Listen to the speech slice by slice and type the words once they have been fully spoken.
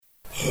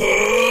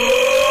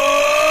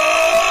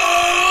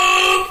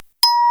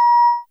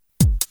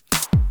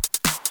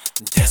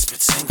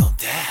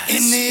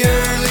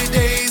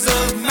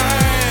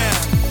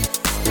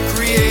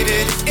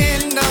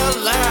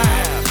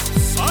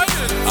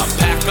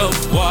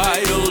of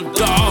wild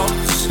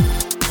dogs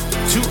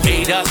to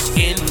aid us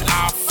in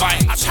our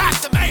fight.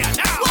 Attack the mayor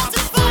now! What's a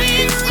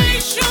funny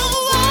racial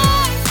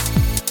war?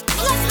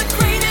 Plus the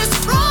greatest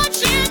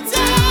project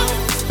down.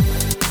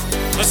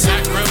 A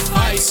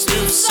sacrifice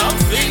to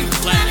something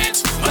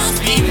planet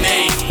must be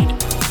made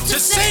to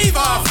save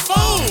our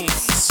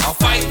phones. I'll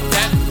fight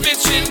that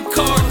bitch in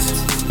court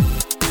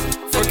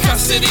for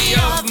custody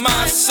of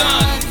my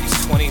son.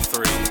 He's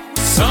 23.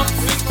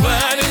 Something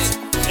planet,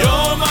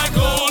 you're my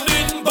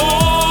golden boy.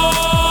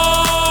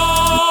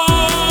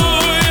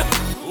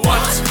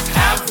 What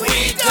have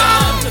we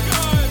done?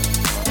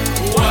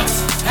 What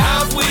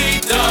have we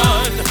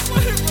done?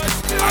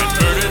 I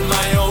murdered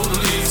my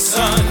only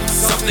son.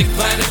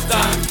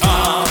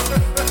 SomethingPlanet.com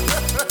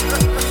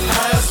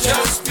has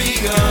just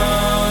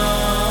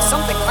begun.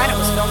 Something Planet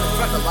was filmed in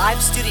front of a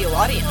live studio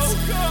audience.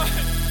 Oh God!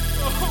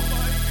 Oh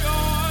my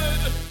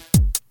God!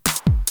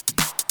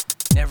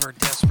 Never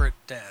desperate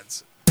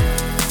dads.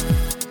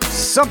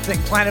 Something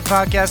Planet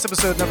Podcast,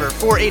 episode number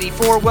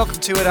 484. Welcome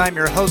to it. I'm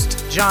your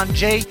host, John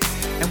J.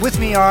 And with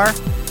me are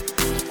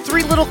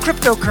three little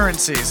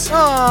cryptocurrencies.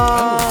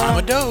 I'm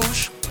a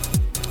Doge.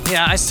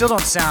 Yeah, I still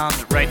don't sound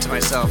right to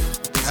myself.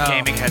 These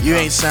gaming headphones. You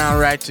ain't sound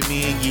right to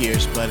me in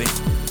years, buddy.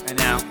 I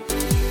know.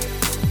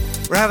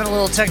 We're having a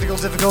little technical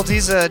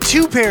difficulties.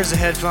 2 pairs of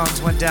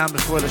headphones went down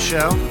before the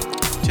show.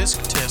 Tisk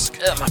tisk.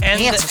 My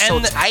pants are so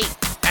tight.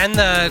 And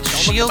the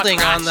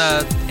shielding on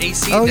the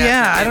AC. Oh deck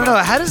yeah, that I don't came know.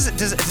 up. How does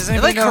It anybody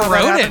like know how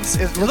that corroded. happens?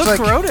 It looks looked like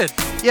corroded.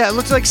 Yeah, it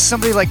looked like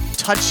somebody like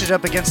touched it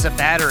up against a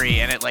battery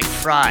and it like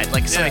fried.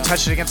 Like somebody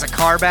touched it against a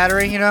car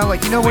battery, you know?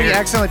 Like, you know when you Weird.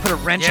 accidentally put a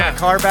wrench Yeah. on a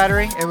car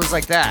battery? It was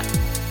like that.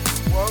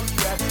 Why would you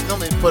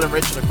accidentally put a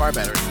wrench in a car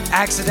battery?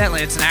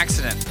 Accidentally, it's an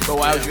accident. But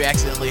why would you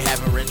accidentally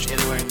have a wrench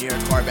anywhere near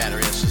a car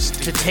battery? It's just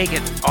To stupid. take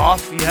it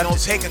off, you You have don't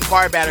to... take a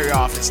car battery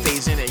off, it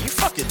stays in there. You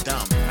fucking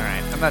dumb.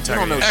 Alright, I'm not You talking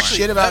don't know about Actually,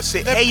 shit about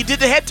that- Hey, you did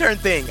the head turn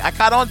thing. I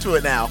caught on to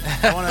it now.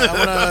 I want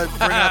to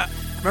bring up.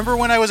 Remember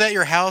when I was at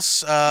your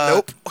house?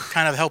 Nope.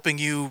 Kind of helping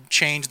you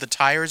change the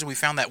tires, and we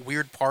found that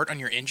weird part on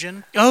your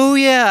engine. Oh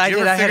yeah, I Did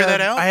did. you ever figure that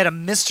out? I had a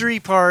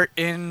mystery part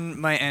in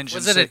my engine.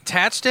 Was so- it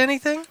Attached to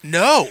anything?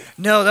 No.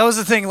 No, that was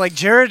the thing. Like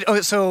Jared. Oh,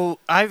 so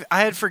I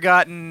had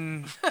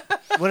forgotten.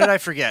 What did I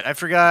forget? I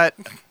forgot.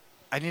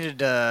 I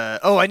needed.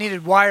 I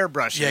needed wire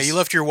brushes. Yeah, you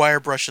left your wire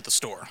brush at the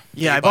store.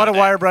 Yeah, You I bought a it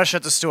wire at. brush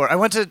at the store. I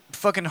went to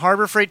fucking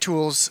Harbor Freight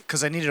Tools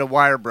because I needed a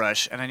wire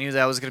brush, and I knew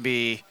that was gonna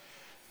be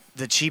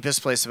the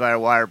cheapest place to buy a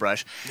wire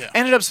brush. Yeah.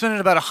 Ended up spending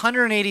about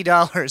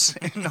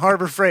 $180 in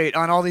Harbor Freight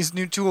on all these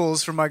new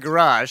tools for my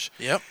garage.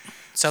 Yep.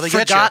 That's how they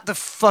get Forgot you. the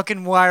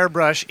fucking wire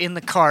brush in the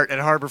cart at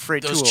Harbor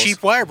Freight Those Tools.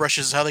 cheap wire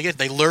brushes is how they get.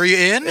 They lure you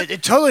in.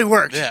 It totally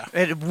worked. Yeah.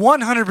 It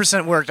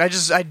 100% worked. I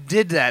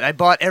did that. I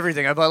bought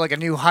everything. I bought like a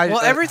new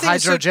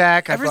Everything's hydro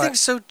jack. Everything's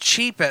so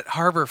cheap at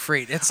Harbor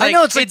Freight. It's I like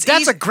know. It's like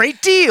that's easy. a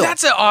great deal.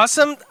 That's an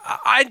awesome.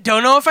 I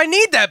don't know if I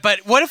need that,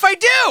 but what if I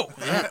do?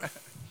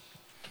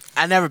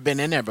 I've never been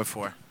in there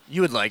before.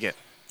 You would like it.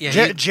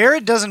 Yeah,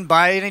 Jared doesn't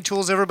buy any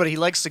tools ever, but he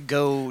likes to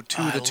go to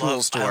the I tool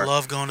love- store. I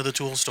love going to the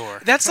tool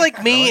store. that's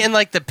like me in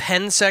like the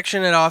pen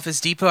section at Office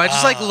Depot. I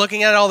just like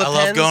looking at all the I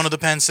pens. love going to the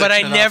pen section But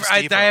I at never.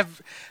 Office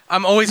Depot.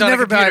 I'm always You on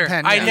never a buy a computer.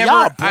 pen, I yeah. never.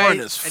 Y'all boring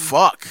I- as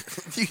fuck.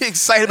 You get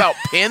excited about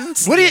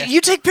pins? What do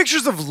you take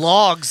pictures of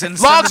logs and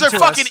Logs send are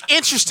them to fucking us.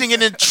 interesting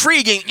and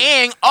intriguing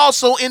and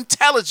also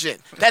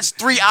intelligent. That's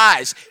 3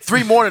 eyes.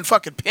 3 more than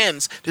fucking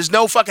pins. There's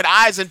no fucking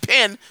eyes in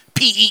pen.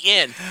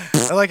 P-E-N.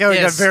 I like how he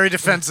got Yes. very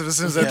defensive as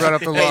soon as I brought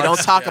up the Hey, don't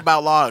logs. talk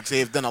about logs. They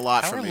have done a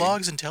lot How for are me.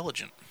 logs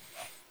intelligent?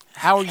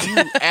 How are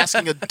you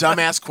asking a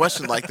dumbass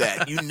question like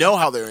that? You know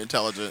how they're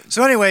intelligent.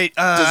 So anyway,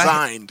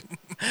 Designed.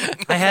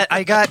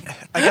 I got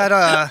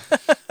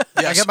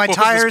Yes, my what was this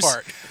tires.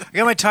 part? I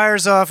got my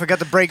tires off. I got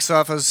the brakes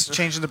off. I was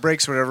changing the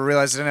brakes or whatever.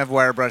 Realized I didn't have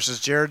wire brushes.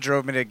 Jared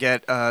drove me to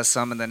get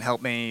some and then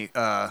helped me,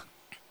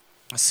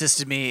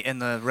 assisted me in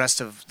the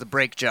rest of the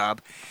brake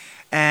job.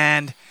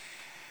 And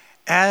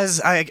as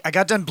I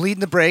got done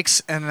bleeding the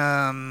brakes and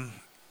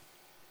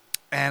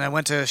I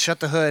went to shut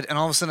the hood, and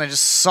all of a sudden I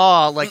just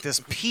saw like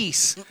this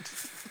piece.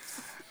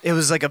 It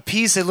was like a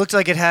piece. It looked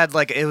like it had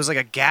it was like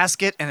a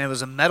gasket, and it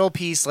was a metal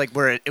piece, like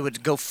where it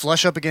would go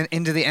flush up again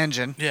into the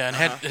engine. Yeah, and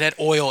it had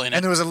oil in it.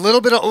 And there was a little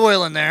bit of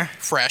oil in there.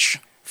 Fresh.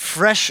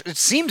 It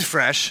seemed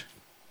fresh.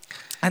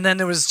 And then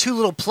there was 2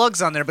 little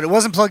plugs on there, but it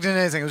wasn't plugged into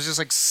anything. It was just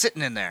like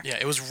sitting in there. Yeah,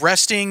 it was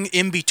resting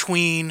in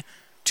between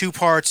 2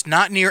 parts,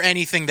 not near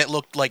anything that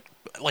looked like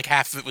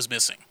half of it was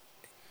missing.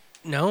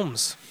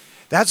 Gnomes.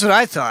 That's what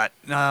I thought.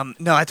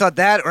 No, I thought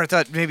that, or I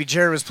thought maybe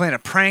Jared was playing a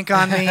prank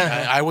on me.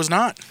 I was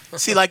not.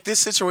 See, like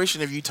this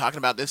situation of you talking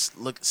about this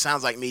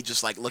sounds like me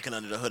just like looking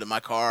under the hood of my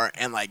car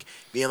and like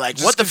being like,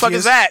 Just "What the fuck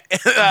is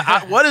confused?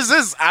 that? What is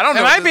this? I don't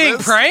know." Am what I this being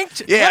is."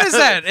 pranked? Yeah. What is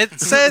that? It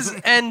says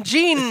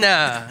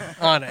Angina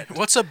on it.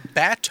 What's a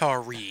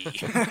battery?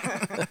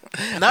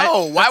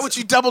 No, why would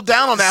you double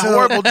down on that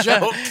horrible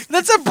joke?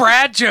 That's a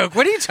Brad joke.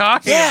 What are you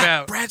talking Yeah,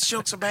 about? Brad's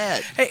jokes are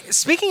bad. Hey,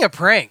 speaking of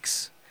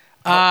pranks,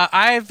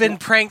 I've been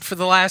pranked for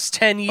the last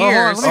 10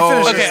 years. hold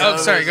on, let me finish okay. this.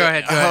 Oh, sorry. Go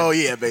ahead. Go ahead. Oh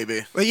yeah,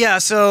 baby. But yeah,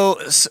 so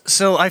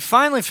I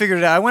finally figured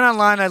it out. I went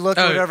online, I looked,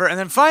 Oh. whatever, and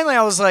then finally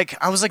I was like,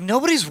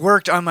 nobody's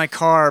worked on my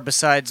car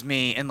besides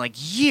me in like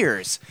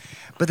years.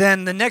 But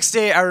then the next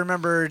day, I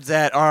remembered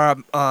that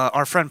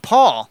our friend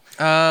Paul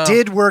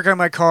did work on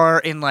my car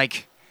in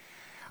like,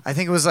 I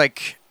think it was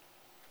like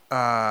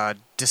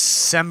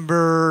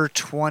December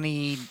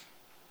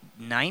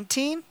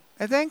 2019.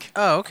 I think.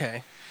 Oh,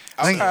 okay.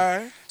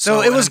 Okay.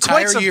 So it was an quite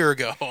entire some year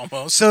ago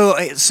almost. So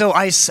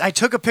I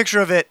took a picture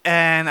of it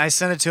and I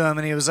sent it to him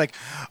and he was like,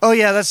 "Oh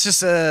yeah, that's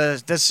just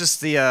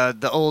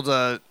the old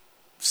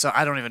so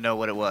I don't even know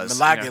what it was. you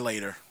know.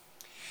 Malagulator.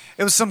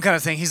 It was some kind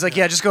of thing. He's like,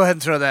 "Yeah, just go ahead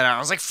and throw that out." I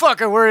was like,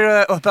 "Fuck, I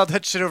worried about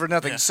that shit over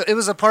nothing." Yeah. So it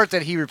was a part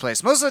that he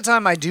replaced. Most of the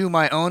time I do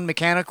my own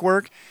mechanic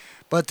work,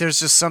 but there's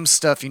just some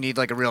stuff you need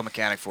like a real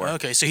mechanic for.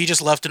 Okay, so he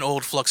just left an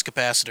old flux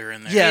capacitor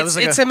in there. Yeah, it It's, was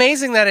like it's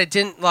amazing that it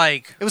didn't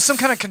like. It was some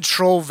kind of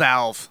control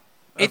valve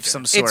of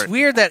some sort. It's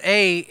weird that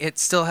A, it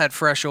still had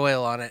fresh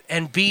oil on it,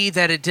 and B,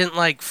 that it didn't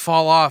like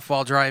fall off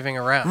while driving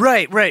around.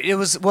 Right. It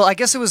was, well, I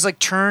guess it was like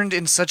turned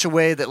in such a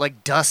way that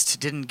like dust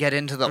didn't get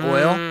into the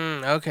oil.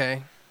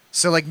 Okay.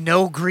 So like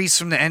no grease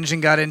from the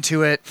engine got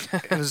into it.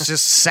 It was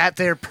just sat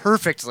there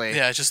perfectly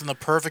Yeah, it's just in the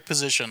perfect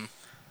position.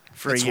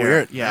 for That's a year.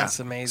 weird. Yeah. That's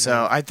amazing.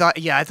 So I thought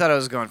I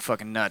was going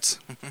fucking nuts.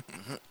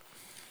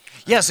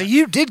 Yeah, so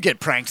you did get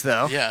pranked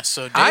though. Yeah,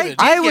 so I- David.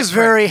 I was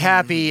very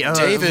happy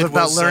David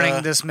about was,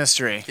 learning this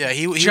mystery. yeah,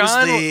 he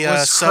John was the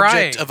was subject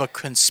crying. of a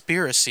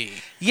conspiracy.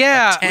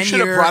 Yeah. A We should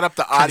have 10-year brought up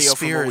the audio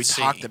from when we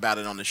conspiracy. talked about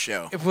it on the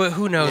show.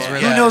 Who knows Yeah.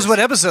 where Who that knows is. what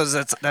episodes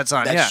that's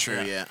on? That's yeah.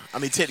 true. Yeah. I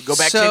mean, go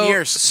back so, 10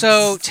 years.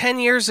 So 10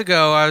 years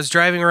ago, I was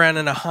driving around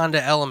in a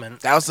Honda Element,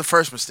 that was the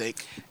first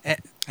mistake. Hey,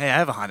 I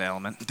have a Honda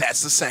Element.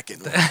 That's the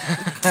second.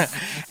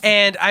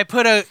 and I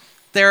put a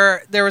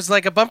there was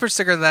like a bumper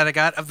sticker that I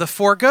got of the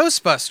 4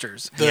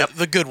 Ghostbusters.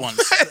 The good ones.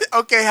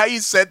 Okay, how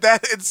you said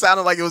that? It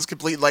sounded like it was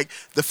complete, like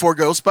the 4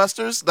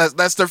 Ghostbusters.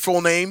 That's their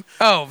full name.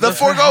 Oh, The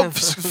 4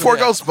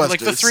 Ghostbusters.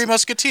 Like the Three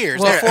Musketeers,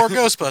 Well- the Four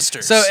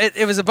Ghostbusters. So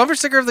it was a bumper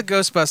sticker of the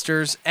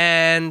Ghostbusters,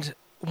 and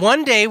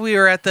one day we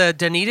were at the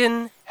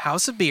Dunedin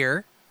House of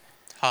Beer,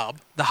 Hob.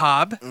 the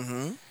Hob,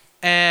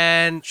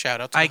 and Shout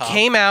out to I the Hob.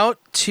 came out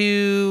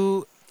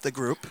to the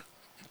group.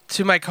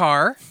 my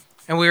car,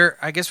 and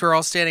I guess we were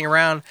all standing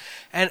around,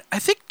 and I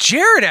think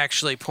Jared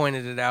actually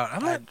pointed it out. I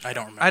don't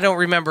remember. I don't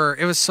remember.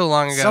 It was so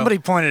long ago. Somebody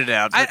pointed it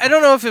out. I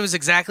don't know if it was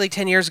exactly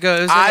 10 years ago.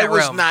 It was in I that was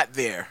realm. not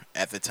there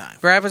at the time.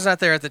 Brad was not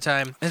there at the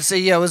time. And so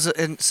yeah, it was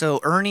and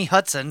so Ernie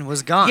Hudson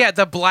was gone. Yeah,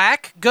 the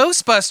black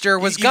Ghostbuster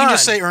was you gone. can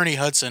just say Ernie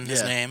Hudson,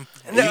 his Yeah. name.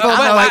 No, I but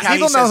don't like how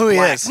people he know says who he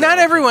black, is. though. not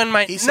everyone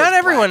might. He says Not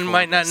everyone black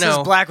might not It says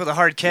know. black with a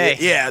hard K.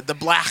 Yeah, the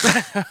black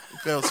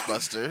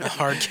Ghostbuster.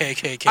 Hard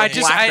KKK.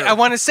 I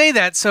want to say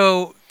that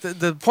so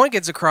the point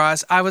gets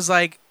across. I was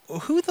like,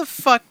 who the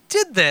fuck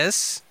did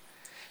this?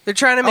 They're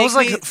trying to I make was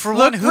like, me for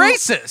look one, who-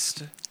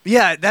 racist.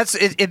 Yeah, that's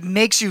it. It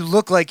makes you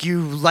look like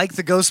you like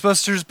the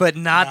Ghostbusters, but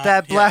not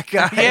that black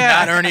guy.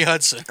 Yeah. Not Ernie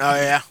Hudson. Oh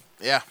yeah,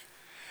 yeah.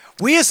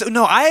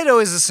 I had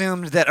always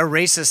assumed that a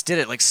racist did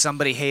it, like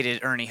somebody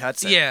hated Ernie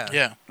Hudson. Yeah.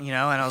 Yeah. You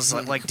know, and I was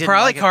like didn't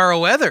Probably like it.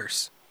 Carl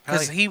Weathers.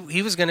 Because Probably-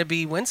 he was going to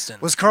be Winston.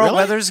 Was Carl Really?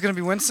 Weathers going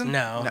to be Winston?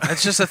 No,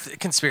 it's just a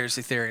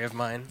conspiracy theory of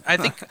mine. I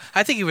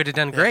think he would have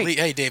done great.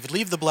 Hey, David,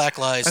 leave the black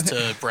lies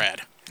to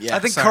Brad. Yeah. I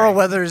think Sorry.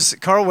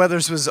 Carl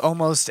Weathers was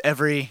almost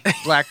every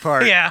black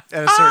part. Yeah.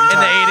 At a certain In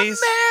time. the 80s.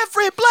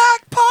 every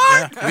black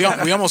part.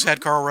 Yeah. We almost had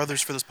Carl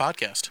Weathers for this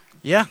podcast.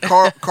 Yeah.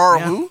 Carl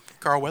Yeah. who?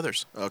 Carl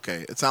Weathers.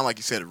 Okay, it sounded like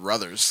you said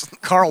Ruthers.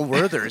 Carl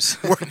Werthers.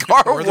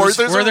 Carl Werther's-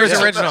 Werther's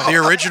original. The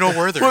original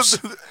Werthers.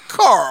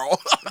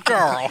 Carl.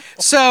 Carl.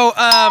 So,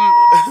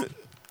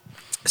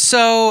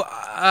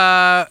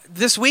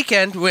 this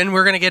weekend, when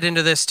we're going to get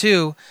into this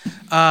too,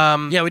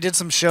 Yeah, we did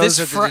some shows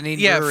at the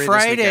Dunedin Brewery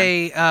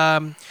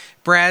Friday,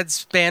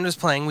 Brad's band was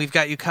playing. We've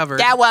got you covered.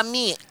 That was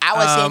me. I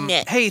was in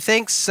it. Hey,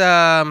 thanks,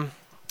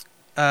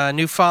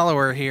 new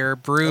follower here,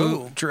 Brew.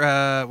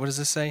 What does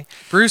this say?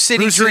 Brew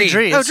City Brew City Dree.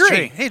 Dree, Oh, it's Dree.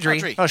 Dree. Hey, Dree.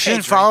 Dree. Oh, she Hey,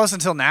 didn't Dree. follow us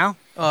until now?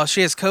 Oh,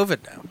 she has COVID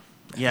now.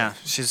 Yeah,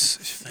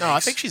 she's... No, I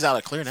think she's out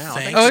of clear now.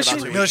 I think Oh, she's is about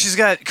she? to No, be- she's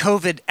got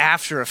COVID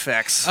after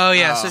effects. Oh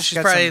yeah, so she's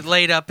got probably some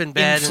laid up in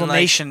bed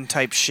inflammation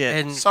type shit.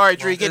 and Sorry,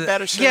 Dree, get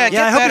better soon. yeah, Yeah,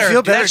 get I hope you better.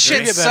 feel better, That shit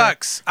Dree. Get better.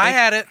 sucks. I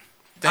had it.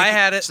 I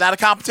had it. It's not a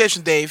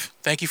competition, Dave.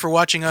 Thank you for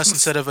watching us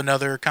instead of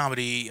another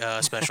comedy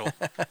special.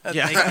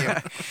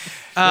 Yeah.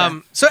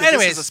 So, This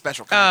anyways, is a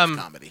special kind of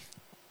comedy.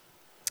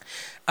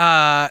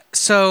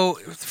 so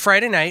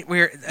Friday night, we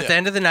were at the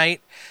end of the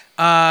night.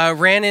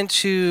 Ran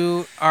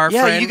into our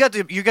Yeah, friend. you got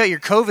your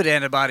COVID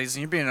antibodies,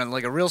 and you're being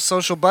like a real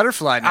social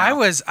butterfly now. I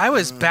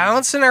was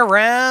bouncing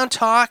around,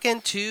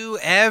 talking to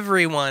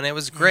everyone. It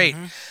was great.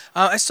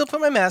 I still put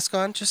my mask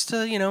on just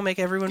to make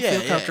everyone Yeah,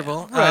 feel yeah.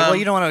 comfortable. Right. Well,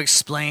 you don't want to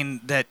explain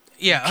that.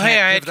 Yeah. you can't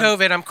Hey, I had give them-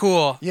 COVID. I'm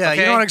cool. Yeah, okay?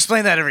 you don't want to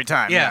explain that every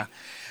time. Yeah.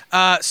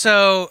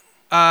 So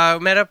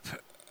met up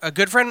a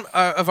good friend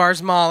of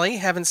ours,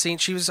 Molly.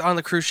 She was on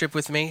the cruise ship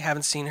with me.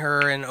 Haven't seen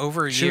her in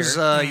over a She year. was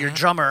your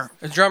drummer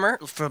a drummer.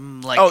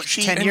 from like Oh,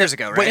 she- 10 in years the-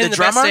 ago, wait, right? In the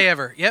the best drummer? day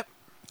ever. Yep.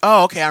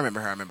 Oh, okay. I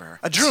remember her.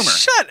 A drummer.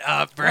 Shut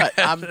up, Brad.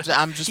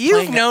 I'm just You've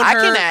playing. known I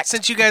her can act.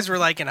 since you guys were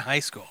like in high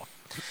school.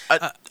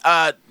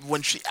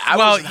 When she,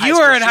 Well, was in high you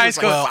school, were in she high was,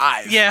 like, school.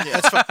 5. Yeah.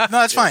 That's fine. No,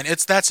 that's fine.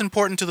 That's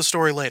important to the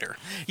story later.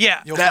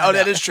 Yeah. You'll That, find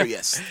that out. is true.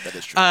 Yes, that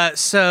is true.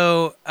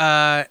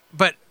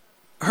 But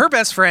her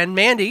best friend,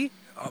 Mandy,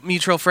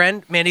 mutual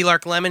friend, Mandy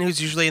Lark Lemon,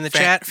 who's usually in the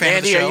chat. fan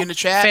of the Mandy, are show. you in the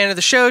chat? Fan of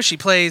the show. She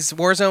plays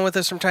Warzone with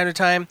us from time to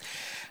time.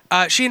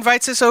 She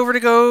invites us over to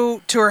go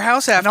to her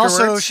house And afterwards.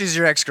 also, she's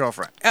your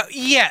ex-girlfriend.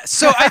 Yeah,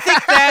 so I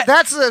think that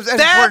That's an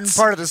important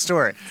part of the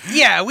story.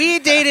 yeah, we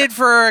dated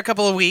for a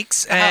couple of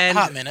weeks and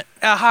hot minute.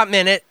 a hot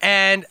minute,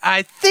 and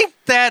I think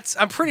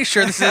I'm pretty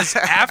sure this is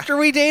after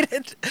we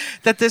dated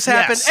that this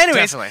happened. Yes,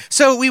 Anyways, definitely.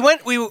 so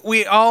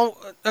we all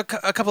a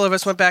couple of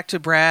us went back to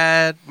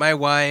Brad, my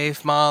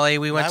wife, Molly.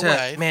 We went My to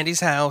wife. Mandy's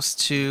house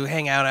to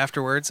hang out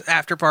afterwards,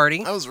 after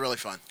party. That was really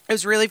fun. It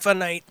was a really fun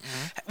night.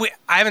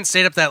 I haven't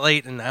stayed up that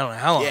late in I don't know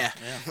how long. Yeah.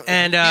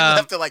 And He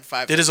left at like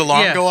 5. Did his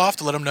alarm Yeah. go off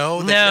to let him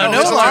know? No, his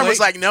no alarm alarm. was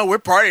like, "No, we're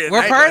partying.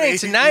 We're tonight, partying buddy."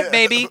 tonight, Yeah.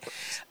 baby.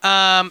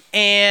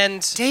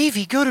 And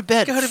Davey, go to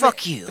bed. Go to Fuck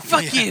bed. you.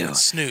 fuck you.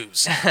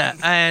 Snooze.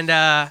 And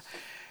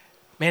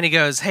Mandy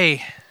goes,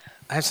 "Hey,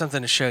 I have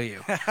something to show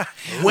you."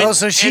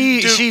 So and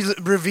dude- she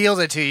revealed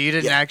it to you. You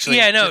didn't Yeah. actually.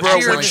 Yeah, no, Bro, She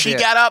when really she did.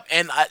 got up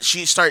and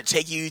she started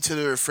taking you to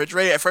the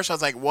refrigerator, at first I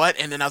was like, "What?"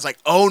 And then I was like,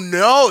 "Oh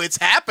no, it's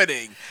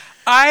happening!"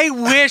 I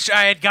wish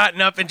I had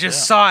gotten up and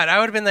just saw it. I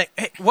would have been like,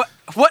 "Hey, what?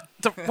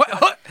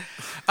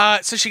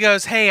 So she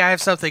goes, "Hey, I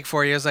have something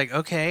for you." I was like,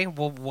 "Okay,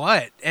 well,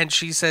 what?" And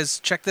she says,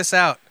 "Check this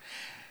out."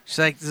 She's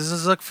like, "Does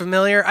this look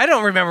familiar?" I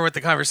don't remember what the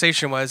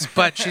conversation was,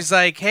 but she's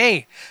like,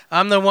 "Hey,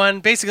 I'm the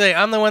one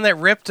that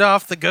ripped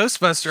off the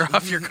Ghostbuster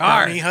off your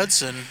car." Ernie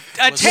Hudson.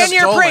 A was 10-year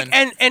stolen.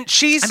 break, and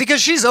she's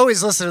Because she's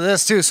always listened to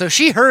this too, so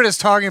she heard us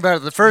talking about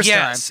it the first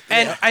yes,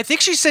 time. and I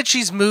think she said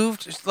she's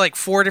moved like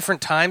 4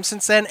 different times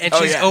since then, and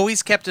Oh, she's yeah.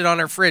 always kept it on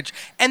her fridge,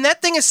 and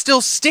that thing is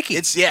still sticky.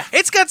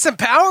 It's got some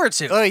power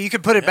to it. Oh, you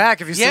could put it back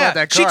if you still Yeah, had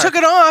that she car. took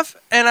it off,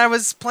 and I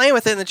was playing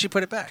with it, and then she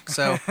put it back.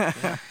 So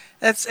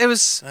That's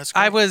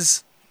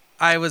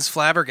I was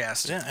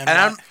flabbergasted. Yeah, And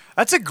I'm.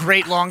 That's a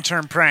great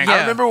long-term prank. Yeah. I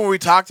remember when we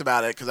talked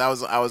about it because I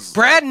was.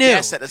 Brad knew.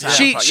 Yes, at the time.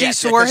 She Yes,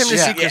 swore because him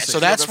to she- secrecy. yeah, so she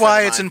that's was a friend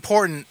why of it's mine.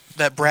 important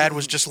that Brad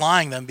was just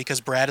lying them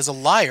because Brad is a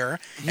liar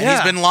and Yeah.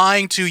 he's been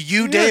lying to you,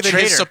 You're a David, his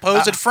traitor.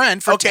 supposed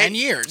friend for Okay, 10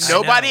 years.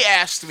 Nobody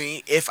asked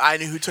me if I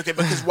knew who took it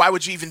because why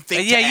would you even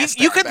think? Yeah, to you ask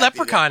you that could back then?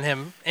 leprechaun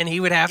him, and he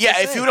would have Yeah,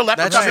 to if say. you would have That's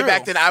leprechaun me true.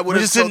 back then, I would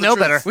have just didn't know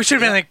better. We should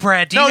have been like,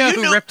 Brad, do you know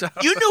who ripped off?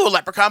 You knew a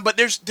leprechaun, but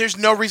there's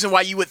no reason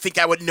why you would think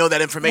I would know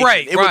that information.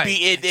 Right, It would right.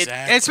 be it.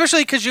 Exactly.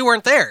 Especially because you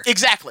weren't there.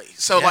 Exactly.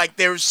 So like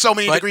there's so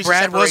many But degrees.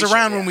 Brad of was separation,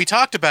 around yeah. when we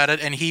talked about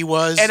it, and he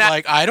was And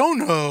I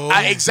don't know.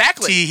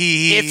 Exactly.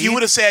 Tee-hee-hee. If you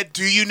would have said,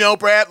 "Do you know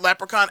Brad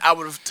Leprechaun?" I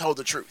would have told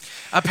the truth.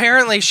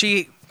 Apparently,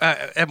 she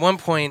at one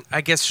point,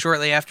 I guess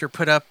shortly after,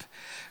 put up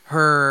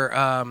her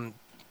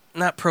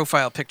not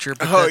profile picture,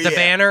 but Oh, the yeah.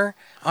 banner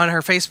on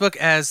her Facebook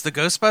as the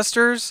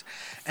Ghostbusters,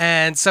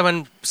 and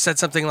someone said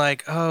something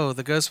like, "Oh,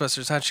 the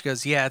Ghostbusters," huh? She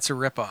goes, "Yeah, it's a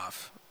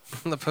ripoff."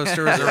 The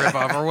poster was a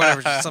ripoff, or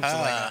whatever, something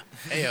like that.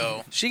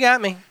 Heyo. She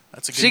got me.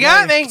 That's a good She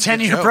got me.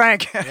 10-year joke.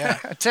 prank. Yeah.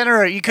 10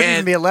 or you couldn't even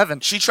And be 11.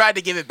 She tried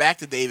to give it back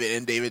to David,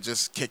 and David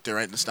just kicked her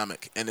right in the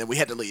stomach, and then we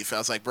had to leave. I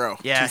was like, "Bro,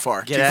 Yeah, too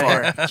far, Get too out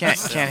far." of here.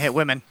 Can't hit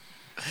women.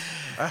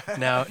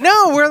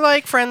 No, we're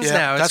like friends Yeah,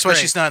 now. It's that's why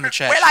great. she's not in the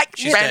chat. We're like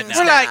she's friends dead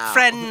We're now. like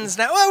friends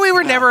now. Well, we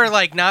were never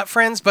like not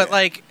friends, but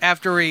like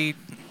after we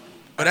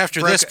But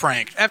after this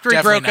prank, after we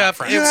definitely broke not up,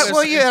 friends. it You was- had,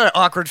 well, you had an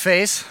awkward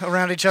face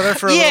around each other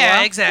for a little yeah,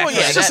 while. exactly.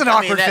 Well, yeah, It's just that- an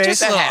I mean, awkward that face.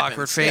 just a little happens,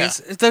 awkward yeah.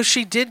 face. Though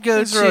she did go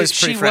Things are to, always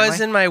she pretty was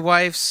friendly. in my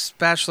wife's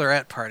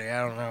bachelorette party. I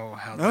don't know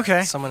how.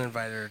 Okay. Someone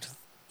invited her.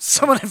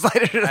 Someone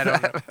invited her to I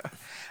don't that. know.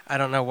 I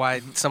don't know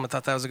why someone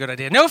thought that was a good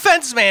idea. No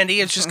offense,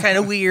 Mandy. It's just kind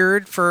of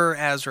weird for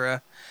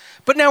Azra.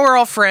 But now we're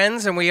all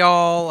friends, and we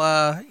all,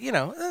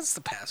 that's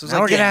the past. It was Now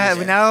like we're gonna games.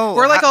 have, now.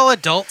 We're like how, all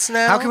adults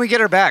now. How can we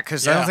get her back?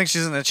 Because I Yeah. don't think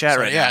she's in the chat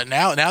So, right yeah,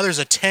 now. now there's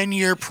a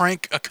 10-year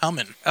prank a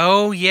coming.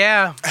 Oh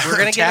yeah, we're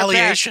gonna get her back.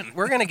 Retaliation.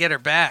 We're gonna get her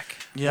back.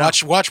 Yeah.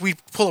 Watch we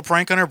pull a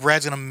prank on her.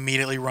 Brad's gonna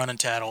immediately run and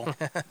tattle.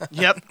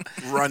 Yep.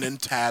 Run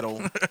and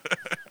tattle.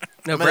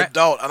 No, I'm an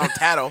adult. I don't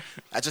tattle.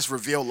 I just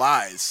reveal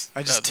lies.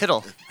 I just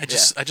tittle. I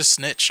just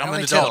snitch. I'm I an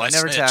only adult. tittle, I I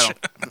never snitch.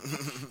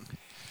 tattle.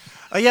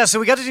 Yeah, so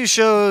we got to do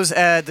shows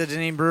at the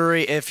Deneen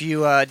Brewery. If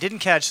you didn't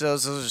catch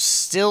those are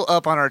still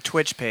up on our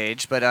Twitch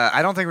page, but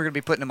I don't think we're going to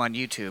be putting them on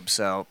YouTube,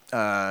 so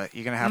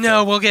you're going to have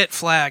No, to... we'll get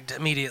flagged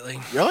immediately.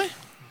 Really?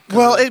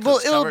 Well,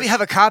 Because it'll covers? have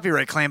a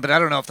copyright claim, but I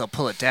don't know if they'll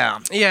pull it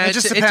down. Yeah, it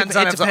just it depends de-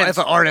 on it if depends.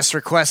 the artist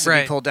requests to be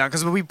Right. pulled down,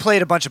 because we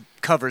played a bunch of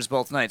covers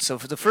both nights. So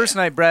for the first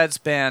night, Brad's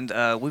band,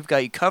 We've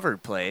Got You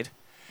Covered played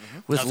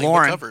with Nothing but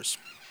Lauren covers.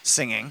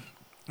 singing.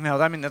 No,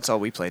 I mean, that's all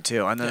we played,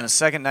 too. And then the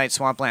second night,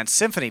 Swampland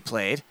Symphony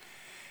played.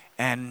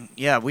 And,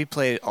 yeah, we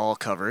played all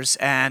covers.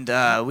 And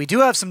we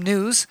do have some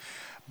news.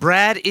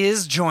 Brad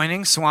is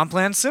joining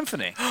Swampland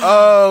Symphony.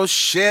 Oh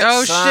shit!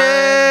 Oh son.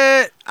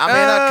 shit! I'm in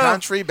a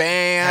country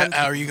band.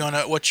 Are you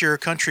gonna? What's your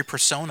country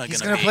persona He's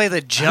gonna gonna be? play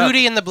the jug.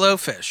 Hootie and the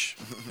Blowfish.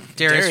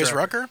 Darius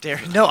Rucker. Rucker.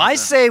 No, I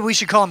say we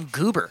should call him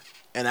Goober.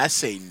 And I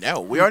say no.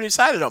 We already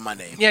decided on my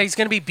name. Yeah, he's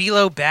gonna be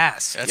Bilo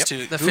Bass. That's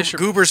too. The Fisher-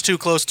 Goober's too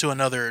close to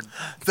another.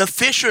 The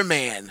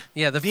Fisherman.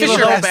 Yeah, the Bilo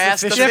Fisher. Bass,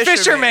 Bass, the The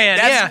Fisherman.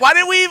 That's, Yeah. Why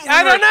did we?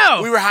 I don't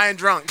know. We were high and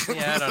drunk.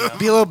 Yeah, I don't know.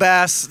 Bilo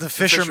Bass, the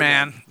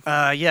Fisherman.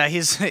 fisherman. Yeah,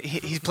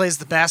 he plays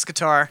the bass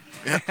guitar.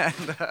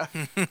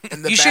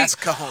 And the You should- bass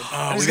cajon.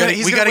 Oh, He's we gonna- got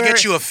he's we gonna got to wear get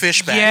it- you a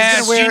fish back.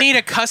 Yes, wear- you need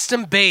a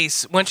custom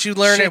bass once you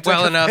learn it Shaped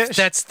well like a enough.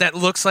 fish. That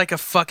looks like a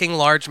fucking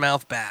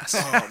largemouth bass.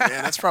 Oh man,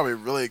 that's probably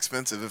really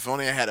expensive. If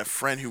only I had a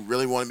friend who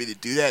really wanted me to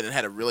do that and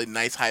had a really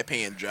nice,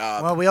 high-paying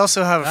job. Well, we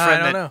also have a I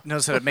friend don't that know.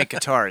 knows how to make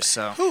guitars.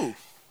 So Who?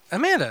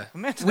 Amanda,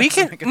 Amanda we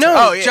doesn't can make a no,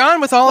 Oh, yeah. John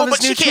with all Well, of his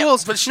but she new can't-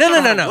 tools. but she No,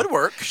 don't no, know no, how no. to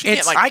woodwork. She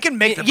It's- can't, like, I can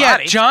make the Yeah,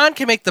 body. John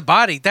can make the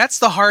body. That's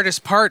the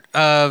hardest part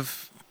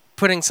of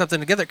putting something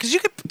together because you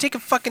could take a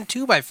fucking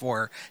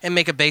 2x4 and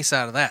make a bass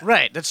out of that.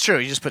 Right, that's true.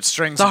 You just put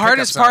strings. The and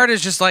hardest pickups on part it.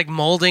 is just like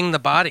molding the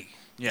body.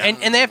 Yeah.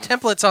 And they have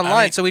templates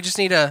online, mean- so we just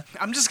need a.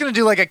 I'm just gonna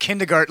do like a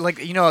kindergarten, like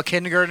a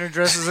kindergartner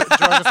draws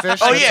a fish.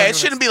 Oh yeah, it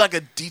shouldn't be like a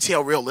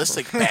detailed,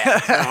 realistic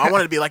bat. No, I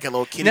want it to be like a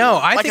little kitty. No,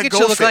 one, I like think a it should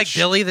look like goldfish.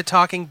 Billy the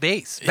Talking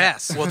Bass.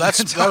 Well, that's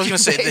what I was gonna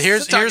say. bass.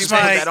 Here's The talking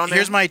bass on there.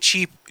 here's my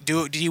cheap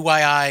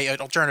DIY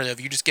alternative.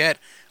 You just get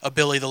a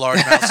Billy the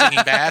Largemouth singing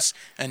bass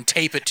and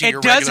tape it to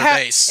your regular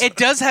bass. It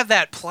does have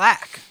that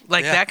plaque.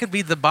 Like Yeah. that could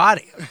be the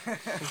body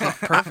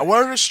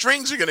Where are the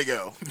strings are gonna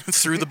go?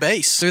 through the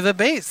bass. through the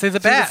bass, through the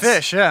the bass.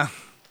 fish. Yeah,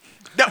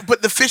 No,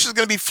 but the fish is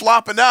gonna be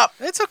flopping up.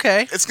 It's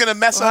okay. It's gonna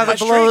mess we'll up have my it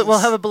below. strings. We'll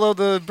have it below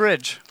the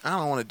bridge. I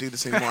don't want to do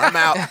this anymore. I'm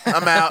out.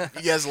 I'm out.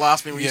 You guys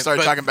lost me when you Yeah,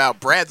 started but talking about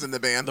Brad's in the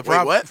band. Wait,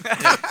 prob- what?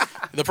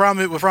 The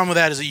problem with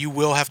that is that you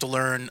will have to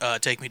learn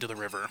 "Take Me to the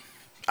River."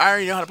 I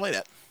already know how to play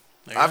that.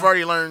 There you I've go.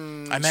 already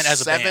learned I meant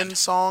as a 7 band.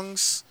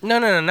 songs. No,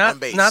 On not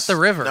bass. the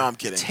river. No, I'm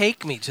kidding.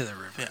 Take me to the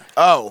river.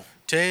 Oh,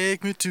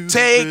 Take me to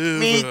take the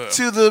me river.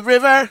 to the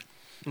river.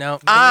 No.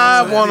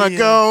 I wanna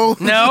go.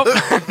 Nope.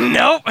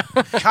 Nope.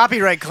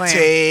 Copyright claim.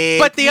 Take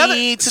But the me other,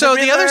 to so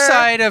the other river.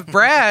 side of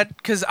Brad,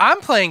 because I'm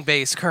playing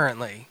bass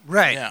currently.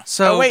 Right. Yeah.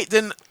 So Oh wait,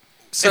 then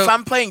so if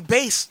I'm playing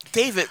bass,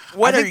 David,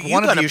 what I are think you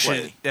one gonna of you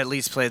play? should at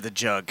least play the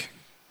jug.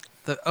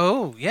 the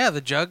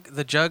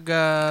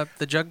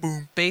jug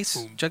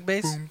bass, jug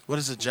bass. What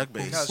is a jug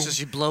bass? No, it's just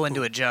you blow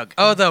into a jug.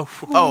 Oh, the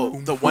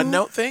The one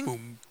note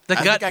thing. the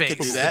I gut think I bass. could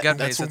do The that. gut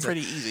That's bass. That's it.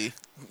 pretty easy.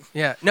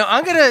 Yeah. No,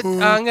 I'm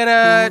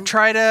gonna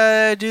try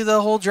to do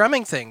the whole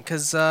drumming thing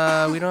because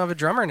we don't have a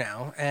drummer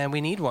now, and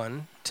we need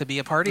one to be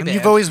a party And band.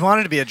 you've always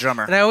wanted to be a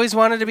drummer. And I always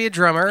wanted to be a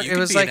drummer. You It could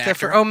was be like an the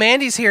actor. oh,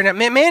 Mandy's here now.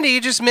 Mandy, you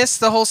just missed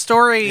the whole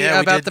story Yeah,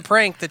 we about did. the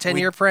prank, the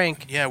 10-year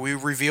prank. Yeah, we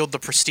revealed the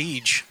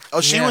prestige.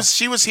 Oh, she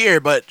Yeah. was here,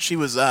 but she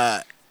was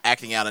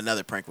acting out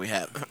another prank we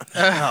had.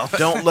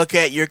 Don't look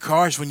at your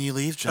cars when you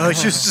leave, John. Oh,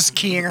 she was just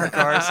keying her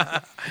cars.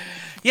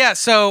 Yeah.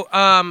 So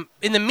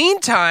in the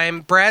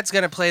meantime, Brad's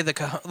gonna play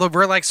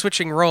we're like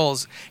switching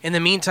roles. In the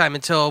meantime,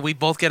 until we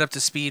both get up to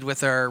speed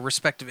with our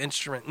respective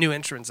new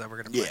instruments that we're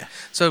gonna play. Yeah.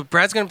 So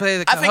Brad's gonna play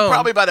the I cajon. think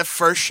probably by the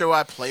first show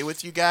I play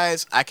with you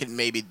guys, I can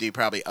maybe do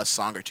probably a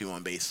song or two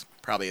on bass.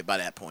 Probably by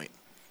that point.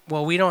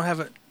 Well, we don't have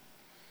a show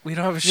we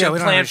don't have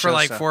planned a for show,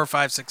 like so- 4 or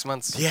 5, 6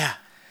 months. Yeah.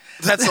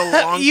 That's a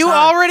long You time.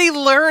 already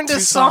learned a Two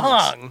songs.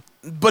 song.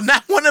 But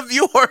not one of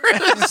yours.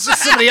 It's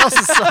just somebody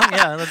else's song.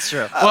 Yeah, that's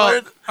true. Well,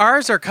 learned-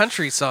 ours are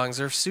country songs.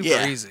 They're super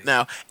yeah, easy.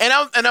 No. And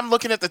I'm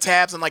looking at the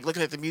tabs and like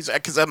looking at the music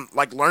because I'm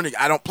like learning.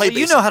 I don't play But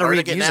bass. you know I'm how to learning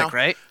read it music, now.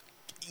 right?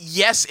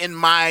 Yes, in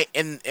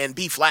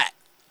B flat.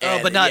 Oh,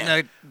 And, but not yeah.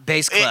 in a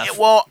bass clef.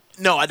 Well,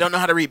 no, I don't know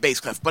how to read bass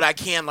clef, but I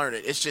can learn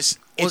it. It's just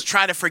it's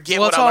trying to forget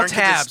well, what it's I all learned 'cause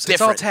tabs. It's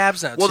It's all different.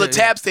 tabs now, Well, too, the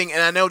yeah. tabs thing,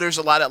 and I know there's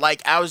a lot of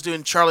like I was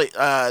doing Charlie.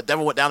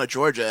 Devil Went Down to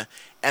Georgia,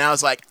 and I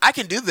was like, I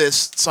can do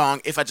this song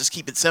if I just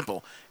keep it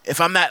simple. If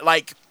I'm not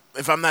like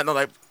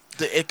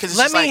because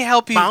Let me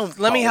help you.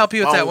 Let me help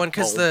you with that one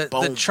because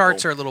the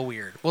charts are. are a little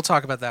weird. We'll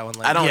talk about that one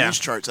later. I don't Yeah. use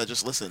charts. I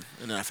just listen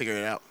and then I figure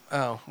it out.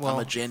 Oh well.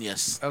 I'm a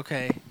genius.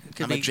 Okay. It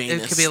could I'm a be. It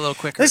genius. could be a little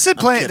quicker. They said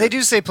I'm playing. kidding. They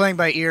do say playing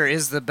by ear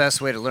is the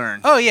best way to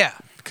learn Oh yeah.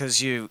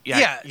 because you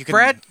Yeah, you can,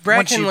 Brad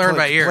once can you learn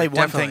play, by ear, Play one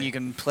definitely. thing, you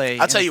can play.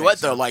 I'll tell you anything, what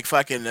so. though, like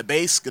fucking the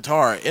bass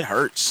guitar, it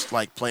hurts.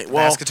 Like playing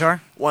Bass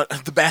guitar? What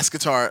the bass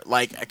guitar?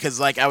 Like because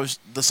like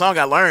the song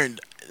I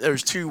learned. There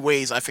was 2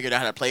 ways I figured out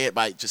how to play it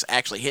by just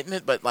actually hitting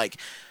it, but like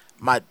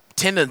my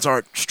tendons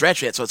aren't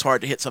stretched yet, so it's hard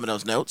to hit some of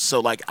those notes.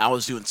 So like I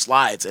was doing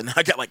slides and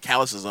I got like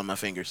calluses on my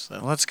fingers. So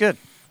Well, that's good.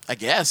 I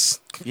guess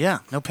Yeah,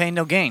 no pain,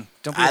 no gain.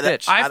 Don't be a I-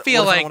 bitch. I- I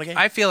feel what if I like wanna game?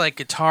 I feel like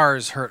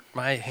guitars hurt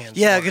my hands.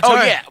 Yeah, more. guitar-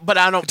 Oh yeah, but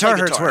I don't Guitar play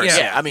hurts guitar. worse.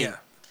 Yeah, I mean, Yeah.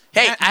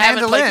 hey, I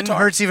haven't played Mandolin guitar.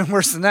 hurts even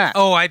worse than that.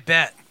 Oh, I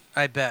bet.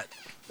 I bet.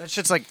 That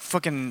shit's like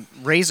fucking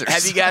razors.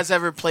 Have you guys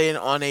ever played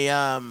on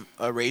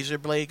a razor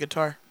blade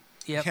guitar?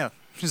 Yep. Yeah.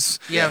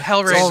 Just, Yeah, all-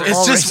 Hellraiser. It's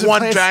all just razor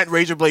one blades? giant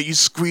razor blade. You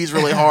squeeze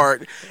really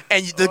hard,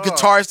 and the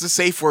guitar is the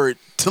safe word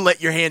to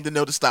let your hand to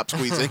know to stop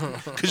squeezing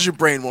because your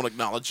brain won't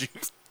acknowledge you.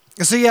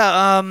 So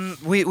yeah,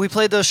 we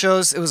played those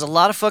shows. It was a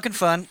lot of fucking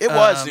fun. It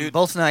was, dude.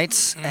 Both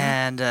nights,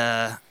 and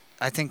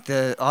I think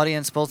the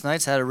audience both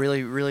nights had a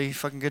really, really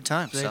fucking good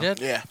time. They so. did.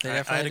 Yeah. They I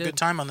definitely had a did. good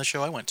time on the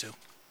show I went to.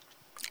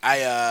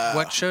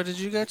 What show did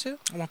you go to?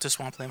 I went to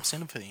Swampland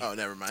Symphony. Oh,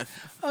 never mind.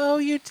 Oh,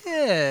 you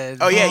did.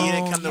 Oh yeah, you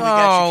didn't come to We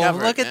Got You Oh,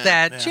 Covered. look at Yeah.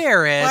 that, Yeah.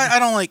 Jared. I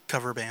don't like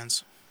cover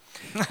bands.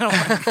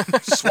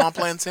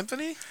 Swampland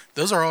Symphony.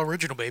 Those are all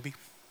original, baby.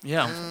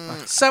 Yeah.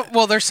 So,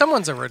 well, there's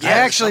someone's original. I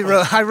actually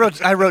wrote. I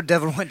wrote.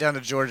 Devin Went Down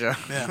to Georgia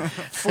Yeah.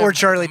 for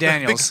Charlie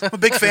Daniels. I'm a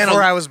big fan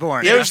before of. I was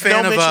born. Yeah, Yeah, I was a there's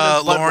fan no of mention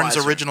of Lauren's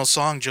Budweiser. original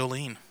song,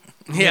 Jolene.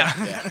 Yeah.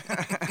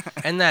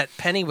 And that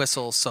penny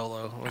whistle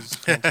solo was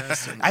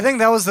fantastic. I think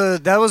that was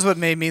what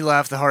made me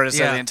laugh the hardest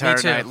out of the entire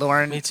me too. night.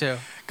 Lauren Me too.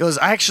 goes,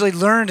 I actually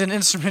learned an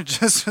instrument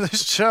just for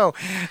this show.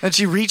 And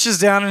she reaches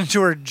down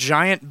into her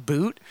giant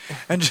boot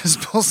and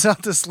just pulls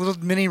out this little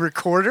mini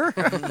recorder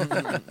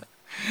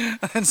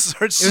and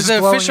starts It was just an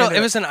blowing official. into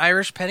It was an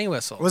Irish penny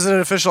whistle. Was it an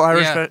official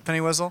Irish Yeah.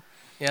 penny whistle?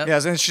 Yep. Yeah,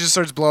 and she just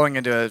starts blowing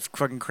into it. It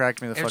fucking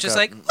cracked me the It fuck was just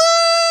up.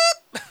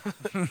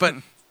 like, but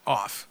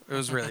off. It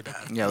was really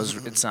bad. Yeah,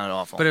 it sounded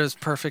awful. But it was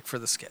perfect for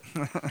the skit.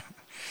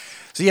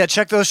 So yeah,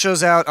 check those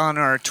shows out on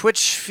our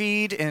Twitch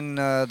feed in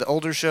the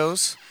older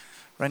shows.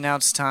 Right now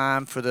it's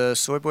time for the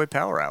Soy Boy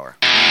Power Hour.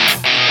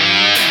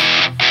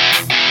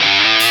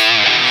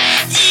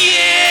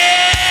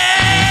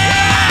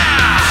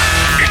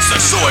 It's the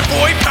Soy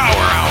Boy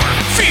Power Hour,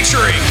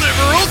 featuring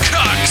liberal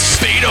cucks,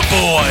 beta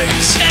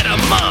boys,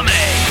 edamame,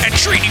 and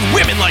treating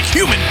women like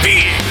human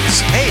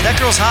beings. Hey, that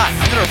girl's hot.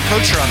 I'm gonna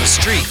approach her on the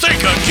street.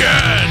 Think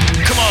again.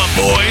 Come on,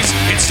 boys.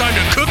 It's time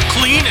to cook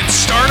clean and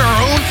start our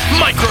own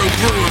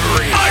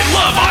microbrewery. I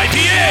love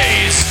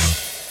IPAs.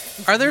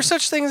 Are there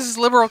such things as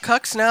liberal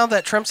cucks now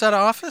that Trump's out of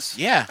office?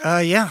 Yeah.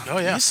 Yeah. Oh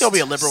You yeah. can still be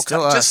a liberal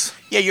Still cuck. us.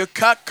 Your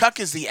cuck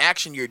is the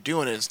action you're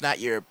doing. It's not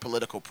your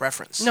political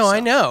preference. No, So-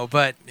 I know,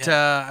 but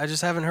I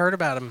just haven't heard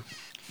about him.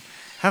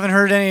 Haven't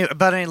heard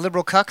about any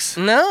liberal cucks?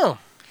 No.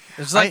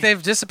 It's like I-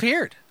 they've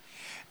disappeared.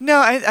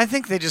 No, I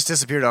think they just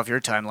disappeared off your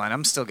timeline.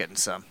 I'm still getting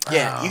some.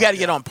 Yeah, you got to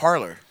get on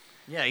Parlor.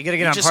 Yeah, you gotta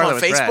get You on just Parler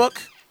on with Brad.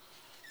 Facebook.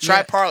 Try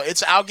Yeah. Parlor.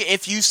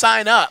 If you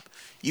sign up,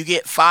 you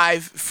get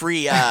 5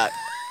 free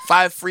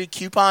 5 free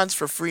coupons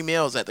for free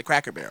meals at the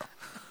Cracker Barrel.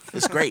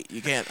 It's great.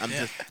 You can't.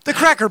 The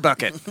Cracker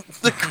Bucket.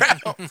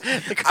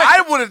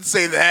 I wouldn't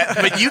say that,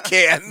 but you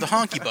can. The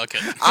honky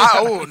bucket.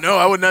 Oh no,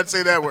 I would not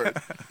say that word.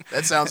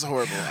 That sounds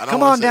horrible. I don't Come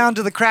wanna on say down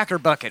to the Cracker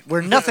Bucket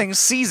where nothing's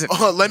seasoned.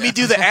 Oh, let me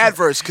do the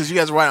adverse because you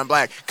guys are white on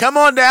black. Come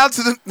on down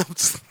to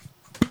the.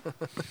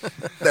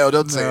 No,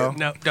 don't say it.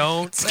 No,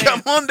 don't say Come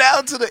it. on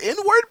down to the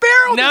N-word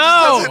barrel. That No,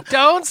 just doesn't-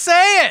 don't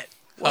say it.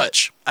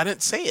 Hutch. I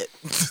didn't say it.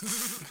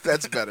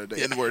 That's better.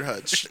 The N-word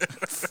hutch.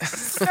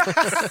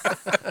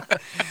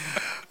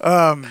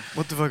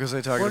 What the fuck was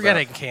I talking We're about?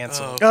 getting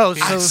canceled. Oh,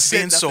 Being said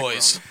nothing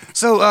soys.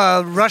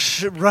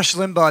 Rush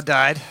Limbaugh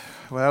died.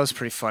 Well, that was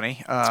pretty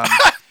funny.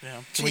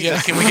 Yeah. Can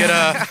we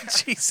get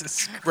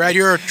Jesus. Brad?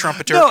 You're a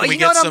trumpeter. No, Can we you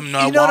know get what some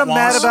I'm, you know what I'm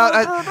mad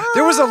wah-wahs? about?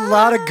 There was a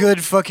lot of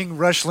good fucking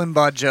Rush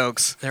Limbaugh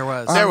jokes. There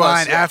was. There was,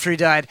 Online yeah. after he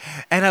died,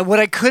 and what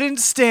I couldn't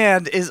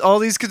stand is all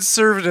these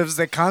conservatives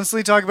that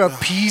constantly talk about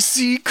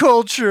PC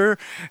culture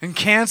and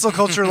cancel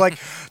culture. Like,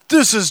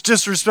 this is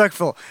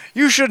disrespectful.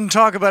 You shouldn't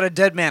talk about a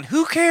dead man.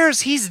 Who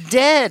cares? He's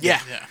dead.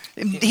 Yeah.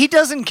 He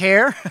doesn't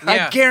care.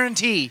 Yeah. I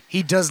guarantee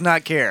he does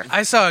not care.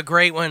 I saw a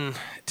great one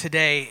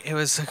today. It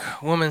was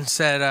a woman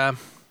said,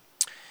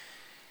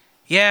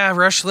 yeah,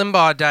 Rush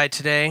Limbaugh died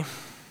today.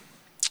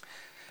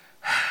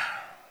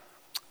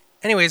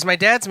 Anyways, my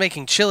dad's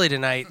making chili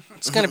tonight.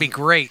 It's going to be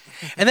great.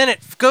 And then it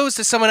goes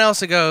to someone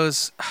else and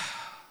goes,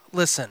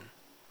 listen,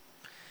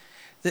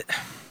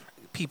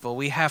 people,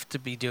 we have to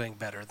be doing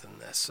better than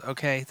this,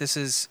 okay? This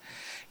is,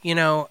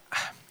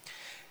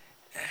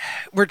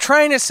 we're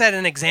trying to set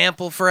an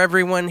example for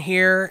everyone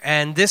here,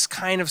 and this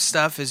kind of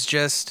stuff is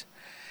just,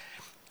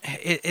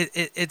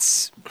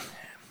 it's,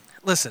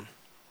 listen.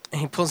 And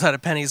he pulls out a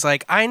pen. He's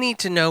like, I need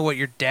to know what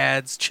your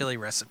dad's chili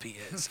recipe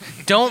is.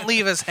 Don't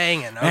leave us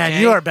hanging, okay?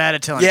 Man, you are bad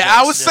at telling Yeah, jokes.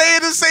 I was saying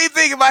the same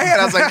thing in my head.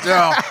 I was like,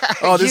 no.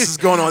 Oh, this is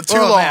going on too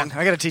Oh, long. man,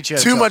 I gotta teach you how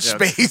to Too tell much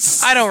jokes.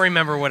 space. I don't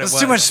remember what it There's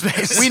was. too much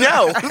space. We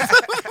know.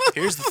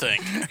 Here's the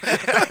thing.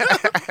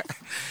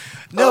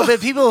 No,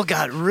 but people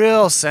got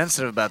real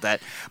sensitive about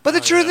that. But the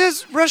truth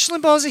is, Rush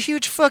Limbaugh is a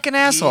huge fucking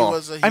asshole.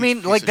 was a I huge mean,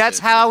 piece like of that's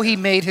shit, how yeah. he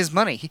made his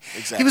money. He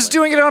was Exactly.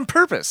 doing it on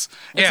purpose.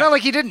 It's Yeah. not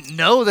like he didn't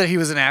know that he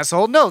was an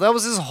asshole. No, that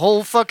was his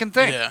whole fucking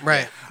thing. Yeah.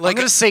 Right. I'm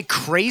gonna say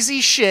crazy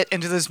shit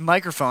into this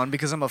microphone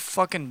because I'm a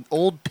fucking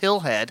old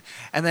pillhead,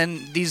 and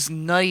then these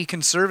nutty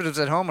conservatives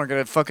at home are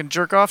gonna fucking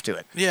jerk off to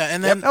it. Yeah,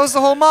 and then That was the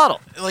whole model.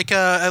 like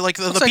the Looks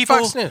like people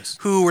Fox News.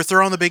 who were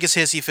throwing the biggest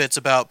hissy fits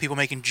about people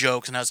making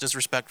jokes and how it's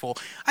disrespectful.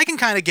 I can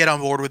kind of get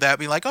on board with that.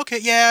 Be like, okay,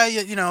 yeah,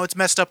 it's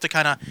messed up to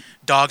kind of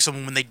dog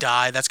someone when they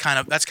die. That's kind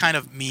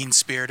of mean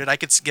spirited. I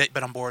could get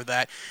on board with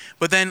that.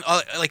 But then,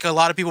 like a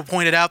lot of people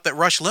pointed out that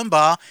Rush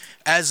Limbaugh,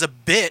 as a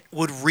bit,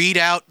 would read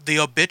out the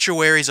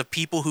obituaries of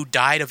people who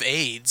died of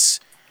AIDS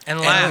And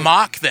and laugh.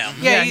 mock them.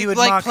 Yeah, he he would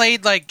like mock-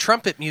 played like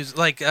trumpet music,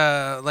 like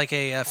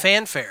a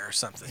fanfare or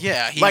something.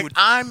 Yeah, he like would.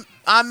 I'm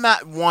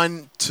not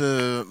one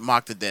to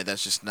mock the dead.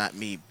 That's just not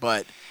me.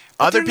 But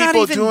Other They're not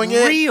people even doing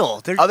it.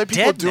 real. They're Other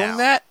people dead doing now.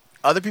 that.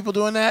 Other people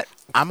doing that.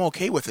 I'm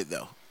okay with it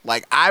though.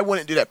 Like I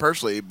wouldn't do that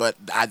personally, but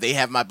they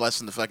have my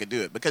blessing to fucking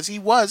do it because he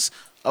was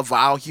a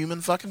vile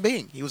human fucking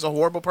being. He was a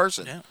horrible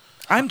person. Yeah.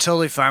 I'm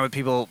totally fine with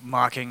people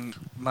mocking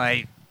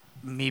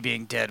me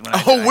being dead when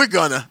I die. We're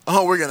gonna. You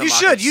mock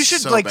should. it You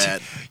should so like.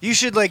 bad. You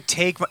should like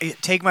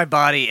take my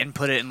body and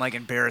put it in like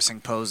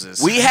embarrassing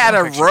poses. We had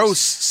a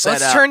roast set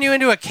Let's up. turn you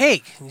into a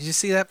cake. Did you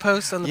see that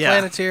post on the Yeah.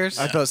 Planeteers?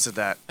 I posted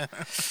that.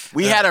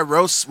 We had a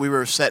roast we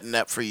were setting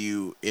up for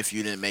you if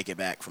you didn't make it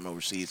back from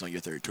overseas on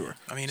your third tour.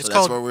 I mean, it's So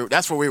called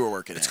that's where we were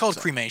working. it's called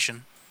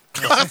cremation.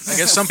 I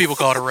guess some people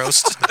call it a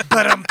roast.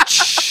 But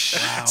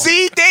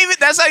See, David,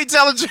 that's how you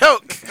tell a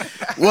joke.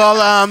 Well,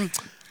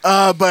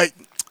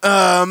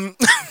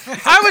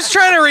 I was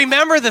trying to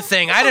remember the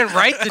thing. I didn't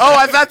write the.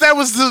 I thought that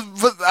was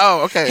the.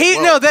 Oh, okay. He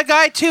Well- no, that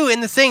guy too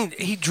in the thing.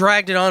 He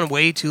dragged it on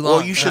way too long.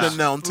 Well, you should have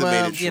known to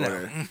Well, made it you know.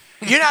 shorter.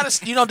 You're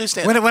not. You don't do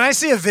stand. when I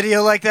see a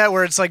video like that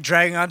where it's like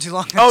dragging on too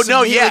long, I Oh, just no,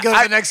 immediately yeah, go to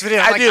I- the next video.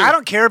 I'm I like, do. I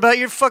don't care about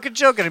your fucking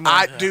joke anymore.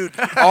 Dude,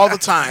 all the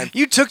time.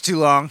 You took too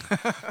long.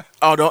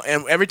 Oh, don't.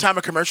 And every time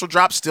a commercial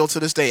drops, still to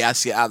this day, I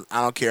see. I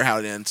don't care how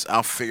it ends.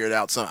 I'll figure it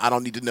out. I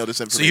don't need to know this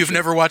So information. you've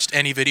never watched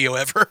any video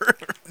ever?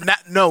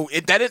 That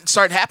didn't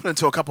start happening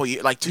until a couple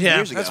years, like 2 Yeah,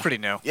 years ago. that's pretty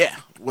new. Yeah,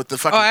 with the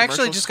fucking. Oh, I actually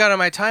commercials. just got on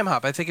my time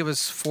hop. I think it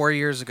was 4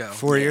 years ago.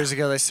 4 years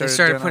ago, they They started.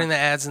 started doing putting that.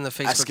 the ads in the I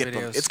Facebook skipped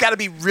them. videos. It's got to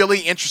be really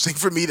interesting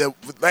for me to.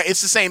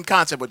 It's the same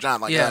concept with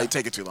John. Like, Yeah. you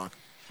take it too long.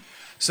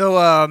 So,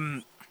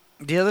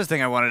 the other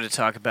thing I wanted to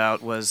talk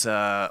about was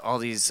all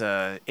these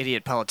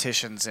idiot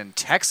politicians in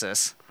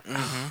Texas.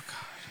 Mm-hmm.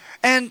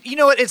 And you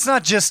know what? It's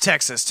not just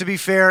Texas. To be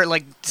fair,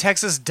 like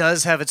Texas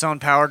does have its own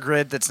power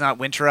grid that's not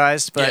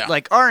winterized, but Yeah.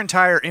 like our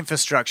entire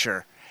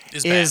infrastructure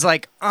Is is bad.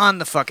 like on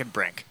the fucking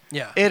brink.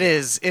 Yeah. It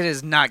is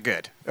not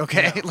good.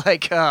 Okay,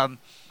 like I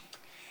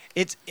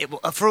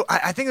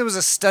think there was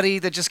a study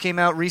that just came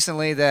out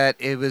recently that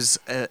it was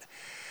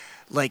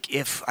like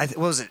what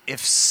was it? If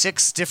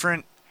 6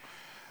 different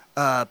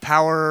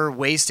power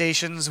way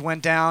stations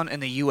went down in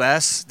the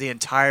U.S., the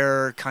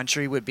entire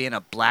country would be in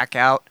a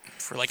blackout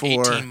For like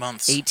 18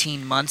 months.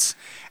 18 months,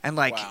 and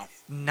like Wow.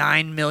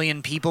 9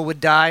 million people would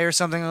die or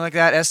something like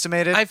that.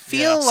 Estimated. I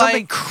feel something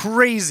like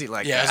crazy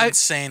like Yeah, that. it's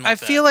insane. I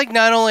feel like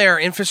not only our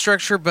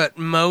infrastructure, but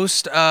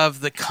most of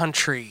the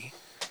country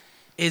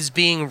is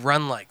being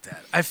run like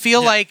that. I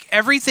feel like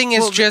everything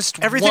is Well, just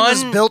everything one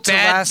was built to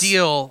bad last-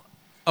 deal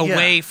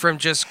away from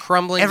just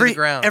crumbling to the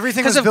ground.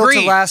 Everything 'Cause was of built to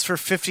greed. last for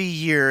 50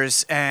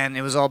 years, and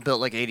it was all built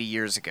like 80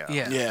 years ago.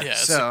 Yeah. Yeah. Yeah,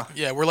 So-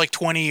 we're like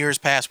 20 years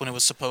past when it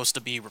was supposed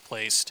to be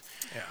replaced.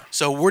 Yeah.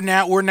 So we're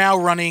now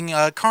running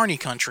Carney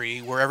country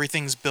where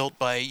everything's built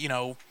by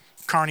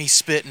Carney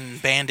spit and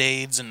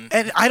band-aids and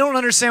And I don't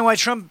understand why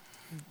Trump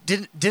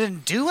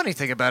didn't do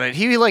anything about it.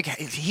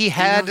 He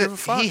had give a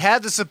fuck. he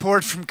had the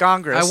support from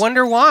Congress. I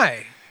wonder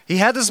why. He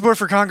had the support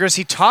for Congress.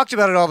 He talked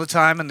about it all the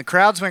time, and the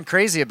crowds went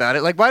crazy about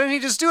it. Like, why didn't he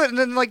just do it and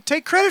then like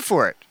take credit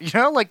for it?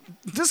 Like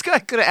this guy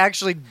could have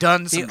actually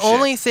done some. The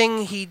only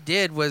thing he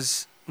did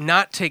was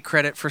not take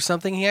credit for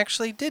something he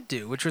actually did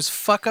do, which was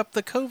fuck up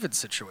the COVID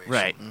situation.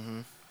 right.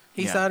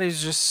 He Yeah. thought he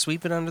was just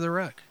sweeping under the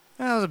rug.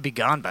 Well, it'll be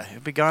gone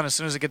it'll be gone as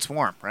soon as it gets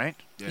warm, right?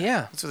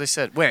 Yeah. That's what they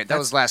said. Wait, that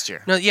was last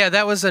year. No, yeah,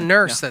 that was a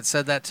nurse that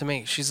said that to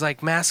me. She's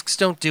like, masks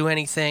don't do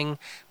anything.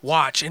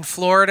 Watch. In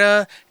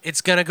Florida, it's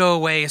going to go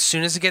away as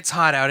soon as it gets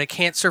hot out. It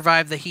can't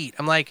survive the heat.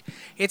 I'm like,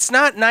 it's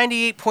not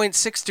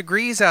 98.6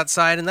 degrees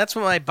outside, and that's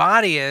what my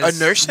body is. A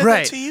nurse said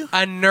Right. that to you?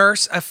 A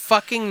nurse, a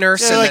fucking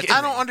nurse. Yeah, said like, that to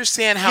I me. don't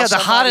understand how. Yeah, the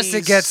hottest it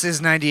somebody's- gets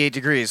is 98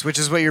 degrees, which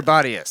is what your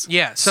body is.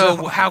 Yeah,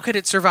 so how could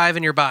it survive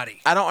in your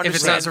body? I don't if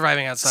it's understand not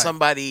surviving outside.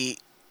 Somebody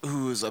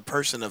who's a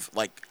person of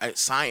like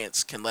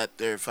science can let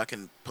their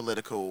fucking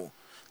political,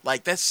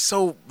 like that's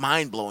so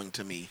mind blowing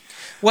to me.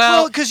 Well,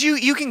 well, because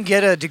you can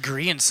get a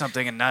degree in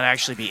something and not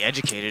actually be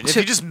educated. If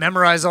To- you just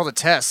memorize all the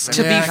tests. and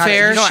to be kinda-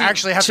 fair, you don't she,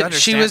 actually have to she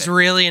understand was it.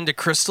 really into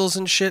crystals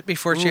and shit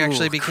before she Ooh,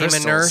 actually became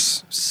crystals. a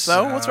nurse.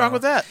 So what's wrong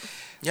with that?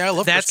 yeah, I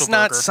love That's Crystal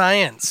not Burger.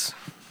 science.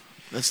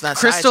 That's not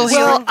Crystal science.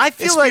 healing? Well, I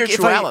feel It's like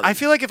spirituality. I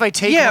feel like if I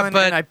take Yeah, one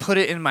but- and I put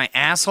it in my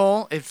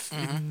asshole, it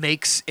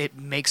makes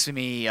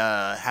me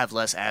have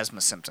less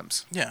asthma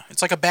symptoms. Yeah,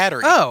 it's like a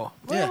battery. Oh,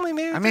 well, Yeah.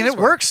 maybe I mean, does it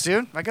work. works,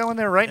 dude. I got one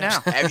there right now.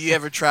 Have you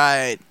ever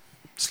tried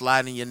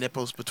sliding your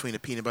nipples between a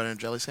peanut butter and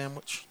jelly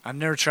sandwich? I've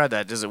never tried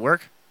that. Does it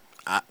work?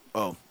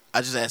 I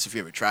just asked if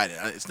you ever tried it.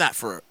 It's not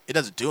for. It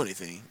doesn't do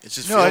anything. It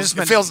just No, I feels, just it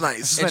meant- feels nice.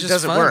 It's just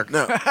doesn't fun. work.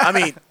 No, I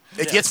mean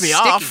it gets me it's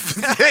off.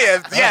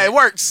 yeah, it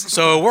works.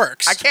 So it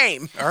works. I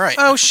came. All right.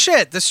 Oh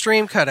shit! The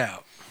stream cut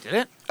out. Did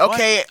it?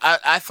 Okay,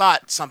 I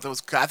thought something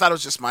was. I thought it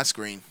was just my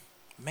screen.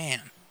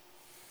 Man.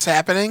 What's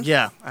happening?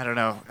 Yeah, I don't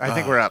know. I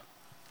think we're up.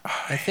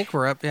 I think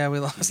we're up. Yeah, we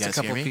lost You a guys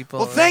couple hear me? people.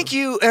 Well, thank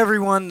you,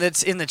 everyone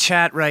that's in the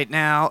chat right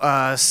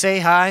now. Say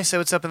hi, say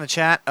what's up in the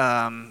chat.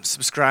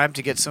 Subscribe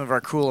to get some of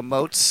our cool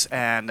emotes,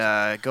 and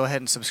go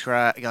ahead and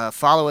subscribe.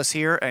 Follow us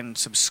here and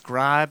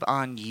subscribe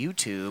on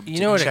YouTube. You to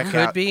know what it check could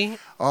out be?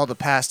 all the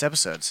past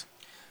episodes.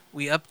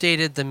 We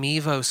updated the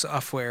Mevo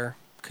software.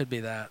 Could be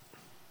that.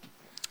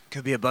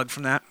 Could be a bug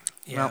from that.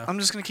 Yeah. Well, I'm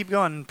just gonna keep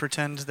going and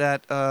pretend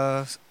that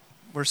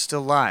we're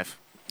still live.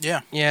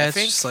 Yeah. Yeah, I it's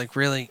think- just like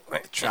really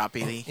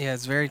Choppy. Yeah,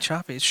 it's very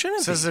choppy. It It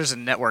shouldn't says be. there's a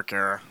network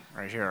error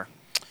right here.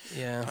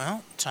 Yeah.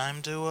 Well,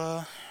 time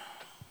to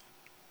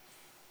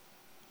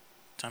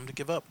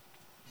give up.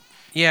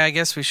 Yeah, I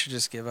guess we should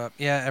just give up.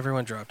 Yeah,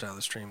 everyone dropped out of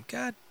the stream.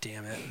 God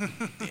damn it.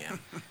 Yeah.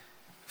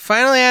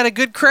 Finally had a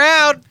good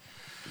crowd.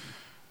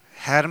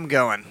 Had him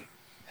going.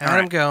 Had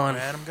them going.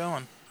 Had him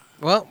going.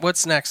 Well,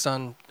 what's next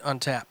on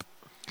tap?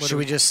 What Should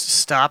we just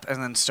stop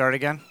and then start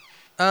again?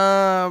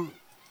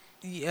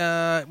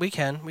 Yeah, we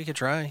can. We could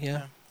try.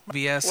 Yeah.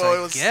 BS, Well, it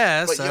I was-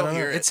 guess. but I you'll don't know.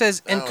 hear It it.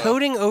 says Oh, well.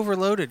 encoding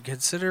overloaded.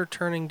 Consider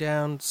turning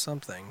down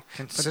something.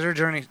 Consider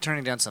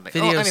turning down something.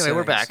 Video anyway,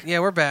 we're settings. back. Yeah,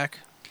 we're back.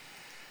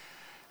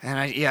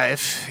 And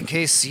if in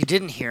case you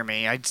didn't hear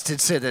me, I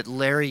did say that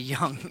Larry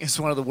Young is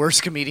one of the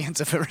worst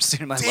comedians I've ever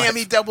seen in my Damn, life.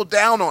 he doubled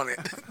down on it.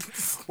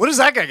 What is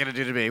that guy gonna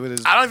do to me with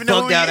his I don't even know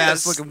who bugged he out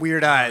ass is. looking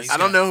weird eyes? I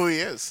don't know who he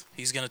is.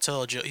 He's gonna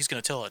tell a He's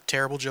gonna tell a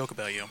terrible joke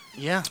about you.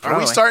 Yeah, Are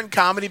probably. we starting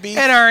comedy beef?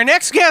 And our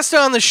next guest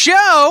on the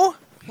show,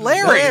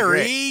 Larry.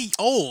 Larry,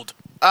 old.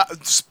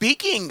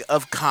 Speaking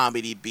of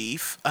comedy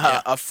beef,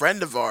 a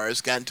friend of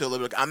ours got into a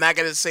little. I'm not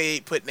gonna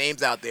put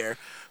names out there,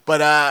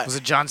 but Was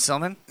it John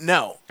Silman?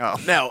 no, Oh.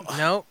 no,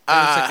 No, it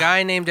was a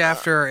guy named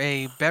after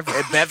a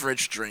beverage a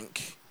beverage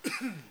drink.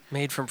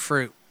 made from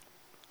fruit.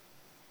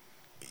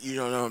 You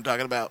don't know what I'm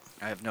talking about?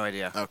 I have no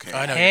idea. Okay.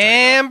 I know.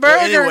 Hamburger.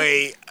 Well,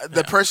 anyway,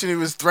 the person who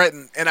was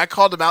threatened, and I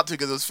called him out too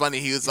because it was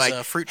funny. He was like,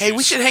 fruit "Hey, we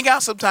juice. should hang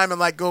out sometime and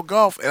like go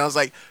golf." And I was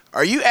like,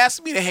 "Are you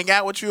asking me to hang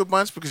out with you a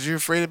bunch because you're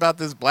afraid about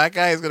this black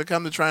guy who's gonna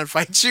come to try and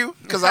fight you?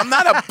 Because I'm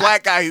not a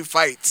black guy who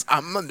fights.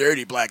 I'm a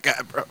nerdy black guy,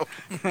 bro."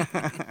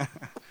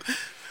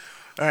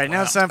 All right,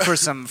 now it's time for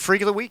some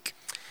Freak of the Week.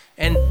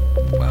 And,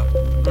 well,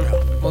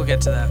 we'll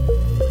get to that.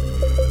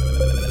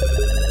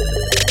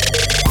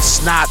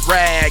 Snot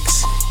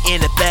rags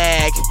in a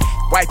bag.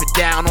 Wipe it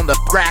down on the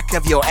crack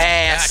of your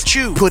ass.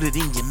 Chew. Put it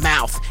in your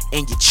mouth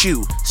and you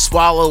chew.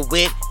 Swallow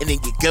it and then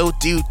you go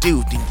do.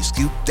 Then you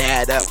scoop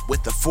that up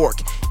with a fork.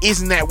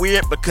 Isn't that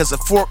weird? Because a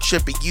fork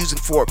should be used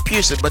for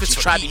piercing, but you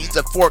tried to use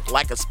a fork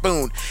like a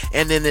spoon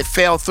and then it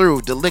fell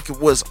through. The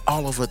liquid was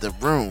all over the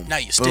room. Now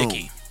you Boom.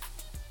 sticky.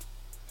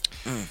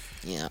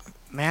 Yeah.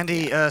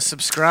 Mandy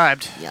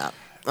subscribed. Yeah.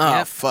 Oh,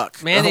 Yep.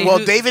 fuck. Mandy, well,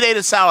 who- David ate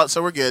a salad,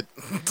 so we're good.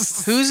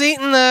 Who's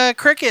eating the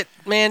cricket,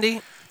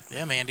 Mandy?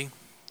 Yeah, Mandy.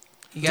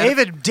 You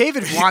got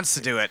David wants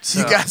to do it. So.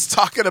 You guys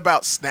talking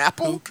about Who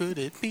Snapple? could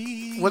it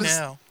be What is-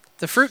 now?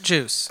 the fruit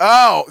juice.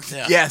 Oh,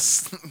 Yeah.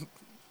 yes.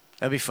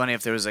 That'd be funny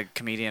if there was a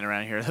comedian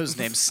around here whose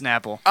name's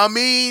Snapple. I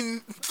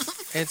mean,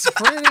 It's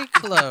pretty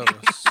close.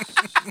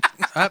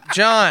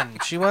 John.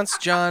 She wants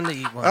John to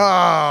eat one.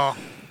 Oh,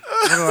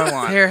 what do I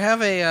want? Here,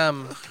 have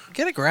a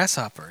get a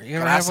grasshopper. You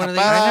ever had one of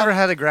these? I never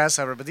had a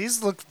grasshopper, but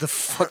these look the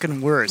fucking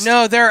worst.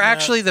 No, they're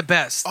actually the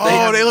best. oh,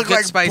 have they look good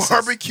like spices.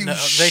 barbecue No,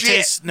 shit. they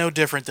taste no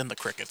different than the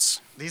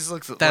crickets. These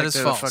look That like is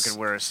they're false. the fucking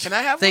worst. Can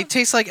I have They one?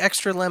 taste like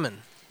extra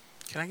lemon.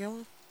 Can I get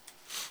one?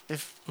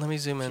 If Let me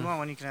zoom you in. want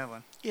one, you can have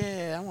one.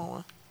 Yeah, I want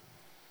one.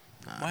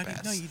 Why do you,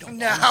 no, you don't.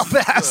 No,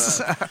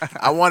 pass.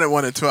 I wanted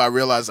one until I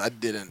realized I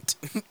didn't.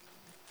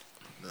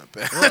 Not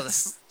bad.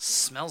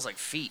 Smells like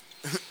feet.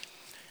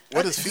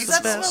 What is feet Does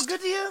that smell? smell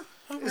good to you?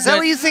 Is that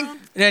what you think?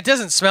 Yeah, it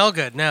doesn't smell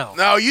good. No.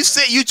 No, you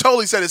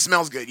totally said it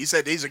smells good. You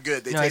said these are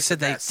good. They No, I taste said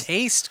the they best.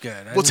 taste good.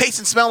 I Well, didn't- taste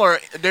and smell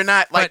they're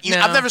not like But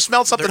no, I've never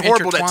smelled something they're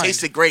horrible that intertwined.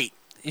 tasted great.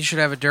 You should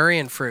have a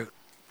durian fruit.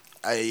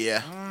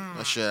 Yeah,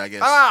 I should. I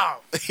guess. Oh,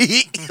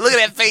 Look at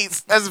that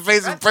face. That's the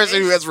face of a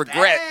person who has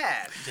regret.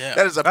 Bad. Yeah.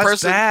 That is a That's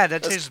person. bad.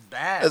 That that's- tastes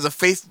bad. As a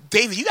face,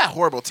 David, you got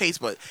horrible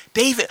taste, but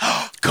David,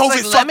 COVID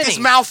like fucked his lemony.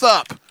 mouth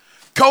up.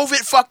 COVID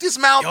fucked his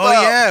mouth Oh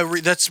up.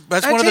 yeah, that's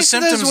I one of the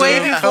tasted those symptoms way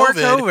of before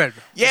COVID. COVID.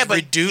 Yeah, is but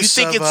reduce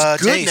you think of,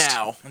 it's good taste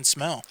now. and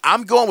smell.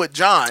 I'm going with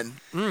John,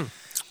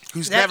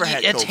 who's never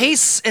had it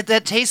COVID.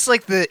 that tastes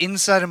like the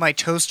inside of my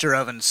toaster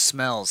oven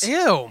smells.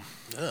 Ew.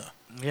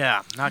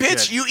 Yeah, not Bitch,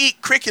 good. you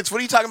eat crickets. What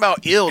are you talking about?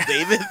 Ill,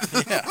 David.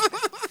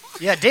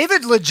 Yeah,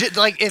 David legit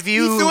like if He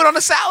you threw it on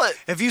a salad.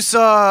 if you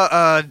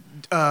saw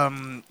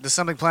the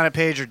Something Planet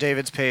page or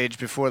David's page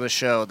before the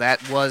show,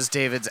 that was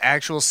David's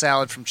actual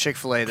salad from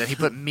Chick-fil-A that he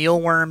put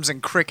mealworms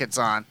and crickets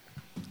on.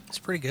 It's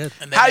pretty good.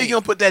 And How then you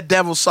gonna put that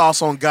devil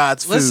sauce on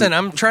God's food? Listen,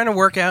 I'm trying to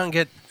work out and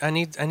get. I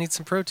need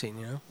some protein.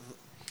 You know.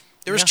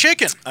 there was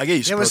chicken. I get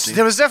you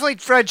There was definitely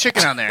fried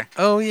chicken on there.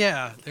 Oh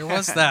yeah, there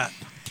was that.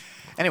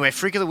 Anyway,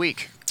 freak of the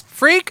week.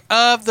 Freak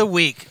of the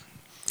week.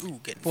 Ooh,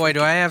 getting Boy,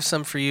 do I have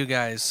some for you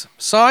guys.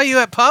 Saw you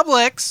at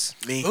Publix.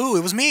 me. Ooh,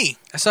 it was me.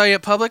 I saw you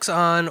at Publix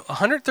on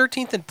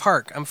 113th and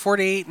Park. I'm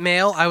 48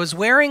 male. I was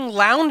wearing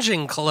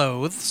lounging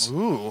clothes.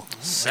 Ooh,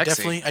 I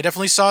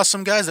definitely saw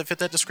some guys that fit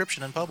that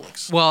description in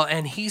Publix. Well,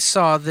 and he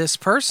saw this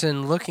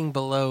person looking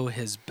below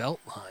his belt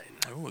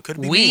line. Ooh, it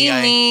could be We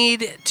me.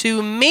 need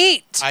to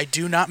meet. I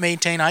do not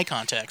maintain eye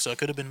contact, so it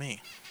could have been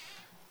me.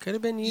 Could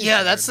have been you.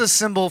 Yeah, that's Jared. the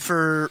symbol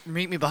for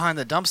meet me behind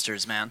the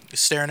dumpsters, man.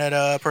 Just staring at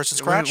a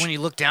person's When, crotch. when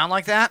you look down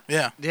like that,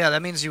 Yeah. yeah,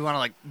 that means you want to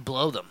like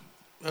blow them.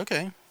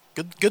 Okay.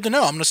 Good to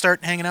know. I'm gonna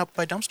start hanging out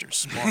by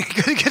dumpsters more.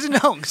 Good to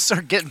know.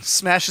 Start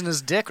smashing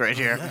this dick right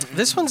here.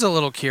 This one's a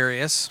little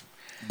curious.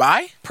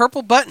 Bye.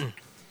 Purple button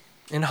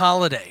in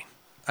Holiday.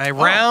 I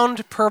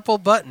round purple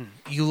button.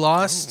 You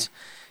lost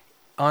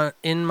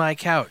in my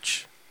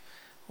couch.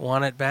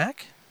 Want it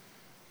back?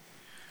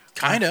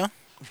 Kinda.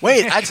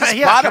 Wait, I just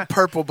Yeah. bought a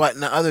purple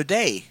button the other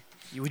day.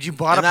 Would you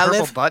bought And a I purple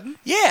live- button?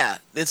 Yeah,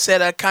 it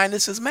said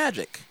kindness is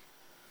magic,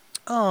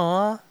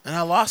 Aw. and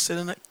I lost it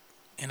in a.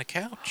 In a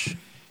couch.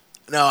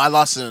 No, I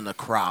lost it in a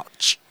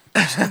crouch.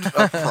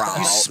 A crouch.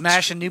 You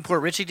smashing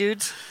Newport Richie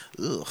dudes?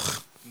 Ugh.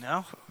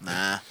 No.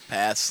 Nah,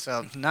 pass.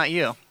 So not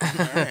you.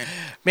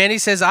 Mandy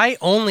says, I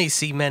only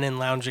see men in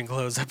lounging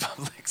clothes at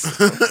Publix.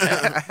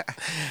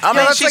 I mean,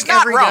 that's she's like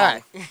not every wrong.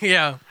 guy.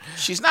 Yeah.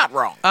 She's not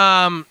wrong.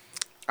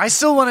 I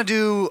still want to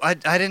do. I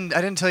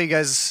didn't tell you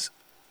guys.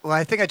 Well,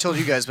 I think I told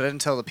you guys, but I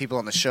didn't tell the people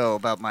on the show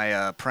about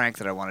my prank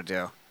that I want to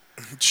do.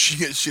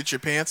 Shit your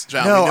pants,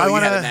 John. No, we know I you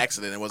wanna- had an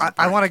accident. It wasn't.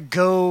 I want to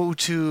go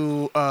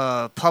to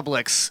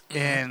Publix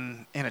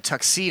in a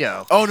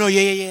tuxedo, Oh no,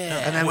 yeah.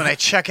 and then when I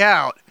check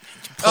out,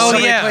 Oh,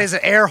 somebody yeah. plays an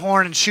air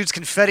horn and shoots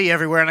confetti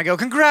everywhere, and I go,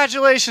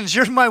 "Congratulations,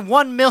 you're my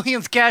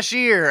 1,000,000th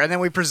cashier!" And then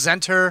we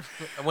present her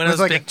One of those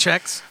like big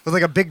checks. with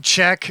like a big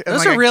check and Those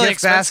like are a really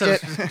gift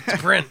expensive basket. to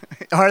print.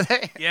 Are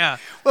they? Yeah.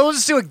 Well, we'll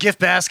just do a gift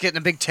basket and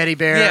a big teddy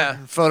bear, Yeah.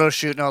 and photo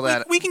shoot and all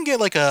that. We can get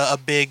like a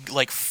big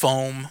like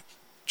foam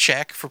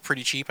check for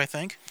pretty cheap, I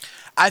think.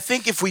 I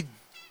think if we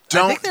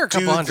don't think they're a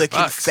couple do the $100.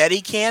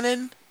 confetti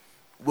cannon,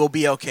 we'll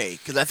be okay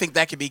because I think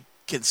that could be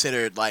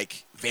considered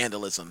like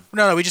vandalism.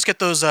 No, we just get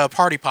those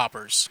party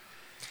poppers.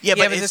 Yeah,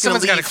 but it's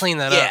someone's gonna gotta clean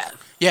that yeah. up.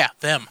 Yeah,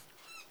 them.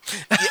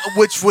 Yeah,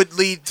 which would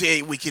lead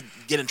to we could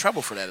get in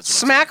trouble for that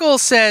as well. Smackle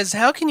says,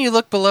 how can you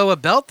look below a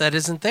belt that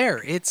isn't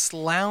there? It's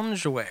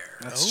loungewear.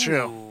 That's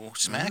true. Ooh,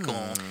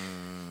 Smackle.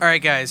 All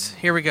right, guys,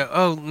 here we go.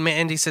 Oh,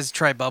 Mandy says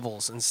try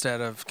bubbles instead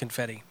of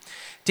confetti.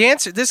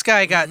 Dancer, this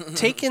guy got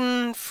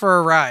taken for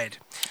a ride.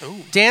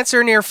 Ooh.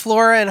 Dancer near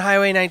Flora and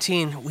Highway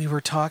 19. We were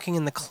talking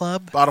in the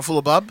club. Bottle full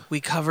of bub. We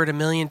covered a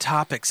million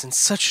topics in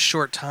such a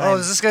short time. Oh,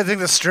 does this guy think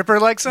the stripper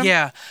likes him?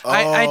 Yeah.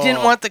 I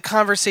didn't want the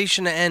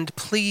conversation to end.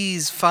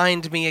 Please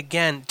find me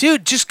again.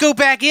 Dude, just go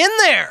back in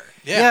there.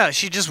 Yeah,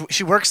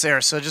 she works there,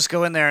 so just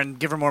go in there and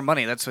give her more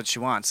money. That's what she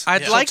wants.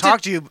 I'd She'll like to-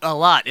 talk to you a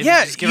lot. If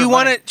Yeah, just give her you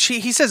want money. to.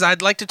 He says,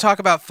 I'd like to talk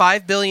about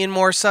 5 billion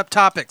more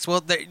subtopics.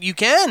 Well, you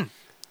can.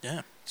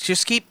 Yeah.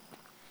 Just keep.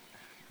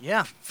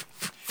 Yeah.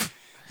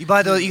 You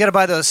got to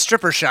buy those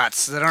stripper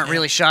shots that aren't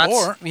really shots.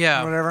 Or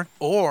Yeah. whatever.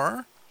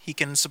 or he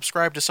can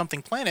subscribe to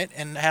Something Planet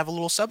and have a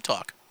little sub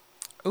talk.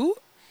 Ooh.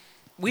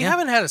 We Yeah.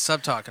 haven't had a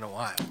sub talk in a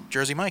while.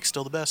 Jersey Mike's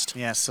still the best.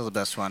 Yeah, still the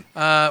best one.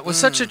 Was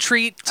such a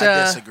treat. I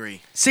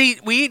disagree. See,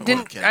 we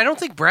didn't. Okay. I don't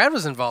think Brad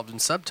was involved in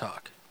sub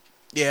talk.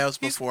 Yeah, it was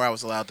before I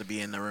was allowed to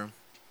be in the room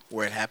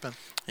where it happened.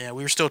 Yeah,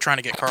 we were still trying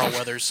to get Carl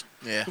Weathers.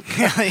 Yeah.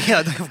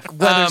 yeah, the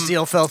weather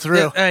deal fell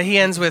through. He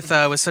ends with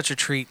such a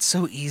treat,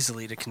 so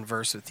easily to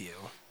converse with you.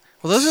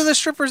 Well, those are the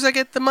strippers that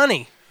get the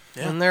money,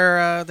 Yeah. and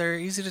they're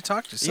easy to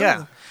talk to. So,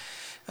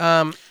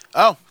 Yeah.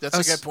 Oh, that's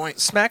a good point.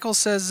 Smackle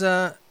says,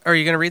 "Are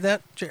you going to read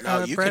that?"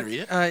 No, you Brad? can read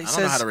it. He I don't know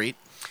says, how to read.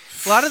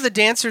 A lot of the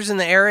dancers in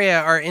the area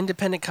are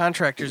independent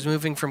contractors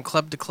moving from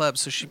club to club,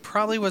 so she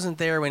probably wasn't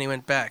there when he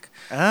went back.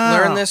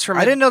 Learn this from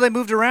I didn't know they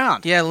moved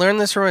around. Yeah, learn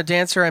this from a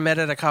dancer I met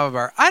at a kava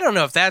bar. I don't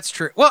know if that's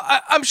true. Well,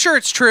 I'm sure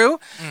it's true,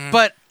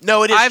 but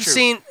No, it is I've true.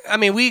 seen. I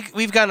mean,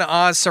 we've gone to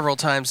Oz several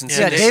times and Yeah,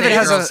 seen the David same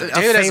has girls. a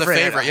David has a favorite.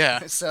 favorite, yeah.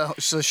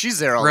 So she's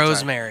there all the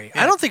Rosemary.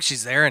 I don't think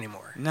she's there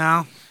anymore. time.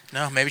 No,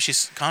 No, maybe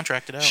she's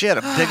contracted out. she had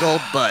a big old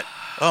butt.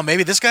 Oh,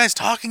 maybe this guy's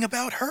talking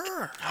about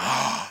her.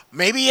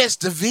 Maybe it's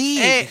David.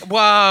 Hey,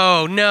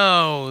 whoa,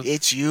 no,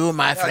 It's you,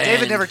 my friend.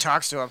 David never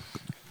talks to him.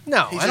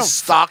 no, He I don't. just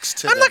stalks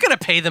to I'm them. not gonna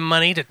pay them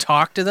money to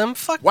talk to them.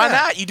 Fuck Why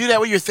that. not? You do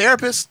that with your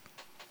therapist.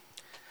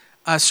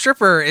 A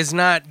stripper is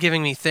not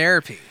giving me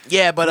therapy.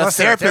 Yeah, but Unless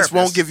a they're a therapist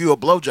won't therapist. give you a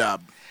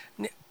blowjob.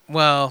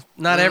 Well,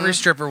 not every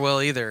stripper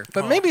will either,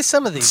 but maybe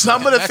some of these.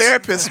 Some will. of the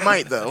therapists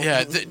might, though.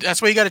 Yeah,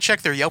 that's why you got to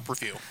check their Yelp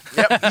review.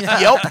 Yep.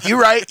 Yelp. You're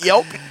right.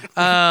 Yelp.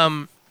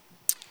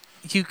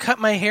 You cut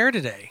my hair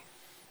today.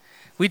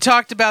 We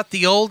talked about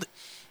the old.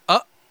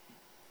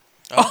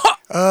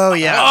 Oh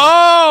yeah,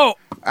 Oh,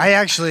 I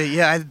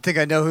actually, I think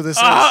I know who this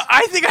is.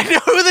 I think I know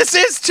who this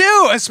is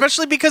too,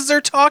 especially because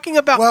they're talking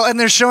about. Well, and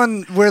they're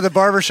showing where the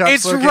barbershop's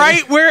it's located.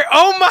 right where.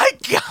 Oh my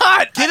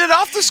God! Get it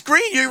off the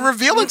screen. You're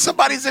revealing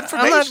somebody's I'm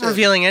information. not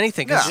revealing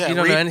anything 'cause Yeah, you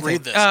don't read- know anything.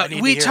 read this. I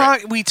need to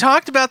hear We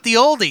talked about the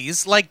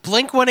oldies like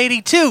Blink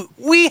 182.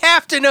 We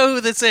have to know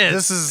who this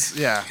is. This is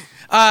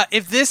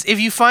If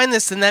you find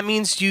this, then that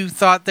means you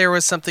thought there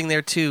was something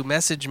there too.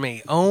 Message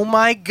me. Oh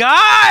my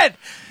God!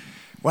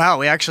 Wow,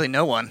 we actually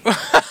know one.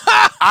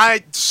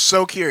 I'm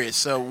so curious.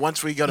 So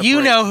once we go to You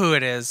break- know who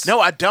it is. No,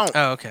 I don't.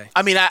 Oh, okay.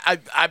 I mean,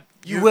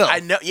 You will.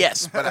 I know.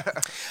 Yes,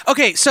 but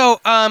Okay, so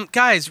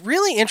guys,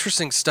 really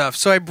interesting stuff.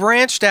 So I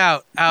branched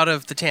out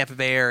of the Tampa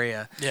Bay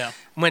area. Yeah.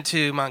 Went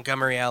to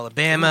Montgomery,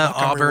 Alabama,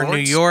 Montgomery Auburn, New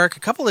Wards. York, a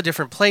couple of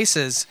different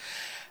places.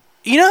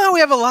 You know how we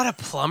have a lot of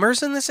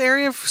plumbers in this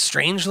area,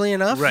 strangely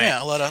enough? Right.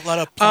 Yeah, a lot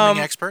of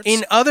plumbing experts.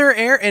 In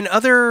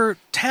other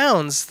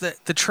towns,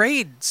 the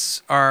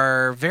trades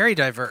are very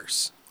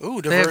diverse. Ooh,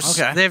 They have, diverse.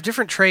 Okay. they have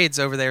different trades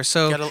over there.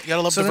 So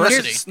Gotta love So then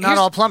diversity. it's not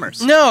all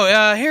plumbers.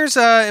 no, here's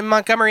in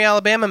Montgomery,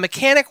 Alabama,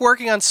 mechanic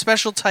working on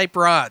special type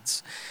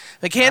rods.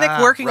 Mechanic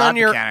working rod on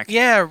your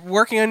mechanic.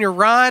 working on your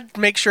rod,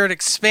 make sure it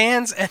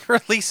expands and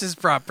releases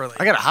properly.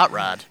 I got a hot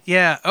rod.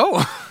 Yeah.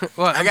 Oh,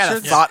 well, I got a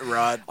thought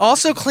rod.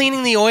 Also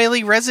cleaning the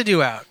oily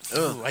residue out.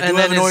 Ooh, I do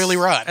have an oily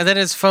rod. And then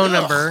his phone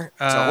number.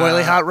 It's a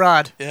oily hot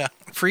rod. Yeah.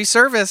 Free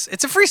service.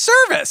 It's a free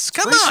service.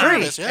 Come on.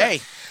 service, yeah.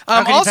 Hey,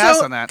 How can you also,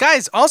 pass on that?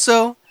 guys,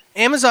 also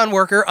Amazon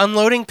worker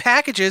unloading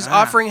packages,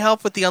 offering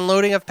help with the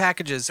unloading of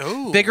packages.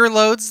 Ooh. Bigger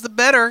loads, the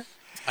better.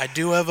 I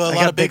do have a got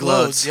lot of big big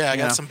loads. loads. Yeah, I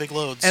Yeah. got some big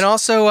loads. And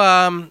also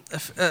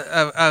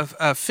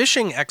a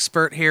fishing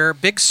expert here,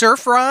 big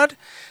surf rod.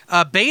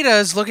 Beta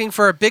is looking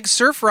for a big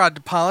surf rod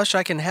to polish.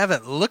 I can have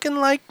it looking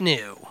like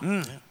new.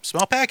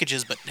 Small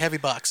packages, but heavy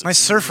boxes. My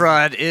surf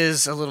rod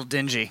is a little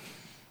dingy.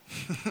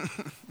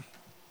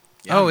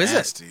 Oh, is it?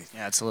 nasty.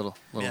 Yeah, it's a little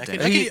Yeah,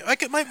 dingy.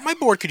 my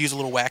board could use a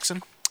little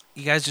waxing.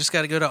 You guys just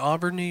got to go to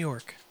Auburn, New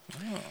York.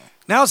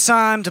 Now it's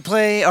time to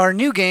play our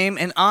new game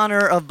in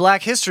honor of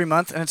Black History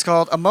Month, and it's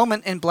called A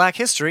Moment in Black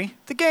History,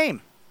 the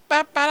game.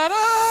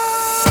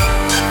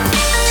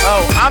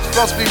 Oh, I'm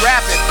supposed to be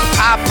rapping.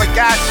 I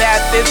forgot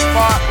that this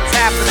part was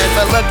happening.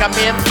 But look, I'm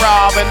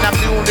improv and I'm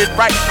doing it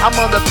right. I'm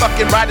on the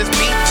fucking writer's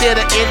beat till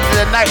the end of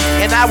the night.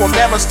 And I will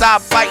never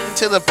stop fighting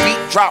till the beat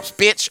drops,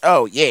 bitch.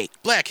 Oh, yeah.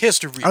 Black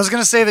History. I was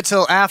going to save it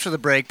till after the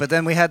break, but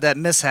then we had that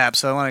mishap,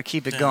 so I want to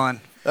keep it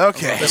going.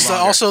 Okay. This is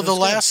also the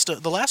last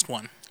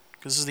one.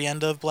 Because this is the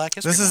end of Black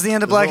History. This is Month. the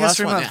end of This is Black the last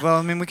History one, Month. yeah. Well,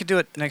 I mean, we could do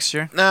it next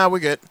year. Nah, we're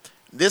good.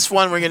 This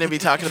one, we're going to be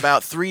talking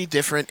about 3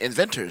 different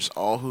inventors,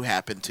 all who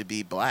happen to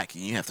be black.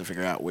 And you have to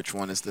figure out which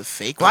one is the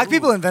fake Black one.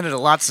 people invented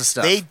lots of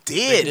stuff. They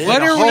did. did.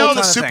 What You are we- know ton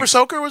the of Super things.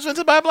 Soaker was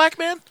invented by a black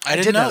man? I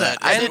didn't did know know that.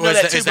 I didn't know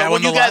Was that too. Is But that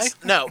when one you the guys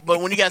lie?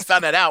 but when you guys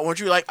found that out, weren't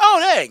you like, oh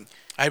dang?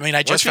 I mean,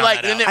 I just you found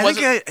like- that didn't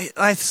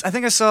out. I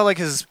think I saw like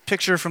his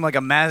picture from like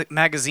a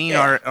magazine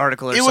Yeah.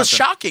 article or It something. was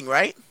shocking,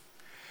 right?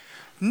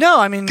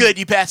 No, I mean, Good,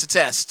 you passed the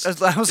test. I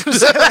was going to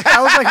say,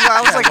 I was like,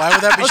 Why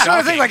would that be I was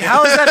trying to shocking? think, like,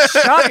 how is that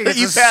shocking? It's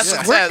You a passed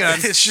the squirt test.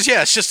 gun.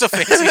 It's just a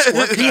fancy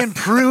squirt He gun.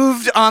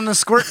 improved on the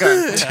squirt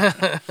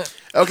gun.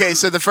 Okay,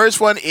 so the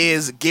first one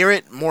is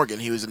Garrett Morgan.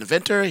 He was an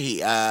inventor.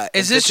 He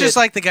Is this just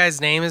like the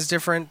guy's name is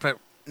different? But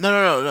no.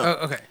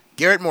 oh, okay.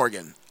 Garrett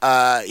Morgan.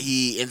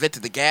 He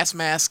invented the gas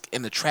mask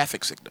and the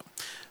traffic signal.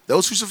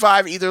 Those who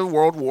survived either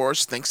world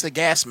wars, thanks to the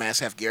gas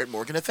mask, have Garrett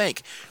Morgan to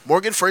thank.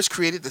 Morgan first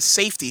created the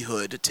safety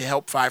hood to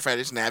help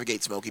firefighters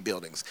navigate smoky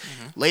buildings,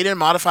 later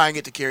modifying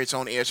it to carry its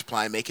own air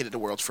supply, making it the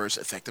world's first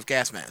effective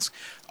gas mask.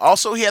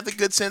 Also, he had the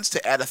good sense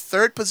to add a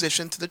third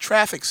position to the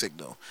traffic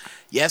signal.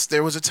 Yes,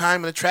 there was a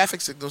time when the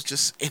traffic signals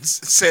just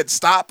said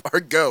stop or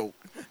go,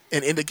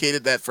 and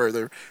indicated that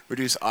further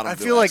reduced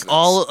automobile I feel like accidents.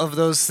 all of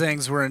those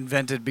things were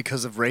invented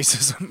because of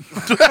racism.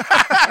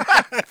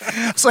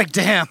 It's like,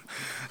 damn,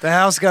 the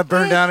house got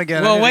burned down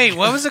again. Well, wait,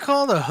 what was it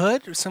called? A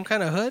hood? Or some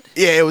kind of hood?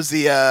 Yeah, it was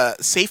the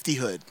safety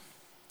hood.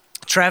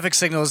 Traffic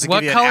signals to What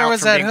give you an color out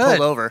was from that being hood?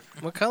 pulled over.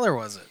 What color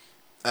was it?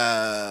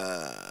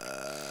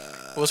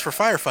 It was for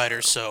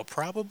firefighters, so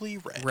probably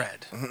red.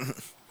 Red.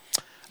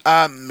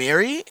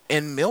 Mary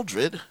and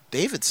Mildred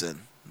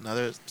Davidson,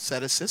 another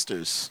set of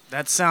sisters.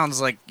 That sounds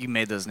like you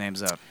made those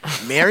names up.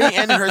 Mary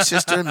and her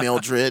sister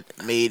Mildred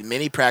made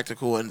many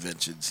practical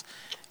inventions.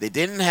 They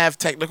didn't have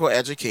technical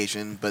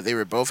education, but they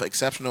were both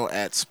exceptional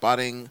at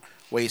spotting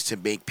ways to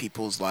make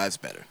people's lives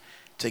better.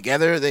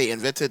 Together, they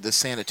invented the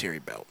sanitary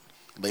belt.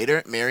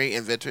 Later, Mary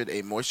invented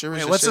a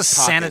moisture-resistant Wait, what's a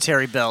pocket.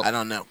 sanitary belt? I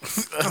don't know.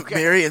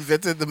 Mary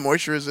invented the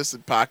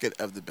moisture-resistant pocket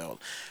of the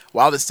belt.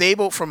 While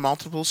disabled from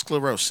multiple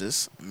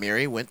sclerosis,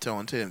 Mary went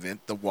on to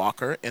invent the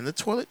walker and the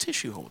toilet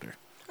tissue holder.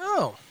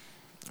 Oh.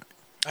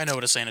 I know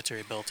what a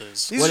sanitary belt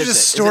is. These What are is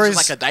just it? stories. Is it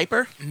just like a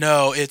diaper?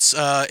 No, it's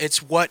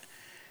what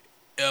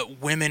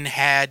women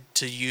had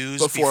to use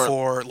Before-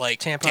 before like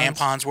Tampons?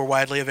 tampons were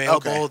widely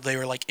available. Okay. They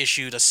were like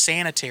issued a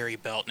sanitary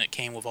belt, and it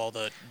came with all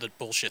the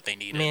bullshit they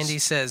needed. Mandy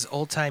says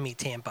old-timey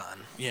tampon.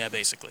 Yeah,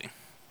 basically.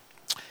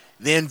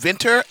 The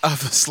inventor of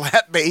the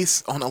slap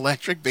bass on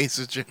electric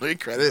basses, generally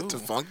credited to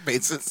funk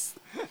bassist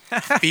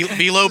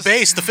Below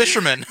base, the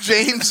fisherman.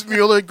 James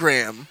Mueller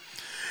Graham.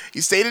 He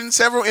stated in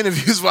several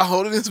interviews while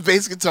holding his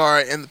bass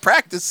guitar in the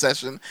practice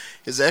session,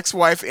 his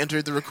ex-wife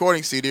entered the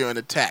recording studio and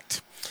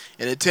attacked.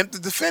 In an attempt to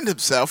defend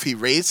himself, he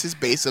raised his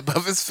bass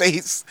above his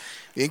face.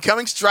 The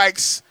incoming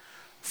strikes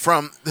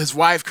from his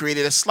wife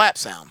created a slap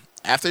sound.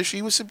 After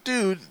she was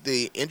subdued,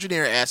 the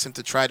engineer asked him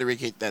to try to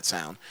recreate that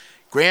sound.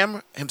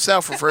 Graham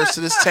himself refers to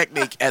this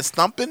technique as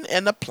thumping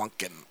and a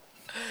plunking.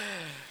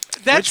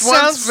 That Which one's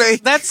sounds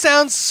fake? That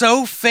sounds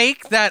so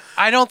fake that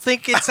I don't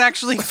think it's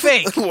actually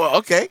fake. Well,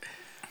 okay.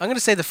 I'm gonna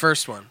say the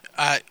first one.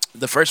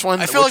 The first one.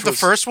 I feel like which the was-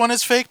 first one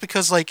is fake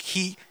because like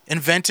he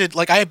invented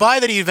like I buy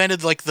that he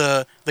invented like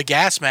the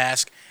gas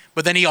mask,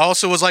 but then he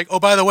also was like, oh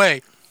by the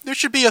way, there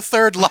should be a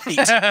third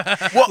light.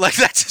 Well, like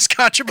that's his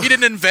contribution. He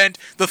didn't invent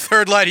the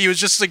third light. He was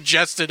just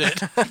suggested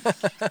it.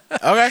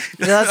 Okay.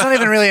 Yeah, that's not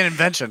even really an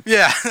invention.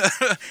 Yeah,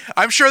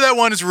 I'm sure that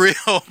one is real,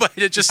 but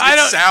it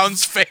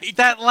sounds fake.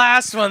 That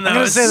last one, though. I'm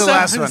gonna say the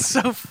last one.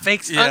 So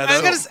fake. Yeah,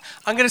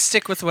 I'm gonna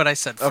stick with what I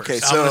said first. Okay, I'm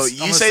so gonna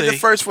you say the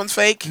first one's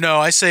fake? No,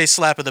 I say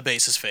slap of the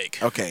bass is fake.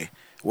 Okay.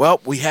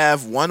 Well, we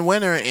have one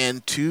winner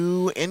and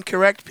 2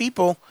 incorrect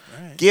people.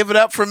 Give it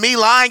up for me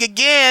lying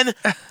again.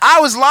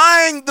 I was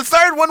lying. The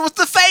third one was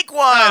the fake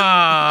one.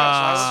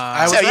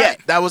 I was So, yeah,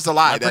 right. that was the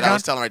lie that I Leprechaun?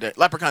 was telling right there.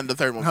 Leprechaun, the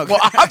third one. Well,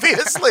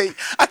 obviously,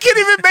 I can't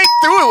even make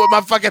through it with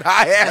my fucking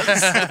high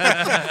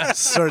ass.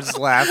 Starts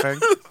laughing.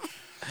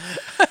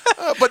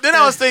 But then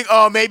I was thinking,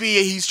 oh, maybe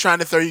he's trying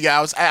to throw you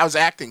guys. I was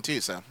acting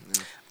too, so.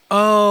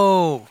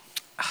 Oh,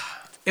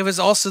 it was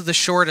also the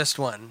shortest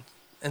one,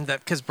 and that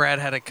because Brad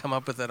had to come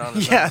up with it on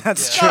his Yeah, own.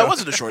 that's No, true. it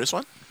wasn't the shortest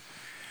one.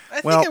 I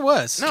think Well, it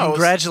was. No, it was-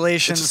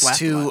 Congratulations it just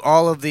laughed a to lot.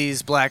 all of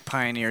these black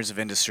pioneers of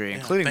industry,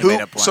 including the Who,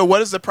 made-up one. so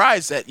what is the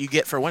prize that you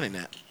get for winning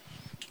that?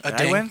 A Did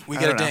I ding. win? We I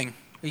get a don't know. ding.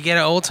 You get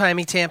an old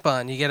timey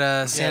tampon. You get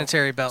a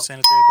sanitary belt.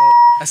 Sanitary belt.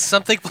 A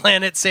Something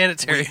Planet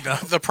sanitary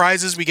belt. The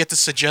prize is we get to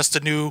suggest a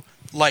new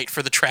light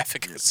for the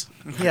traffickers.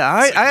 Yeah,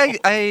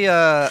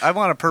 I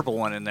want a purple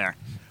one in there.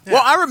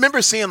 Well, I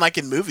remember seeing like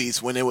in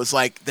movies when it was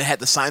like they had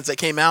the signs that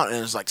came out and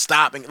it was like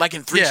stop and like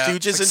in Three Yeah,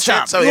 Stooges like, and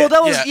stop. shit. So Well,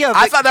 that was Yeah.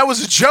 I thought that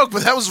was a joke,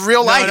 but that was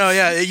real life. No,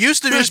 yeah, it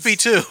used to just be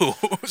 2.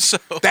 So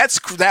That's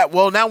that.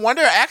 Well, now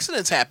wonder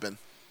accidents happen.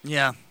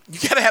 Yeah. You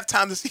gotta have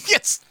time to see.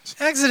 Yes,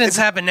 Accidents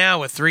happen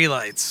now with 3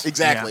 lights.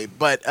 exactly.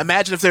 But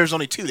imagine if there was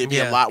only 2, they'd be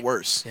Yeah. a lot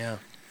worse. Yeah.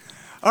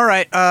 All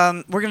right,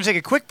 we're gonna take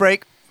a quick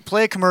break,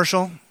 play a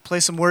commercial,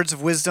 play some words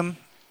of wisdom,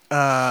 Play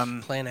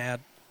an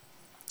ad.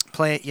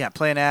 play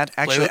an ad.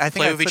 Actually, I think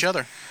play I with each put-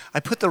 other. I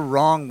put the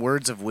wrong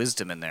words of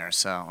wisdom in there,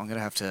 so I'm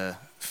gonna have to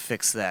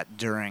fix that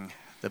during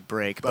the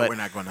break. But we're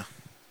not gonna.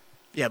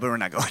 Yeah, but we're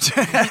not going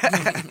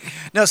to.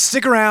 No,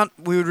 stick around.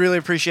 We would really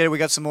appreciate it. We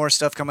got some more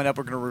stuff coming up.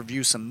 We're going to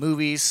review some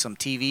movies, some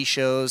TV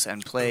shows,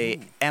 and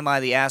play Am I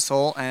the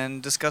Asshole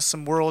and discuss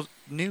some world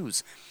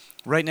news.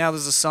 Right now,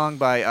 there's a song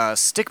by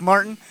Stick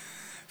Martin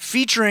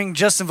featuring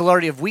Justin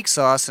Velarde of Weak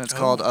Sauce, and it's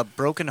called A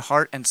Broken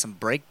Heart and Some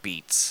Break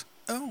Beats.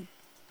 Oh.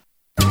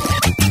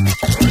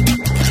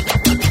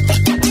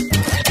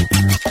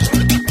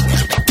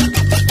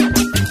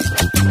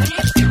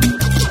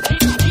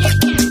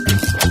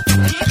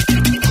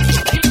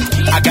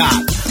 I got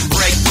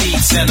break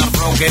beats and a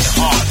broken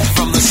heart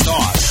from the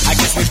start. I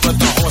guess we put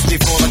the horse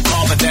before the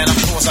car, but then of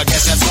course I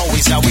guess that's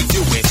always how we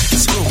do it.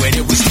 Screw it,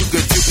 it was too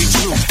good to be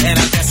true, and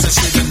I guess I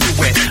should've knew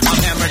it. I'm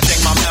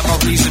hemorrhaging my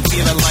memories and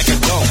feeling like a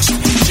ghost.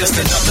 Just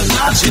another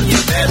notch in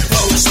your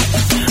bedpost.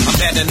 I'm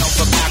bending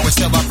over backwards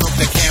till I broke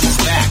the camel's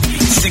back.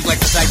 Sink like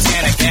the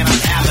Titanic and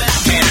I'm having a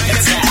panic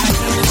attack.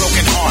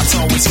 Broken hearts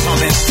always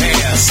come in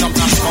pairs.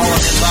 Sometimes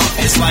falling in love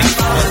is like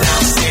falling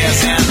downstairs,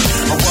 and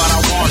what I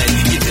wanted,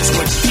 you just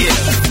wouldn't give.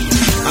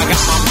 I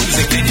got my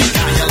music and you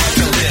got your life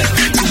to live.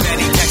 Too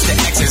many texts to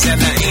exes and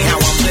that ain't how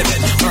I'm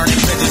living. Burning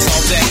bridges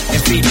all day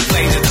and feeding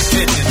play to the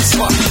pigeons.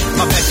 Fuck,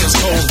 my bed feels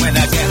cold when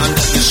I get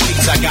under the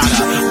sheets. I got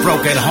a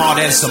broken heart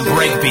and some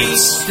break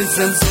beats. Here's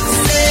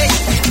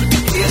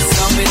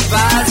some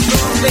advice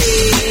from me.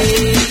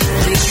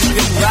 Think you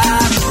can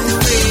ride for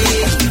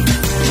free.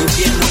 You'll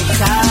get no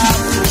time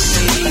from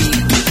me.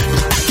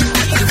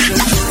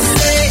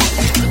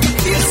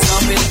 Here's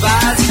some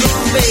advice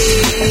from me.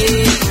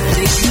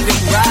 Think you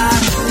can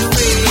ride for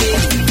free.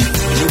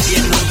 You'll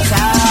get no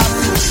time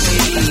from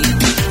me.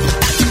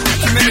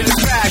 Too many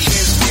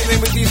distractions, dealing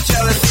with these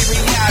jealousy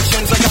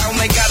reactions. Like I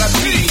only got a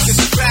piece,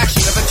 just a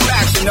fraction of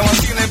attraction. Now I'm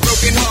feeling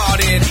broken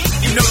hearted.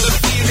 You know the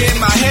feeling,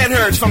 my head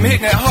hurts from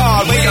hitting it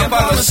hard, way up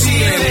on the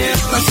ceiling.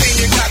 I'm saying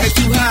you got me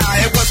too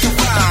high, it was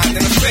confined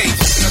in a space,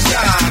 in a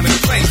time, in a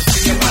place,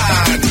 in your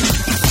mind.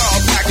 All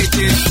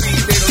packages,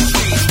 sweet little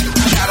treats.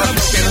 I got a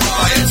broken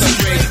heart and some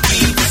great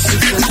beats.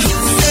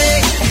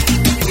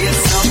 Here's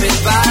some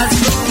advice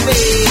from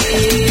me.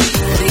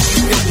 Think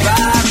you can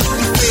ride for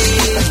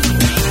free.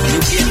 You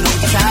get no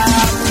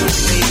time from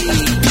me.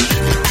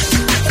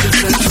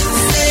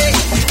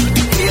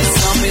 Here's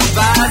some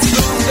advice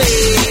from me.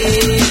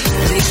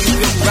 Think you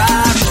can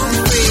ride for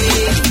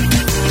free.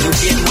 You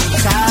get no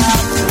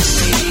time from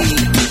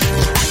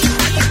me.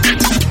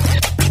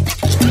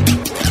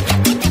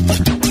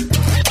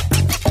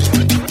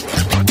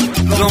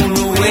 Blown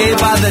away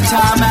by the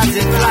time as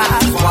it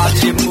flies.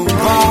 Watch it move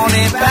on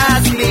and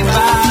pass me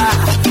by.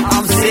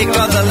 I'm sick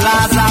of the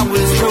lies I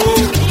was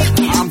told.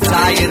 I'm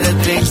tired of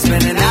things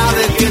spinning out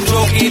of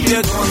control. Keep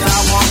your guns, I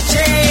want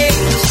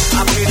change.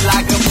 I feel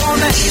like I'm on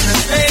an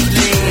innocent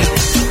lane.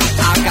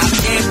 I got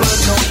game but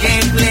no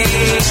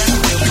gameplay.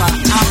 With my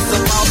arms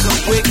about some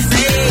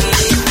quicksand.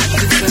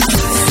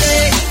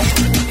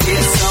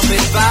 Here's some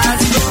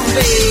advice from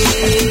me.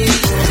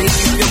 Think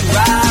you can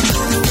ride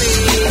for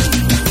free.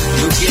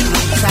 You get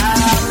no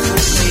time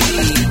from me.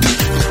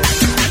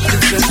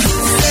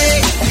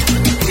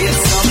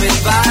 Here's some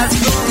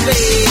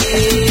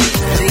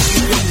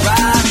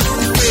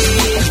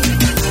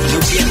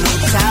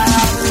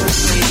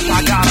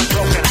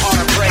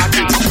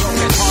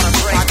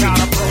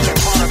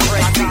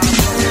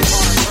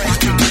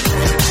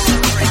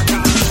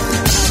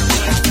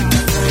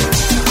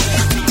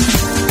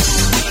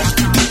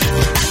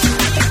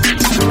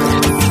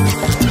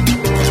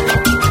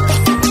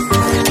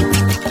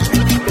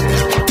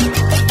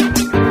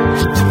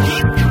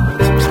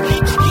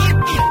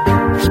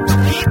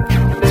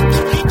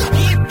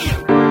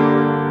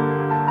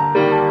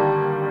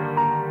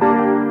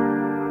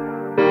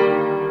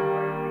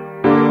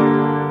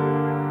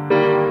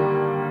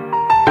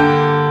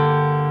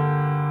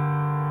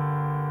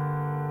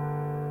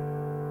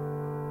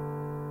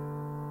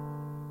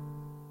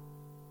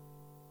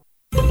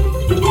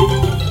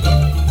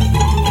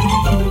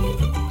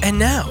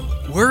now,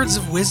 Words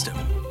of Wisdom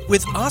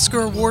with Oscar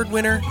Award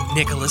winner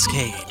Nicolas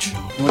Cage.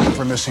 I'm looking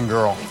for a missing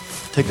girl.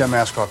 Take that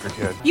mask off your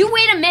kid. You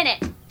wait a minute.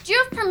 Do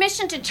you have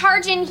permission to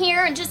charge in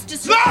here and just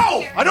destroy?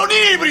 No! I don't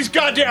need anybody's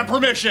goddamn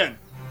permission!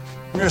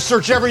 I'm gonna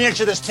search every inch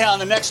of this town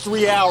in the next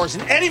 3 hours,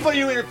 and anybody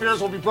who interferes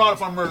will be brought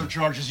up on murder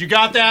charges. You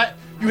got that?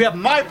 You have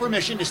my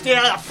permission to stay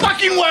out of the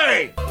fucking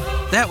way!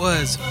 That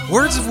was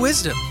Words of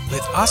Wisdom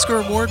with Oscar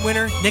Award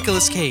winner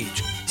Nicolas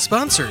Cage,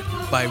 sponsored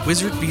by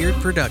Wizard Beard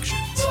Productions.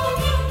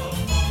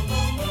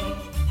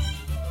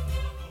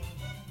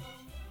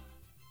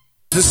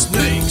 The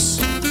Snakes.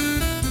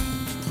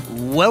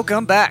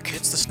 Welcome back.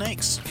 It's the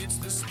Snakes.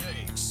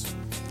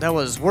 That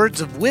was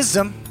Words of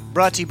Wisdom,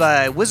 brought to you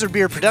by Wizard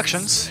Beer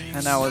Productions,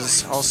 and that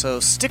was also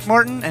Stick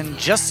Martin and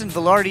Justin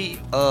Velarde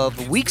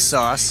of Weak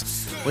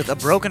Sauce with A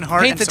Broken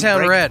Heart. Paint and the some town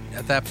break- red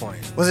at that point.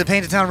 Was it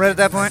Paint the Town Red at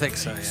that I point? think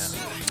so,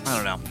 yeah. I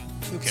don't know.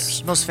 Who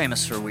cares? Most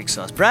famous for Weak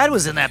Sauce. Brad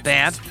was in that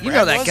band. You Brad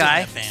know that was in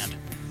guy. that band.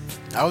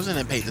 I was in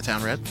it, Paint the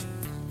Town Red.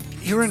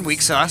 You were in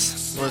Weak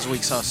Sauce. What was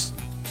Weak Sauce?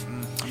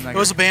 It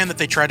was a band that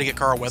they tried to get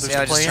Carl Weathers See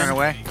how I to play just turned in.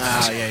 away?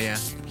 Ah, yeah.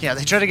 Yeah,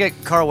 they tried to get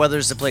Carl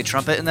Weathers to play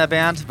trumpet in that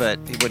band, but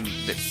he wouldn't.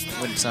 It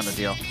wouldn't sound the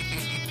deal.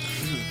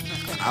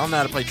 I don't know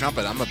how to play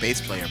trumpet. I'm a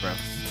bass player, bro.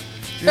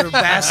 You're a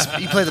bass.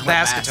 You play the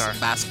bass guitar.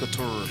 Bass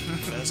guitar.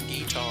 Best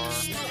guitar.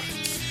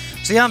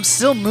 So yeah, I'm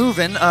still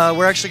moving.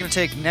 We're actually going to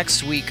take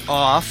next week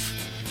off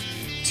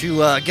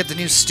to get the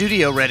new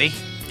studio ready,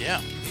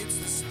 Yeah.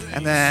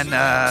 and then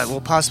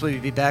we'll possibly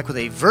be back with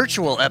a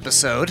virtual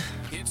episode.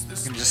 We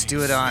can just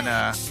do it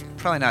on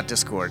probably not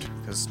Discord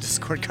because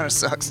Discord kind of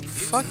sucks.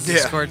 Fuck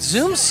Discord.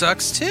 Zoom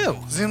sucks too.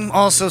 Zoom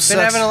also Been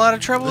sucks. having a lot of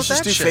trouble Let's with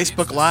just that do shit.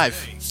 Facebook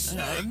Live.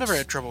 I've never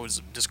had trouble with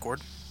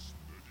Discord.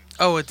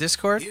 Oh, with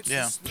Discord?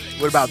 Yeah.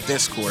 What about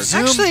Discord?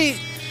 Zoom, Actually,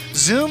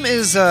 Zoom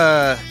is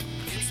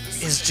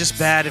just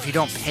bad if you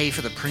don't pay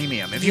for the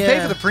premium. If you pay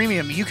Yeah. for the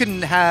premium, you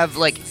can have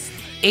like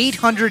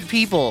 800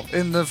 people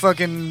in the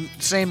fucking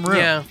same room.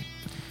 yeah.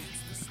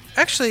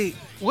 Actually,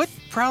 what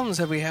problems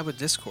have we had with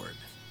Discord?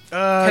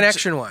 Uh,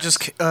 Connection-wise.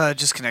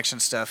 Just connection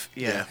stuff.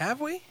 Yeah, Have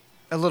we?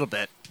 a little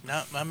bit.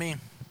 No, I mean,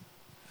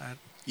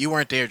 You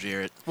weren't there,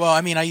 Jared. well,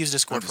 I mean, I use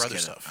Discord I'm for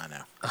just other kidding. stuff.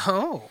 I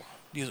know. Oh.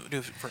 Do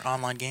it for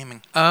online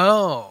gaming.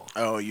 Oh.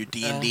 Oh, you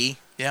D&D?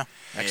 Yeah.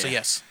 Actually, Yeah.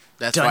 yes.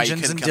 That's why you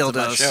Dungeons couldn't and come to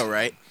my dildos. show,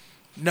 right?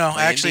 No,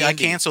 Playing actually, I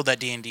D&D. canceled that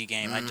D&D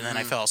game, and then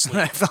I fell I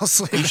asleep. fell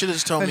asleep. You should have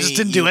just told I me just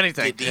didn't you do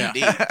anything. did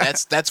D&D.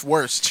 That's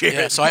worse, Jared.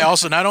 Yeah, so I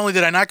also, not only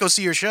did I not go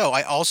see your show,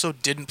 I also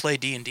didn't play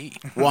D&D.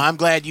 Well, I'm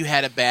glad you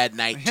had a bad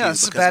night, too, Yeah,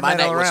 it's a because bad my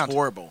night all night was around.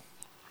 horrible.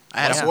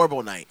 I had Yeah. a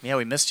horrible night. Yeah,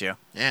 we missed you.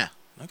 Yeah,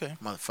 Okay.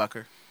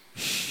 motherfucker.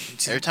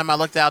 Every time I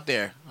looked out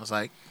there, I was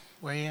like,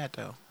 where you at,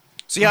 though?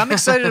 So yeah, I'm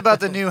excited about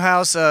the new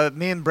house.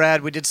 Me and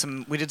Brad, we did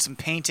some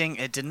painting.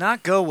 It did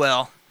not go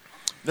well.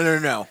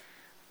 No.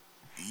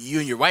 You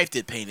and your wife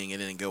did painting. It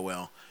didn't go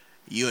well.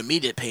 You and me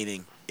did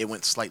painting. It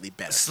went slightly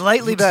better.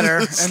 Slightly better.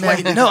 And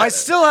Slightly then, no, I better.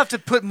 still have to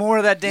put more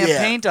of that damn Yeah.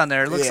 paint on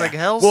there. It looks Yeah. like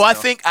hell. Well,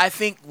 still. I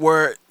think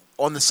we're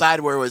on the side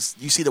where it was,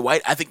 you see the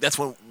white. I think that's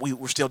when we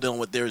were still dealing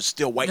with. There's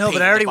still white. No, paint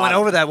but I at the already went bottom.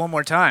 over that one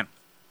more time.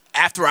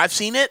 After I've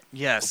seen it.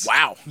 Yes.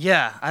 Wow.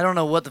 Yeah, I don't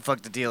know what the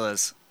fuck the deal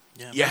is.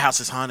 Yeah. Your house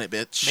is haunted,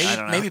 bitch. I Maybe,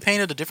 don't know. maybe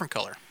painted a different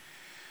color.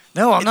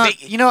 No, I'm It not.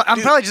 ma- You know, I'm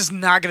dude, probably just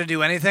not gonna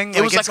do anything.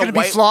 it was it's like a gonna be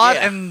white- flawed,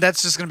 yeah. and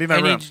that's just gonna be my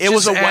And room. you It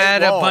was just a white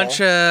add wall. a bunch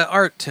of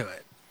art to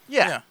it.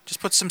 Yeah. Just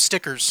put some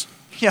stickers.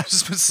 Yeah,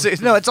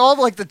 no, it's all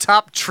like the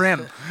top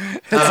trim.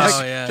 It's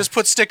like, yeah. Just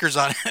put stickers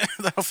on it.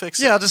 That'll fix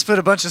it. yeah, I'll just put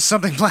a bunch of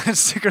Something Planet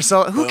stickers.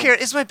 Who Boom.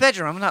 cares? It's my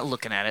bedroom. I'm not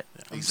looking at it.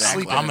 I'm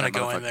Exactly. sleeping I'm in going to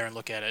that go in motherfucker. there and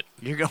look at it.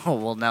 You're going. Oh,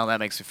 well, now that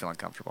makes me feel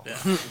uncomfortable.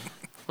 Yeah.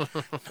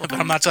 But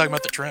I'm not talking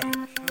about the trim.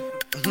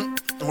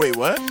 Wait,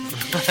 what?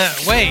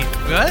 Wait,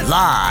 what?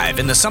 Live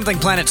in the Something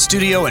Planet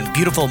studio in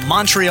beautiful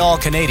Montreal,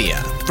 Canada.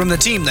 From the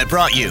team that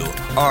brought you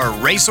Are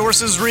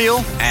Racehorses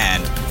Real?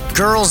 And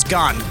Girls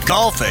Gone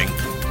Golfing,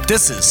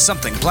 this is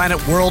Something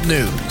Planet World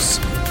News.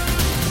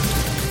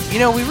 You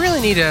know, we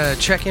really need to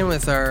check in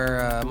with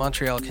our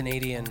Montreal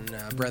Canadian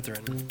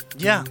brethren.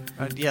 Yeah,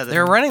 yeah.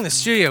 They're running the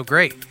studio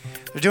great.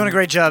 They're doing a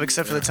great job,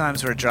 except for the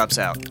times where it drops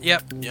out.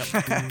 Yep. Yep.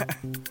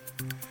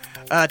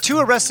 Two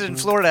arrested in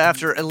Florida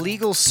after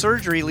illegal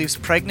surgery leaves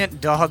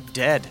pregnant dog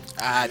dead.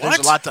 There's What?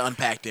 a lot to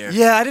unpack there.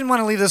 Yeah, I didn't want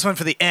to leave this one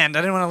for the end.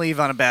 I didn't want to leave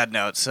on a bad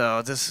note,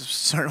 so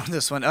start with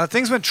this one.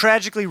 Things went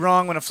tragically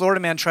wrong when a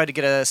Florida man tried to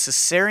get a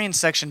cesarean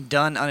section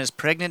done on his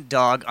pregnant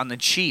dog on the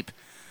cheap.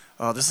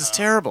 Oh, this is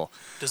terrible.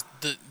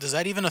 Does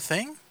that even a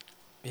thing?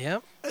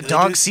 Yep. A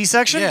dog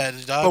C-section? Yeah,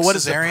 the dog But what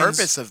is the cesareans-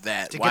 purpose of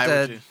that? To Why get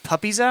would the you?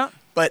 puppies out?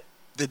 But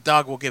the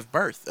dog will give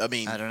birth. I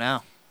mean, I don't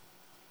know.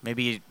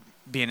 Maybe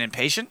being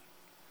impatient?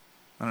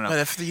 I don't know. but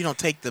if you don't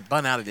take the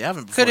bun out of the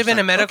oven, before Could have it's been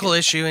a not medical cooking,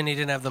 issue and he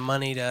didn't have the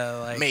money to,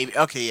 like. Maybe.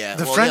 Okay, yeah.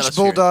 The Well, yeah, French let's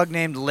hear it. bulldog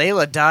named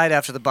Layla died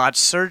after the botched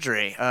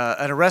surgery.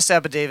 An arrest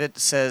affidavit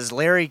says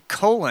Larry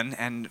Colon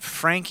and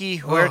Frankie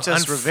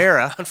Huertas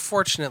Rivera.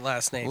 Unfortunate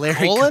last name. Larry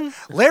Colon?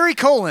 Larry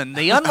Colon,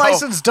 the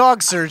unlicensed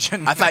dog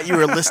surgeon. I thought you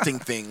were listing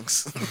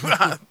things.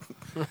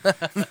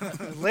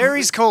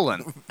 Larry's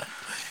colon.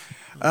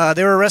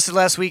 They were arrested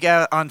last week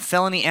on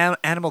felony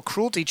animal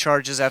cruelty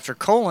charges after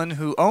Colin,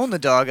 who owned the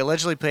dog,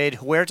 allegedly paid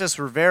Huertas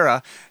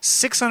Rivera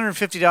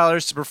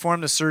 $650 to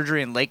perform the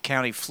surgery in Lake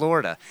County,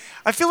 Florida.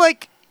 I feel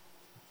like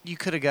you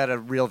could have got a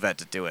real vet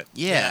to do it.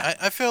 Yeah,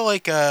 I feel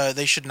like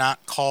they should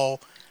not call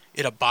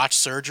it a botched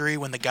surgery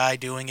when the guy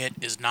doing it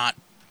is not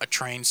a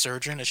trained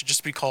surgeon. It should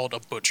just be called a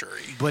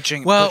butchery.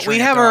 Well, we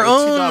have our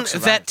own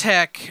vet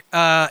tech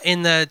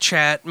in the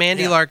chat,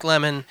 Mandy Lark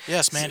Lemon.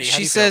 Yes, Mandy. How do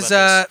She you feel says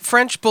about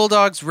French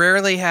bulldogs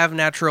rarely have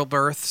natural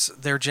births.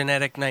 They're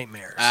genetic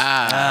nightmares.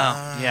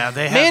 Yeah,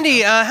 they have.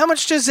 Mandy, how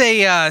much does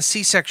a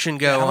C-section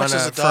go how on much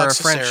does a for dog a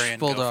French cesarean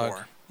go bulldog?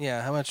 for?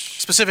 Yeah, how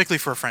much? Specifically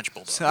for a French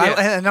bulldog. So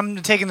and I'm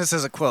taking this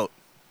as a quote.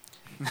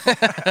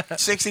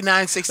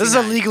 69. This is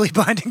a legally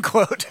binding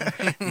quote.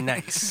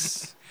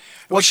 Nice.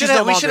 We she's should no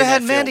have longer in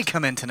had that Mandy field.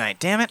 come in tonight.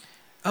 Damn it.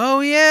 Oh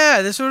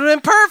yeah, this would have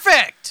been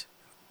perfect.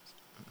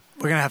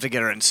 We're gonna have to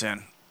get her in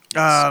soon.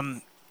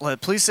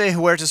 Police say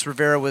Huertas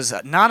Rivera was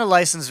not a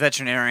licensed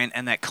veterinarian,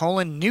 and that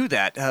Colin knew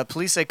that.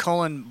 Police say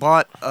Colin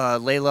brought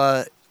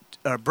Colin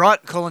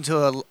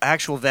to an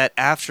actual vet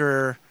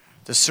after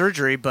the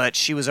surgery, but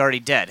she was already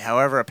dead.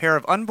 However, a pair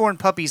of unborn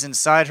puppies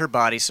inside her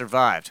body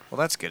survived. Well,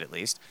 that's good at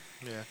least.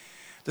 Yeah.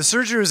 The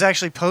surgery was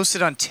actually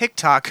posted on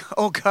TikTok.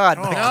 Oh God,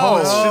 by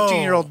Colin's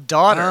 15-year-old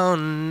daughter. Oh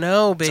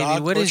no, baby!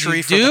 Dog What is butchery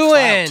he for the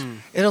clout.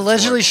 doing? It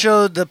allegedly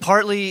showed the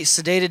partly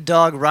sedated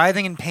dog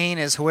writhing in pain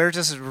as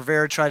Huertas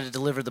Rivera tried to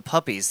deliver the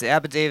puppies. The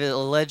affidavit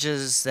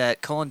alleges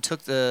that Colin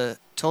told the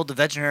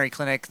veterinary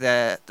clinic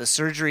that the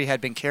surgery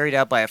had been carried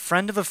out by a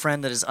friend of a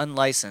friend that is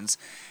unlicensed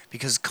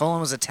because Colin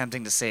was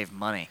attempting to save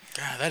money.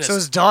 God, that is So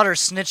his daughter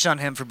snitched on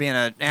him for being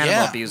an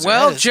animal abuser.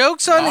 Well,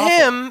 joke's on awful.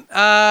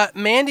 him.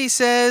 Mandy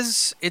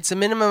says it's a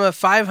minimum of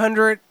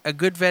 $500. A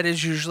good vet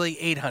is usually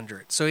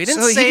 $800. So he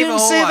didn't so save he didn't a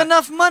whole save lot.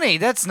 enough money.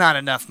 That's not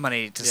enough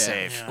money to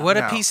save. What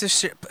No. a piece of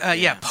shit.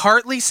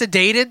 Partly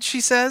sedated, she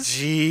says.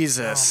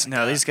 Jesus.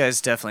 No, these guys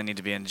definitely need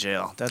to be in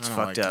jail. That's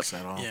fucked up.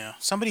 Yeah.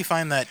 Somebody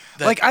find that.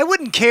 Like, I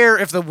wouldn't care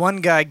if the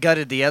one guy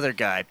gutted the other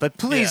guy, but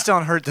please Yeah.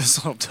 don't hurt this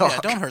little dog. Yeah,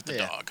 don't hurt the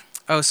dog.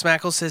 Oh,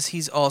 Smackle says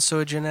he's also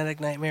a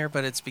genetic nightmare,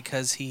 but it's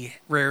because he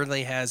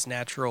rarely has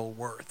natural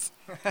worth.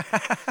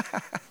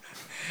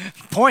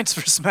 Points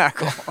for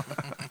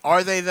Smackle.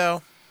 Are they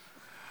though?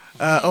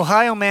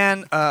 Ohio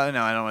man. No, I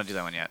don't want to do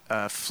that one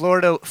yet.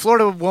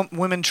 Florida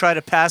women try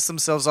to pass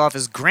themselves off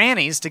as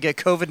grannies to get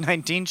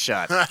COVID-19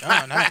 shot.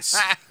 Oh, nice.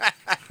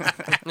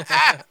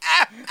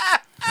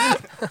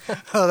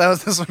 Oh,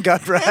 this one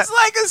got Brad. It's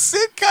like a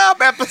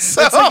sitcom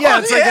episode.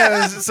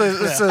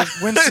 It's a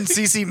Winston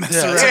CC mess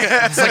around.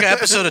 It's like an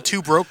episode of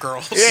Two Broke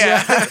Girls.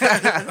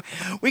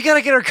 We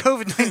gotta get our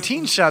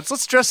COVID-19 shots.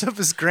 Let's dress up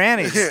as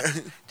grannies.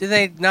 Did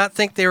they not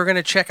think they were going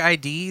to check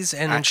IDs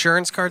and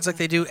insurance cards like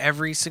they do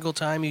every single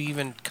time you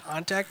even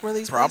contact one of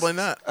these Probably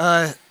places?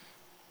 not.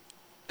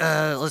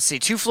 Let's see.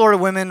 2 Florida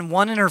women,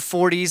 one in her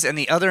 40s and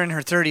the other in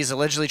her 30s,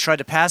 allegedly tried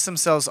to pass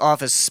themselves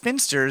off as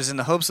spinsters in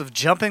the hopes of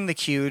jumping the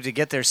queue to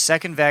get their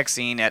second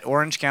vaccine at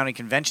Orange County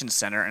Convention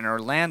Center in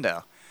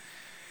Orlando.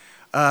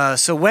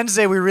 So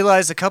Wednesday, we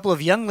realized a couple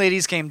of young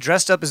ladies came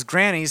dressed up as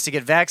grannies to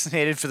get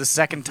vaccinated for the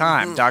second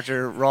time.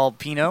 Dr. Raul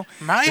Pino,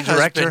 My the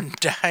director, husband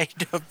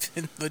died up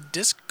in the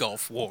disc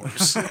golf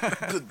wars.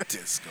 The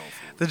disco.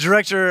 the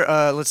director.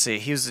 Let's see.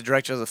 He was the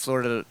director of the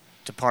Florida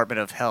Department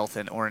of Health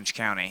in Orange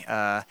County.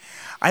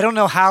 I don't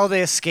know how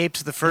they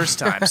escaped the first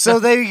time. So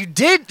they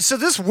did. So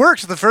this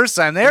worked the first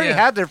time. They already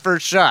had their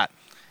first shot.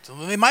 So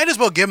they might as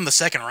well give him the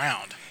second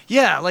round.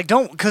 Yeah, like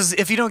because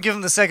if you don't give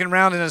them the second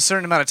round in a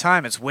certain amount of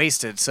time, it's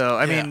wasted. So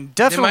I mean, They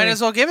definitely might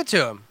as well give it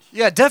to him.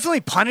 Yeah,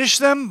 definitely punish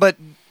them, but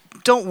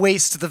don't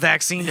waste the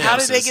vaccine. How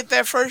did they doses. get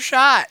that first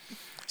shot?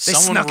 They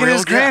snuck in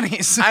as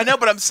grannies. I know,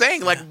 but I'm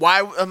saying, like,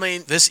 why? I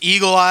mean, This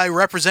Eagle Eye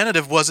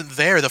representative wasn't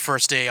there the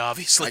first day,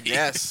 obviously. I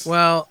guess.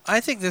 Well,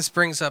 I think this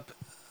brings up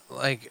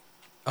like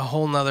a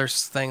whole nother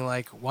thing.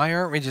 Like, why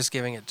aren't we just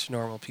giving it to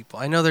normal people?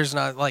 I know there's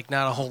not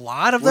a whole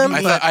lot of them.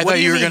 I but thought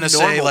you were mean going to say,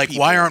 normal like,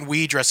 people? why aren't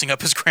we dressing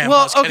up as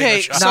grandmas? Well, getting okay,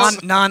 a shot? so-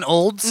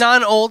 Non-olds.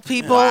 non-old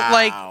people,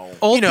 like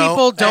old You know,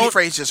 people, That don't.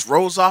 phrase just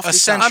rolls off. the tongue.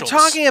 Essential. I'm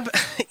talking about.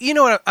 You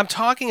know what? I'm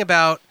talking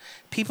about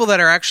people that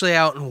are actually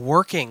out and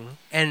working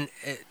and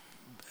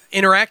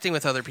interacting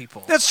with other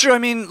people. That's true. I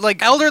mean,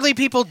 like Elderly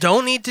people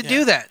don't need to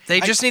do that. They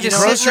just need to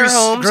sit in their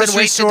homes and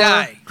wait to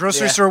die.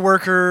 Grocery store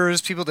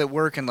workers, people that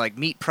work in like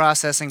meat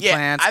processing Yeah,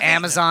 plants, I think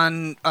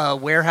Amazon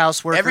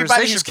warehouse workers.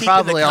 Everybody they who's should keeping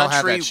probably the all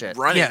have country that shit.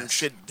 running Yeah.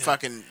 should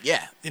fucking know,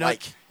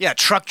 like Yeah,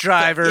 truck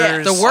drivers. Yeah,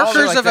 The all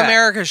workers like of that.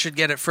 America should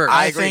get it first.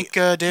 I agree. think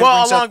Dave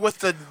well, brings along up, with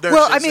the nurses.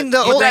 Well, I mean,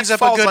 the he old brings that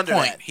up a falls good under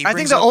point. that. He I think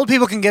brings the up- old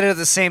people can get it at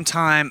the same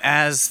time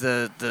as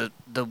the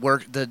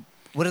work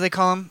what do they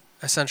call them?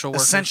 Essential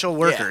workers. Essential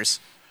workers.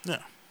 Yeah.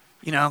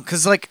 You know,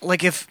 because like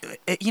if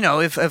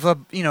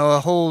a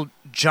whole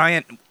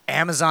giant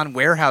Amazon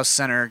warehouse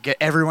center get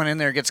everyone in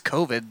there gets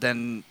COVID,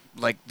 then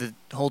like the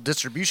whole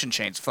distribution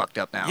chain's fucked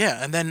up now.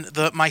 Yeah, and then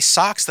my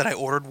socks that I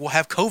ordered will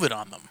have COVID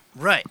on them.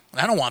 Right.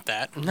 I don't want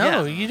that.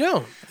 No, you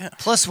don't.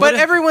 Plus, But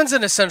everyone's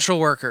an essential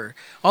worker.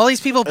 All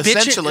these people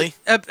Essentially.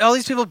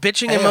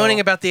 bitching and Ayo. moaning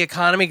about the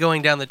economy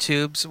going down the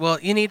tubes. Well,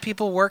 you need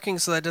people working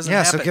so that doesn't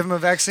happen. so give them a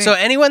vaccine. So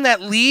anyone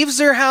that leaves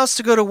their house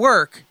to go to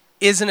work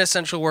is an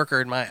essential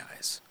worker in my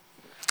eyes.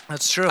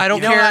 That's true. I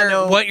don't You know how I care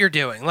know- what you're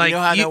doing. Like you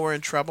know how I know we're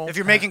in trouble? If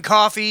you're making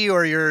coffee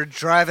or you're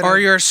driving, or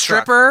you're a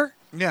truck. stripper,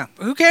 Yeah.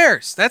 who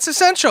cares? That's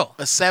essential.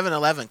 A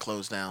 7-Eleven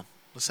closed down.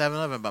 The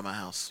 7-Eleven by my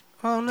house.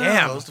 Oh no.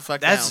 Damn. Close the fuck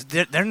That's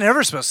down. they're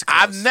never supposed to.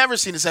 Close. I've never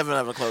seen a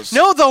 7-Eleven close.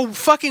 No, the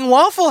fucking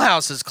Waffle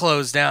House is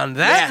closed down.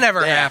 That Yeah,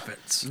 never yeah.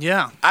 happens.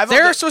 Yeah.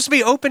 They're supposed to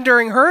be open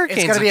during hurricanes.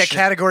 It's got to be and a shit.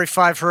 Category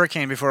 5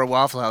 hurricane before a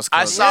Waffle House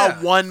I closes. saw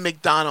one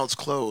McDonald's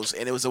close,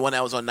 and it was the one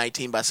that was on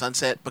 19 by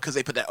Sunset because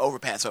they put that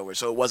overpass over,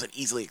 so it wasn't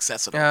easily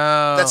accessible.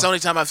 Oh. That's the only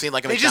time I've seen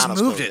like a They just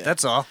McDonald's moved close it.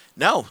 That's all.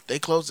 No, they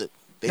closed it.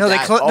 They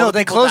died. All the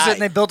they people closed it died.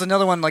 and they built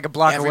another one like a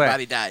block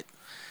Everybody away. died.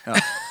 Oh,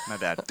 my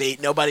bad.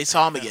 Nobody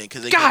saw him again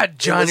because God,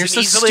 John, you're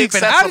so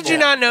stupid. How did you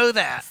not know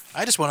that?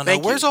 I just want to know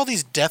Thank where's you. all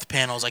these death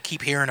panels I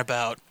keep hearing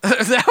about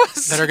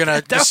that are going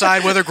to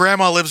decide whether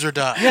grandma lives or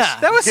dies. Yeah,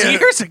 That was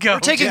years ago. We're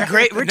taking Jack.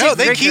 great. We're No, taking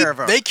they great keep care of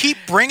them. they keep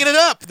bringing it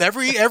up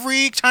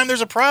every time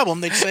there's a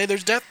problem. They say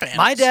there's death panels.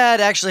 My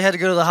dad actually had to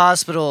go to the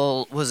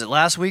hospital. Was it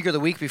last week or the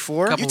week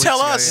before? Couple You tell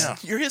weeks ago,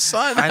 us. You're his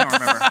son. I don't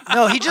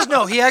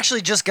remember. He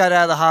actually just got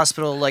out of the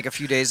hospital like a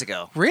few days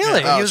ago.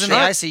 Really? Oh, He was in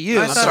the shit.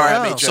 ICU. I'm sorry,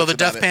 I made so jokes the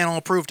death about it. panel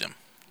approved him.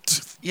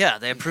 Yeah,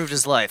 they approved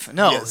his life.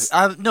 No, Yes.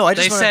 no, I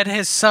just They wanna- said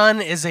his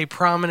son is a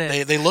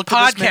prominent They looked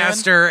at this man,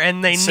 podcaster,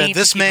 and they said need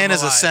this to keep man him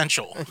is alive.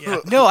 essential.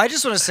 No, I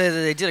just want to say that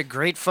they did a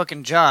great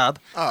fucking job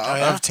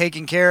yeah? of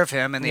taking care of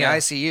him in the Yeah.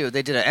 ICU.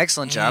 They did an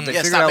excellent job. They Yeah,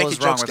 figured stop out what making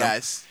was wrong jokes, with him.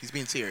 guys. He's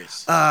being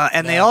serious.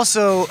 And they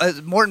also,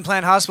 Morton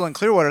Plant Hospital in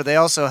Clearwater, they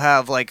also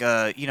have like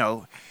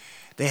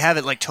they have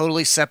it like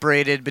totally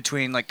separated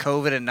between like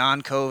COVID and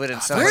non-COVID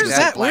and stuff Where's like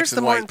that? blacks Where's the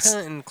and Morton whites.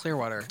 Plant in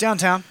Clearwater?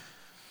 Downtown.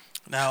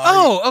 Now,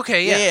 Oh,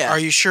 okay, yeah. Yeah. are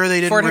you sure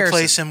they didn't Fort replace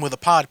Harrison. him with a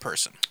pod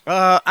person?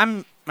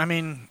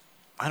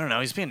 I don't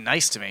know. He's being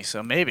nice to me,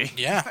 so maybe.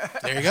 Yeah,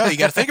 there you go. You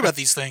got to think about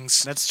these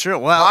things. That's true.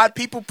 Well, Odd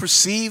people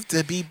perceived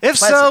to be if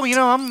so,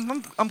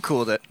 pleasant. I'm cool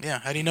with it. Yeah,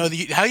 how do you know?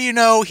 How do you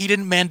know he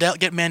didn't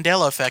get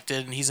Mandela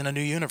affected and he's in a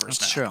new universe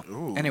That's now?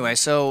 true. Anyway,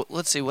 so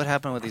let's see what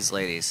happened with these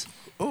ladies.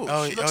 Ooh,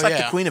 Oh, she looks oh, like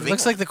yeah. the Queen of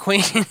Looks England. like the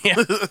Queen.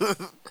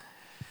 Yeah.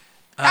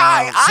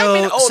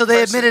 I'm an old So they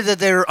person. admitted that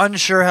they were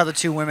unsure how the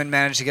two women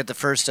managed to get the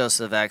first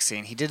dose of the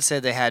vaccine. He did say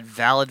they had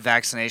valid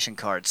vaccination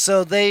cards.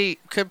 So they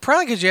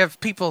Probably because you have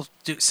people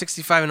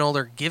 65 and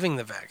older giving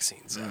the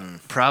vaccines.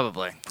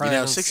 probably. You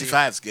know,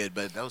 65 is good,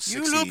 but that was You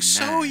 69. look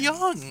so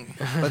young.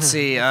 Let's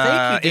see.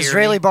 Thank you, dearie.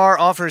 Israeli bar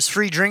offers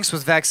free drinks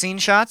with vaccine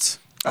shots.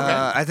 Okay.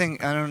 I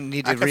think I don't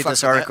need I to can read fuck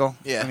this with that. article.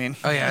 Yeah. I mean,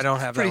 Oh yeah, I don't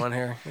have Pretty- that one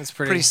here. It's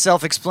pretty. pretty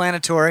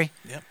self-explanatory.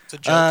 Yep, it's a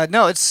joke.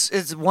 No,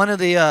 it's one of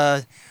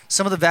the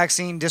some of the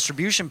vaccine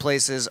distribution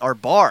places are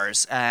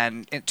bars,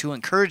 and to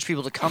encourage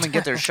people to come and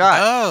get their shot,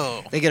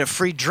 Oh. they get a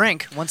free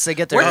drink once they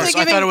get their. Weren't Oh, they so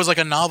I giving- thought it was like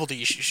a novelty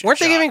Weren't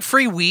they shot. giving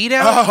free weed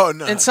out Oh,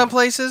 no. in some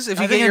places if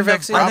you I get think your in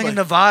vaccine? I think in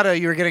Nevada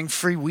you were getting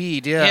free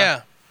weed.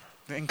 Yeah.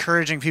 Yeah.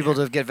 Encouraging people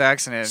to get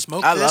vaccinated.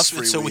 Smoke I love this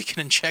free so we weed. can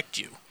inject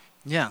you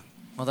Yeah.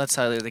 Well, that's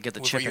how they get the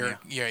with chip in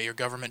you. your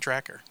government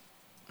tracker.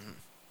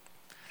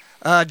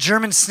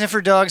 German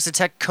sniffer dogs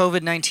detect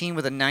COVID-19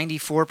 with a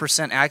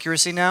 94%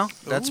 accuracy now.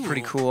 That's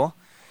pretty Ooh. cool.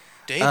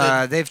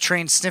 David, They've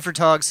trained sniffer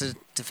dogs to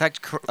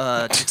detect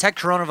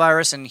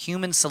coronavirus in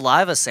human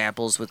saliva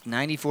samples with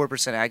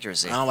 94%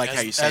 accuracy. I don't like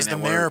how you say as that the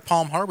mayor word. of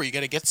Palm Harbor, you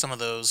got to get some of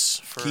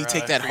those. For, Can you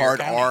take that for your hard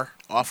county. R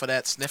off of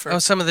that sniffer? Oh,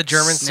 some of the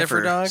German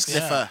Sniffer. sniffer dogs.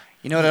 Sniffer.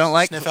 You know what I don't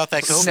like? Sniff out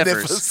that COVID.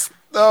 Sniffers.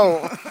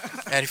 No.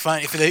 And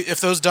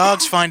if those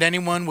dogs find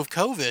anyone with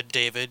COVID,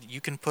 David, you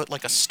can put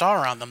like a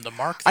star on them to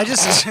mark them.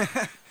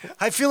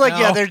 I feel like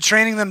No. they're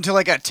training them to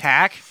like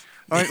attack,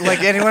 or like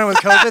anyone with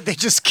COVID, they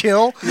just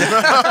kill.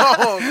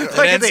 it,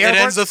 Like at ends, the it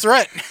ends the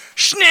threat.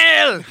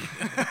 Schnell.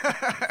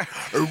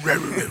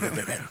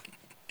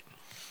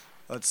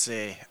 Let's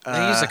see.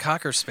 They use a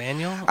cocker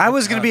spaniel. I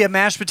was going to be a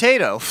mashed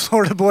potato.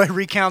 Florida boy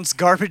recounts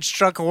garbage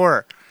truck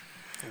horror.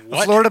 A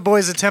What? Florida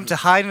boy's attempt to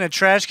hide in a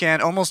trash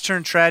can almost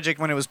turned tragic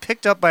when it was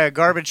picked up by a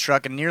garbage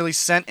truck and nearly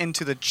sent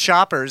into the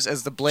choppers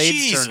as the blades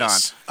Jesus. turned on.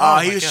 Oh,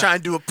 my he was God. trying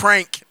to do a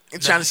prank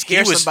and trying to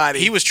scare he was, somebody.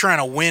 He was trying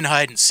to win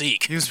hide and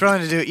seek. He was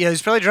probably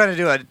trying to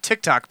do a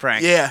TikTok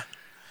prank. Yeah.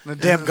 The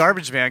damn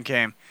garbage man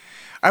came.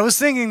 I was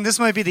thinking this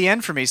might be the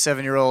end for me.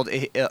 7-year-old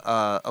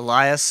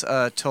Elias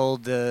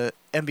told the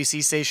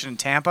NBC station in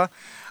Tampa.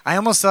 I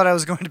almost thought I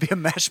was going to be a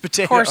mashed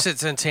potato. Of course,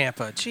 it's in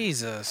Tampa.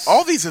 Jesus.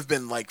 All these have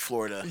been like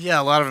Florida. Yeah,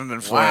 a lot of them have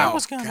been Florida. I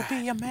was gonna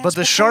be a mashed But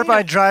the potato.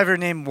 sharp-eyed driver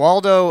named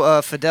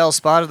Waldo Fidel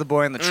spotted the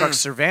boy on the truck's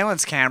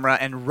surveillance camera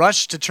and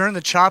rushed to turn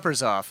the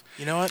choppers off.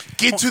 You know what?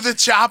 Get to the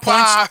chopper.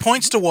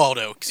 Points to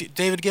Waldo.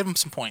 David, give him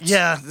some points.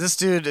 Yeah, this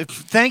dude.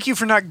 Thank you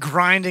for not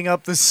grinding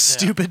up this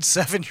stupid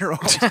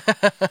 7-year-old.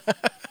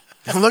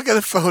 Look at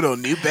the photo.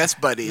 New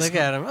best buddies. Look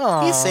at him.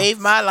 Oh, He saved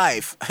my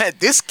life.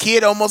 This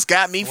kid almost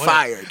got me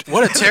fired.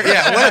 What a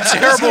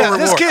terrible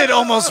reward. This kid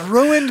almost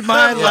ruined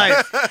my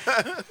life.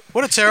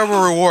 What a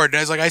terrible reward. I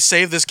was like, I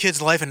saved this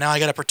kid's life, and now I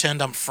got to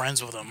pretend I'm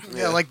friends with him.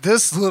 Yeah, like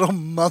this little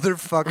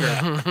motherfucker.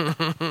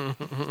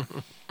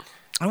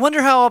 I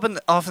wonder how often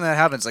that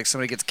happens. Like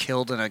somebody gets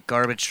killed in a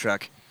garbage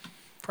truck.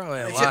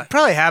 Probably a It lot.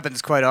 probably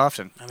happens quite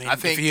often. I mean, I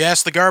think- if you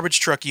ask the garbage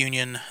truck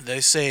union,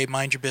 they say,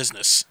 mind your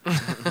business.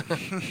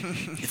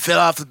 It fell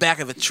off the back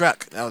of a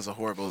truck. That was a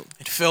horrible.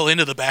 It fell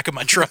into the back of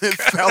my truck. It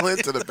fell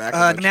into the back of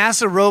a truck.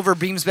 NASA rover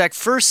beams back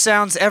first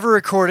sounds ever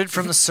recorded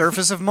from the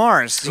surface of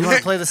Mars. Do you want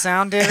to play the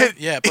sound, David?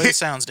 Yeah, play the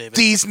sounds, David.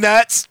 These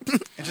nuts.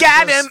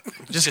 Got him.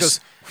 Just goes.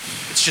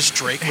 It's just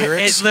Drake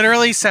lyrics. It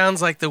literally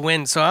sounds like the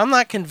wind, so I'm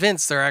not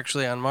convinced they're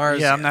actually on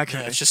Mars. Yeah, I'm not Yeah,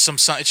 convinced. it's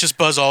just it's just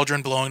Buzz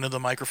Aldrin blowing into the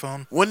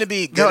microphone. Wouldn't it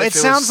be good No, if it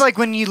sounds was- like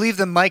when you leave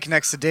the mic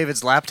next to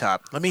David's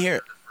laptop. Let me hear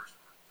it.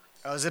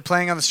 Oh, is it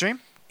playing on the stream?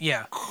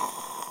 Yeah.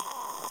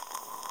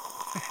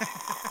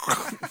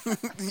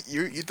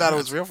 You thought it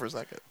was real for a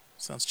second.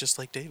 Sounds just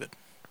like David.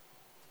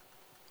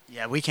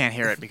 Yeah, we can't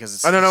hear it because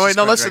it's. Oh no, it's wait, just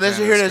no, going listen.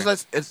 directly Let's hear into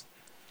the this.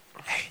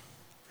 screen. Hey,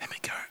 let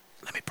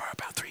me borrow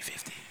about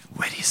 350.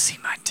 Where do you see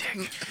my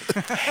dick?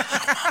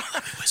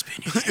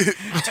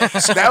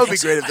 That would be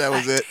great if that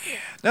was it.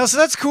 No, so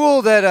that's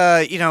cool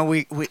that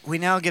we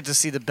now get to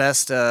see the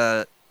best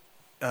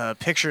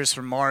pictures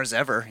from Mars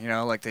ever. You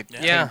know, like they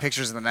Yeah. taking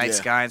pictures of the night Yeah.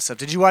 sky and stuff.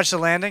 Did you watch the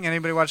landing?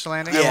 Anybody watch the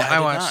landing? Yeah, I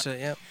did watched not. it.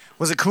 Yep.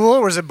 Was it cool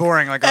or was it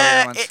boring like all the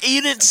other ones?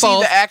 You didn't see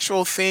Both. the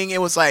actual thing.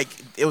 It was like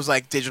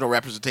digital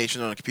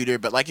representation on a computer,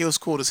 but like it was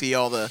cool to see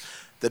all the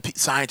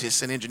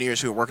scientists and engineers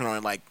who were working on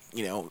it, like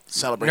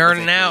celebrating. the Nerding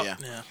victory. out. Yeah.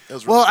 Yeah. It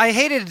was really Well, cool. I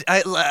hated.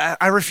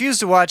 I refused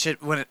to watch it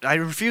I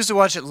refused to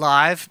watch it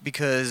live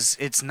because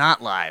it's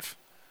not live.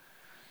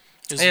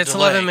 There's a It's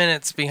delay. 11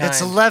 minutes behind.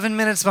 It's 11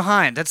 minutes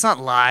behind. That's not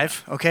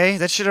live. Okay,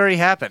 that shit already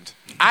happened.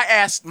 I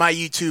asked my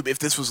YouTube if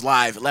this was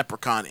live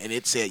Leprechaun, and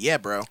it said, "Yeah,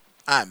 bro,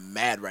 I'm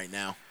mad right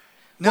now."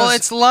 Well,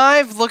 it's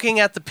live looking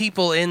at the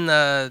people in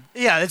the.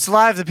 yeah, it's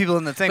live. The people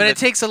in the thing, But it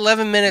takes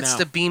 11 minutes No.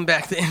 to beam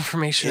back the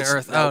information to It's-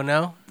 Earth. nope. Oh,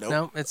 no? Nope.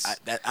 No, it's.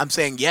 I'm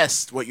saying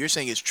yes. What you're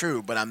saying is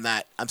true, but I'm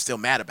not. I'm still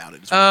mad about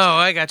it. is what Oh,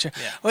 I'm saying. I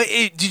got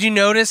you. Did you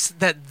notice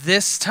that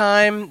this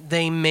time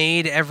they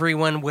made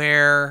everyone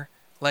wear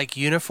like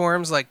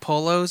uniforms, like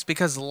polos?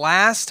 Because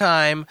last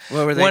time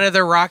What were they? one of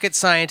the rocket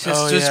scientists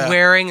Oh, was yeah.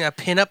 wearing a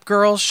pinup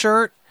girl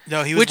shirt.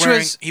 No, he was Which wearing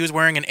was- he was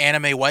wearing an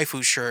anime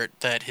waifu shirt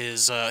that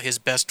his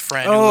best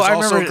friend, Oh, who was I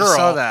also remember a girl,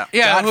 saw that.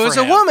 Yeah, got who was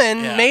for a him.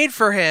 woman Yeah. made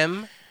for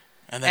him.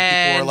 And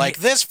then people were and like,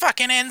 "This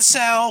fucking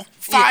incel,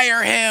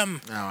 fire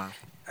him!" Oh,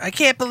 I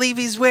can't believe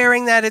he's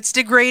wearing that. It's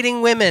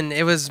degrading women.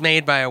 It was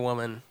made by a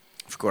woman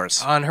of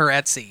course, on her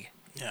Etsy.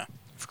 Yeah.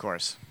 of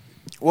course.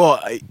 well,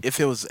 if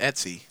it was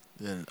Etsy,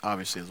 then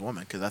obviously it was a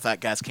woman, because I thought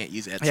guys can't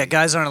use Etsy. Yeah,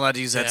 guys aren't allowed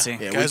to use Yeah. Etsy.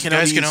 Yeah, Guys- we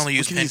guys can only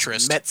use we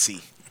Pinterest.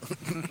 Metsy.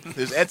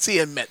 There's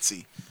Etsy and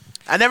Metsy.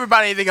 I never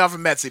bought anything off of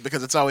Metsy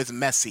because it's always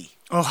messy.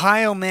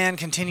 Ohio man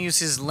continues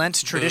his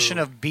Lent tradition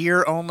of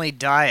beer-only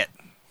diet.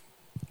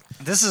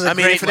 This is a I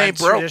mean, great if it Lent ain't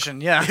broke.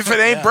 tradition. Yeah, If it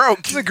ain't broke,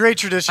 it's a great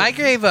tradition. I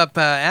gave up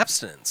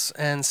abstinence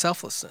and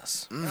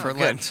selflessness for good.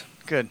 Lent.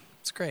 Good.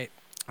 It's great.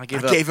 I I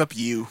gave up. gave up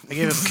you. I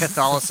gave up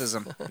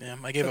Catholicism. Yeah,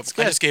 I gave up.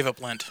 I just gave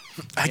up Lent.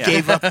 I Yeah.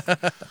 gave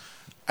up.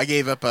 I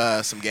gave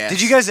up some gas.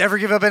 Did you guys ever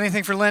give up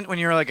anything for Lent when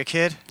you were like a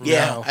kid?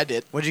 Yeah, No. I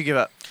did. What'd you give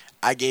up?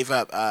 I gave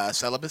up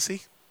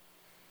celibacy.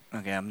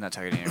 Okay, I'm not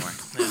talking to you anymore.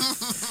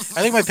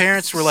 I think my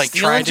parents were like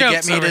Stealing trying to get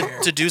jokes me over to, here.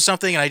 to do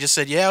something, and I just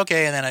said yeah,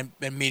 okay, and then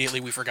immediately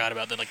we forgot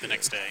about that like the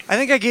next day. I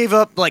think I gave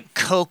up like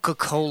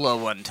Coca-Cola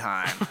one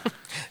time.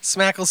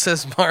 Smackle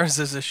says Mars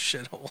is a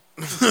shithole.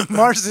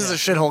 Mars is a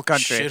shithole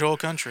country. Shithole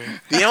country.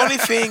 The only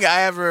thing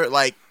I ever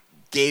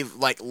gave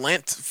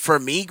Lent for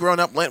me growing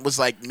up, Lent was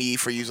like me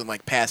for using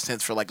like past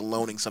tense for like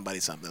loaning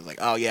somebody something. It was like,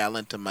 oh yeah, I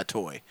lent him my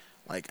toy.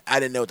 Like I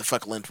didn't know what the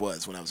fuck Lent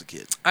was when I was a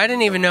kid. I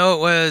didn't even know it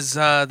was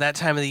that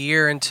time of the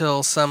year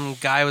until some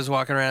guy was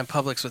walking around in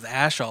Publix with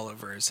ash all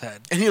over his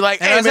head. And you're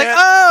like, And hey I was man, like,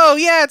 oh,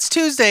 yeah, it's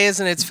Tuesday,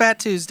 isn't it? It's Fat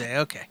Tuesday.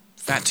 Okay.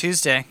 Fat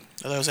Tuesday.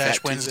 Oh, that was Fat Ash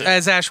Tuesday. Wednesday.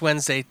 As Ash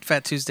Wednesday.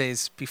 Fat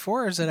Tuesday's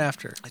before or is it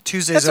after?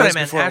 Tuesday's That's what I always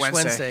meant. before Ash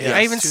Wednesday. Yes.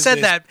 I even said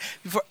Tuesdays. that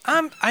before.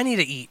 I need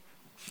to eat.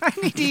 I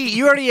need to eat.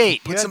 You already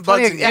ate. Put You some had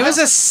plenty bugs of- in your It was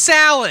a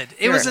salad. It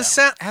Here, was a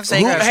salad. have some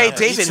who, grass hey salad.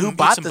 David, Eat some- who eat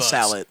bought some the bugs.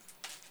 salad?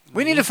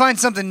 We need to find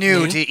something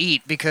new Me? to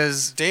eat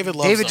because David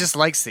loves them. just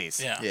likes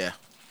these. Yeah. Yeah.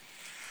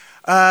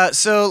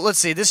 So let's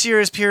see. This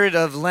year's period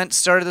of Lent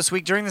started this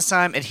week. During this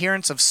time,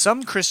 adherents of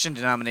some Christian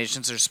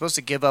denominations are supposed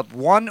to give up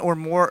one or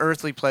more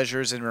earthly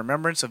pleasures in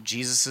remembrance of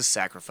Jesus'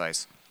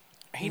 sacrifice.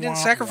 He didn't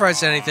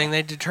sacrifice anything.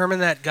 They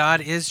determined that God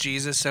is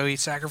Jesus, so he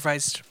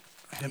sacrificed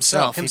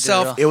Himself. He did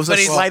himself. it all. It was But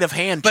a he's- sleight of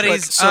hand. But trick.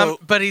 he's So,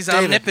 David,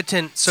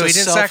 omnipotent, so he it's a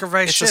didn't self-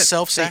 sacrifice it's shit. a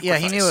self-sacrifice. Yeah,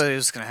 he knew it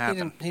was going to he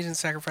happen. didn't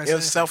sacrifice. It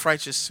was anything.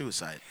 self-righteous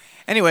suicide.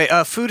 Anyway,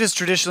 food has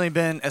traditionally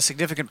been a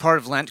significant part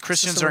of Lent.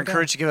 Christians System are of God.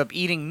 encouraged to give up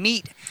eating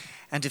meat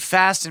and to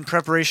fast in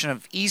preparation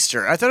of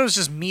Easter. I thought it was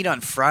just meat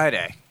on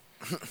Friday.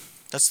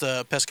 That's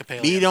the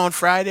Pescopalian. Meet on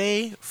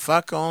Friday,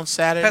 fuck on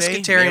Saturday,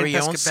 Pescatarian, marry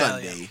on Pescopalian.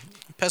 Sunday.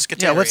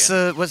 Pescatarian. Yeah,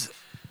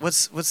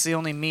 what's the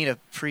only meat a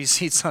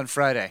priest eats on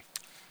Friday?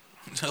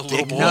 a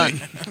little boy.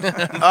 None.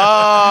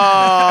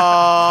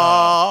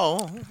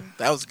 Oh,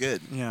 That was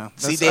good. Yeah.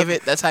 See,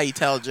 David, that's how you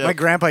tell a joke. My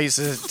grandpa used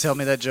to tell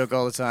me that joke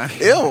all the time.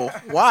 Ew.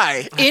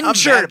 Why? In I'm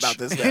church. mad about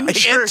this guy. In In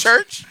church.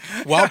 church?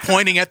 While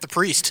pointing at the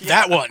priest.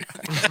 That one.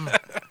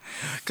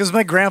 Because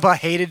my grandpa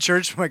hated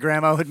church. My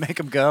grandma would make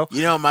him go.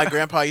 You know, my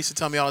grandpa used to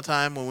tell me all the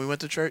time when we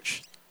went to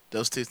church,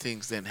 those two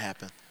things didn't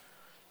happen.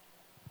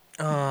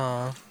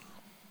 Aw.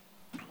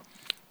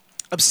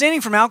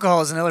 Abstaining from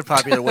alcohol is another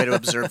popular way to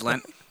observe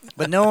Lent.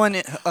 But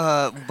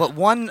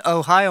one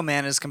Ohio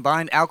man has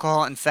combined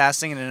alcohol and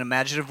fasting in an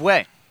imaginative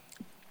way.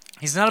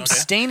 He's not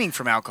abstaining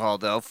from alcohol,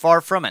 though. Far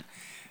from it.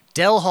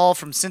 Del Hall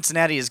from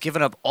Cincinnati has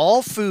given up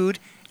all food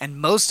and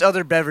most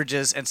other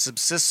beverages and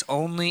subsists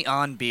only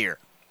on beer.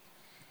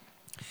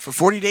 For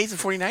 40 days and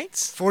 40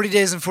 nights? 40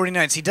 days and 40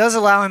 nights. He does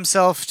allow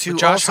himself to With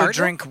Josh also Hartnett?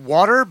 drink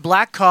water,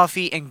 black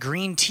coffee, and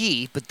green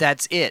tea, but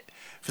that's it.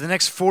 For the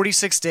next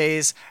 46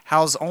 days,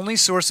 Hal's only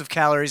source of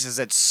calories is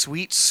that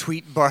sweet,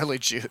 sweet barley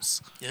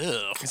juice.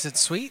 Ew. Is it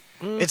sweet?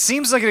 It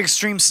seems like an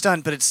extreme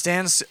stunt, but it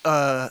stands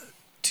to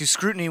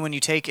scrutiny when you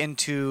take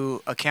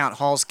into account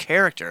Hall's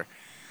character.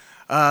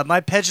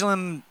 My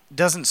pendulum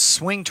doesn't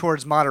swing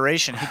towards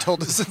moderation, he told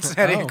the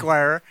Cincinnati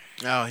Enquirer.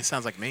 Oh, he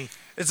sounds like me.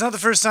 It's not the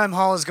first time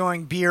Hall is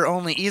going beer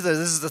only either.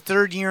 This is the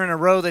third year in a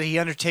row that he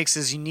undertakes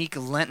his unique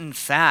Lenten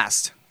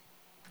fast.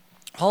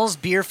 Hall's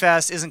beer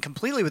fast isn't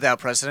completely without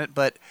precedent,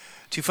 but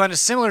to find a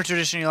similar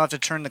tradition, you'll have to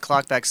turn the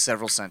clock back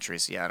several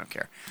centuries. Yeah, I don't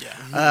care.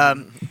 Yeah.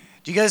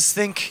 Do you guys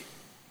think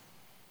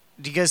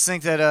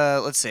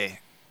that let's see,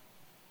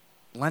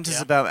 Lent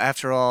is about,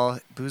 after all,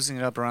 boozing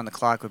it up around the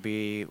clock would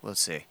be, let's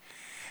see.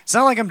 It's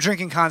not like I'm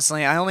drinking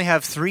constantly. I only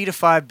have 3 to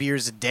 5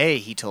 beers a day,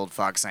 he told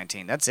Fox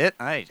 19. That's it?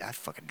 I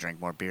fucking drink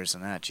more beers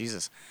than that.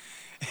 Jesus.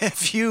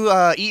 If you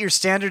eat your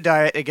standard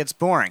diet, it gets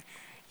boring.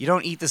 You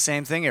don't eat the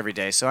same thing every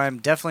day, so I'm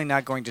definitely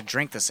not going to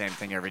drink the same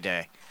thing every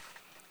day.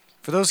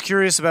 For those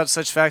curious about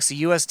such facts,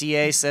 the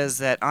USDA says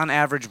that on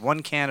average,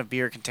 1 can of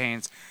beer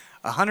contains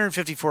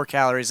 154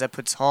 calories. That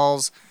puts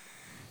Hall's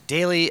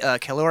daily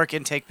caloric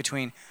intake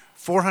between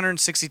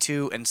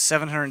 462 and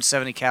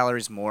 770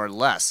 calories, more or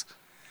less.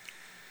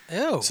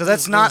 Ew. So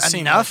that's not Doesn't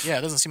seem enough. like- yeah,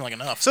 it doesn't seem like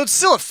enough. So it's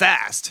still a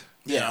fast.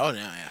 Yeah, oh,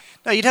 yeah.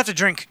 No, you'd have to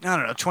drink, I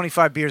don't know,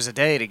 25 beers a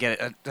day to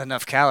get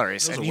enough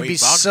calories, Those and are you'd Wade be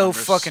Boggs so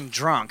numbers. fucking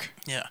drunk.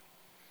 Yeah.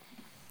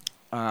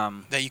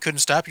 That you couldn't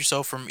stop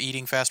yourself from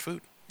eating fast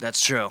food. That's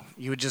true.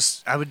 You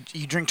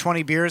drink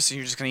 20 beers, and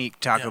you're just gonna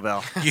eat Taco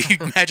Bell. You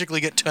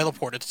magically get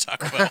teleported to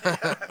Taco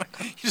Bell.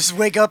 You just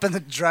wake up in the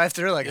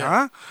drive-thru like,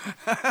 huh?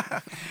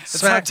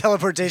 That's not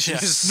teleportation. You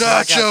just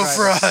Nacho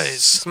fries.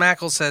 fries.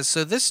 Smackle says,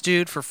 so this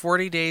dude for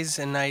 40 days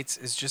and nights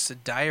is just a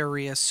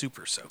diarrhea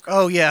super soaker.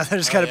 Oh yeah,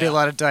 there's got to be yeah. a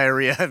lot of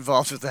diarrhea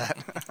involved with that.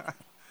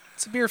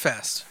 It's a beer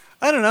fast.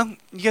 I don't know.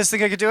 You guys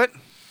think I could do it?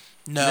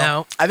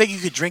 No. I think you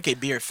could drink a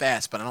beer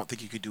fast, but I don't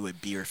think you could do a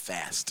beer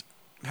fast.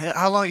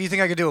 How long? You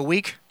think I could do a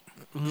week?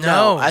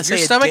 No, I'd say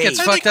your a stomach day. gets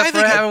I fucked think- up I for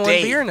think a having one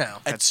day. beer now.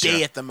 A That's day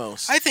true. at the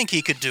most. I think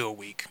he could do a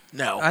week.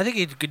 No. I think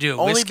you could do a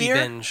Only whiskey beer?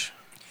 binge.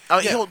 Oh,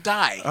 he'll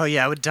die. Oh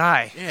yeah, I would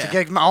die. Yeah. To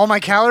get all my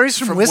calories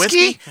from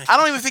whiskey? I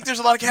don't even think there's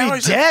a lot of Be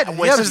calories. in dead.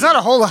 whiskey. Yeah, there's not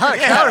a whole lot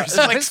of Yeah, calories. there's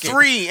in like whiskey.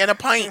 3 and a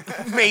pint,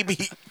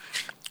 maybe.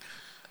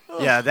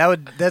 Yeah,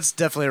 that's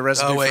definitely a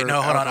recipe. Oh wait, for no,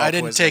 hold on. alcohol I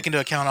didn't poisoning. take into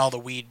account all the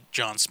weed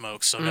John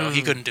smokes, so no,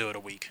 he couldn't do it a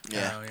week.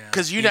 Yeah, Oh, yeah.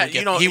 because He would get-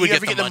 he would you get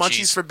ever the get the munchies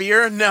munchies. for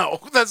beer?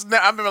 No, that's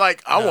not. I'm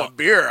like, I want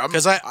beer.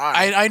 Because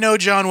I know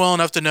John well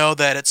enough to know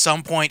that at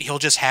some point he'll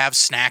just have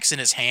snacks in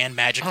his hand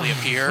magically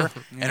appear,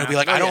 and he'll be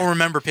like, I don't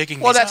remember picking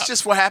Well, these that's up.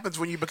 just what happens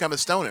when you become a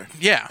stoner.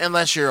 Yeah.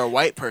 Unless you're a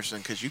white person,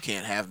 because you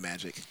can't have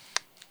magic.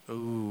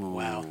 Ooh,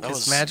 wow. That Because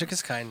was, magic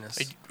is kindness.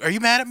 Are you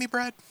mad at me,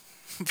 Brad?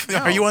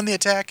 Are you on the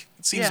attack?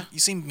 It seems Yeah. you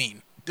seem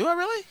mean. Do I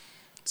really?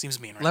 Seems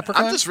mean right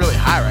Leprechaun? I'm just really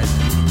high right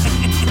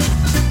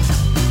now.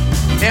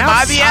 Am Now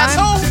I it's the time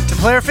asshole? To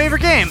play our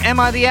favorite game, Am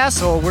I the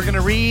Asshole? We're going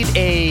to read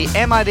a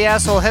Am I the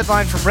Asshole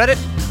headline from Reddit.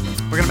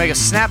 We're going to make a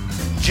snap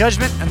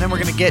judgment, and then we're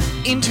going to get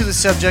into the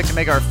subject and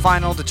make our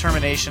final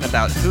determination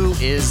about who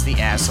is the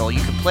asshole.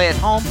 You can play at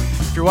home.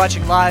 If you're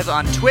watching live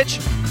on Twitch,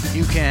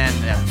 you can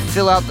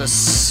fill out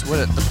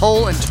the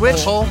poll in Twitch.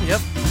 Poll, yep.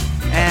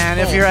 And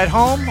if you're at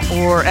home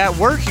or at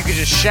work, you can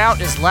just shout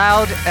as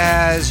loud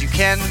as you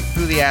can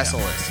who the asshole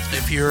is.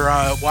 If you're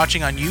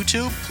watching on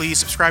YouTube, please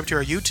subscribe to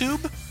our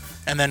YouTube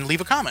and then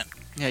leave a comment.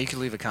 Yeah, you can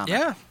leave a comment.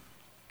 Yeah.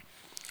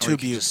 Or you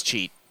can just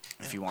cheat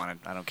if you wanted.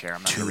 I don't care.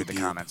 I'm not going to read the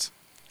comments.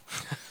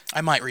 I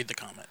might read the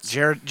comments.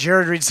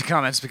 Jared reads the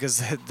comments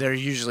because they're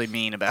usually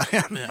mean about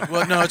him. Yeah.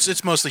 Well, no,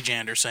 it's mostly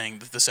Jander saying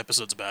that this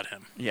episode's about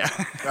him. Yeah.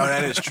 Oh,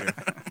 that is true.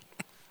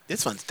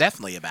 This one's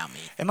definitely about me.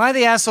 Am I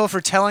the asshole for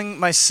telling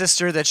my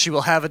sister that she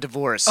will have a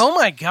divorce? Oh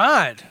my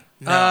God.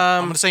 No,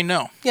 I'm going to say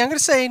no. Yeah, I'm gonna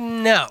say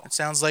no. It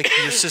sounds like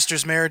your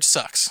sister's marriage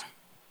sucks.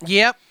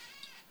 Yep.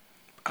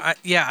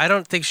 I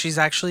don't think she's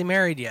actually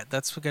married yet.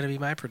 That's going to be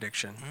my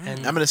prediction. And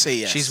I'm going to say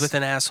yes. she's with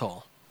an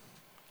asshole.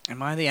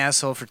 Am I the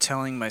asshole for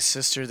telling my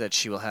sister that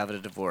she will have a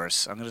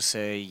divorce? I'm going to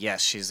say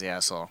yes, she's the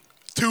asshole.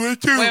 2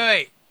 and 2.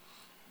 Wait.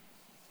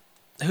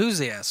 Who's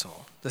the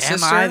asshole? The Am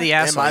sister? I the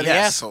asshole? Am I the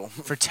Yes. asshole?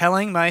 For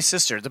telling my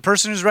sister, the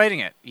person who's writing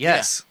it.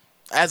 Yes.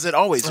 as it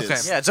always Okay.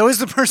 is. Yeah, it's always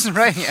the person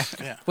writing it.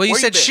 Yeah. Well, you Where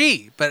you said been?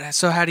 she, but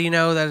so how do you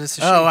know that it's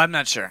a she? Oh, I'm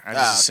not sure. I just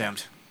Ah, okay.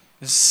 assumed.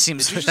 It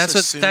seems Did you that's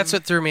just what that's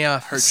what threw me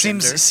off. her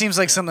gender? seems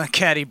like something a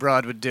catty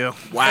broad would do.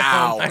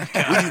 Wow.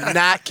 We do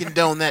not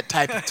condone that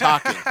type of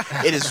talking.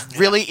 It is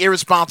really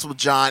irresponsible,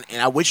 John,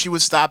 and I wish you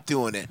would stop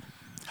doing it.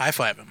 High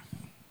five him.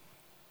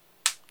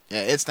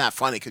 Yeah, it's not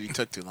funny because you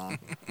took too long.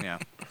 Yeah,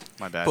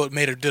 my bad. But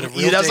did a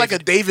real. Yeah, that's like a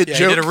David yeah,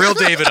 joke. He did a real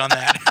David on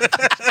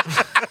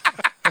that.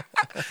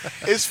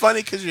 It's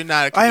funny because you're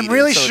not a I comedian, am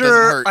really so it doesn't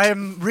sure. hurt. I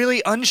am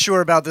really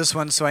unsure about this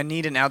one, so I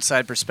need an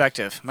outside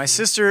perspective. My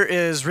sister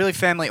is really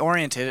family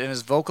oriented and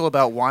is vocal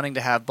about wanting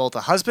to have both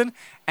a husband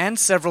and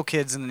several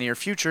kids in the near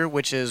future,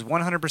 which is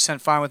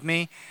 100% fine with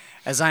me,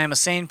 as I am a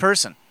sane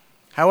person.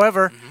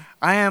 However,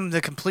 I am the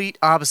complete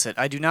opposite.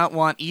 I do not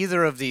want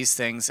either of these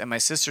things, and my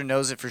sister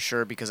knows it for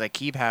sure because I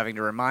keep having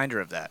to remind her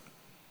of that.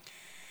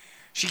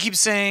 She keeps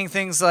saying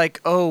things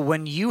like, "Oh,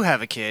 when you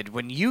have a kid,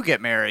 when you get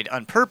married,"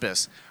 on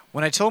purpose.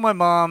 When I told my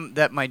mom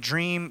that my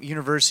dream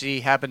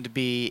university happened to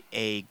be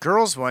a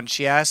girls' one,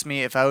 she asked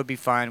me if I would be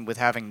fine with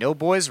having no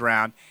boys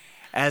around,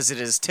 as it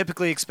is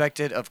typically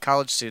expected of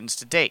college students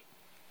to date.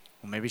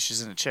 Well, maybe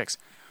she's into chicks.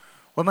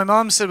 What my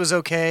mom said was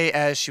okay,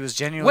 as she was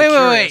genuinely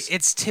curious. Wait.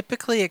 It's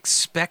typically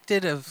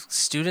expected of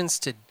students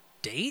to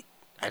date?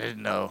 I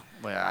didn't know.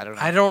 Well, I don't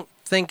know. I don't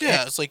think.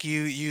 Yeah, it's like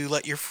you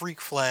let your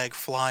freak flag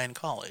fly in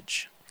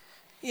college.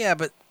 Yeah,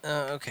 but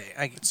okay.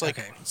 It's like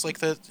okay. it's like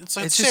the it's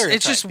like It's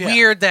stereotype. just yeah.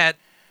 weird that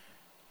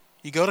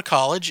You go to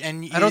college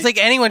and I don't think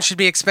anyone should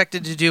be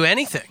expected to do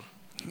anything.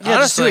 Yeah,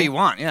 just do what you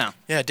want, yeah.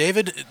 Yeah,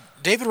 David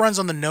runs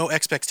on the no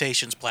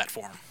expectations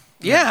platform.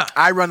 Yeah.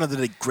 I run under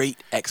the Great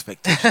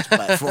Expectations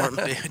platform.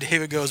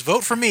 David goes,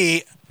 vote for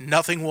me,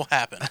 nothing will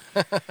happen.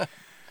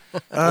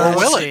 Or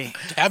will it?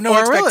 Have no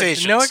Or will it?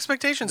 expectations. No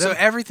expectations. So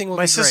everything will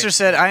My be sister great.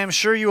 said, "I am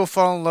sure you will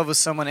fall in love with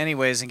someone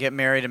anyways and get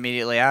married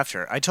immediately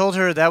after." I told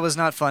her that was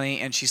not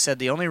funny, and she said,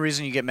 "The only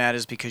reason you get mad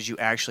is because you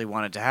actually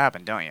want it to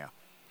happen, don't you?"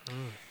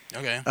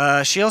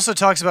 Okay. She also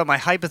talks about my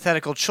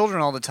hypothetical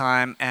children all the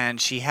time,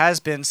 and she has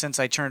been since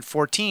I turned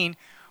 14,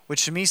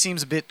 which to me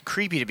seems a bit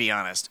creepy, to be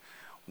honest.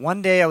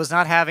 One day I was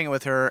not having it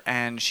with her,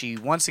 and she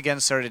once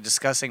again started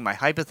discussing my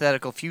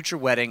hypothetical future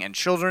wedding and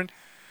children.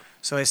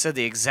 So I said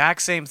the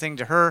exact same thing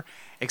to her,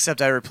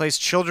 except I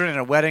replaced children and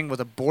a wedding with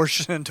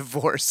abortion and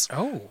divorce.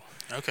 Oh.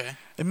 Okay.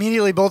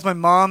 Immediately, both my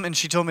mom and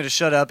she told me to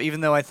shut up,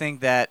 even though I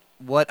think that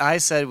what I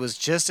said was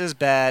just as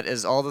bad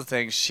as all the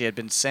things she had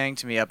been saying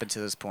to me up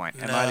until this point.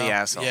 Am I the No.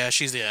 asshole? Yeah,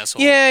 she's the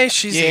asshole. Yeah,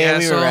 she's the Yeah,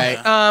 we asshole. were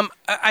right.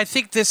 I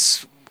think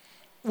this.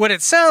 What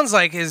it sounds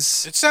like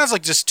is It sounds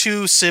like just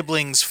two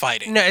siblings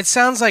fighting. no. It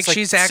sounds like It's like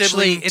she's actually.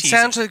 sibling It teasing.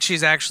 sounds like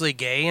she's actually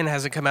gay and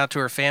hasn't come out to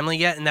her family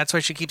yet, and that's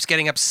why she keeps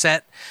getting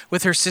upset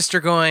with her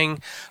sister,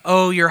 going,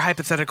 "Oh, your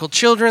hypothetical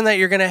children that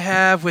you're gonna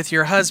have with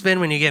your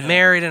husband when you get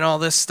married and all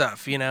this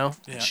stuff." You know.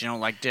 Yeah. She don't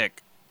like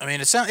dick. I mean,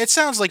 it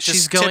sounds like She's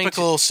just going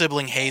typical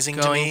sibling hazing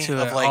to Going me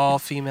to of an like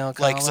all-female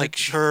college. like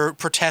her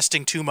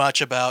protesting too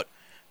much about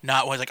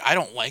not like I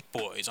don't like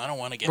boys. I don't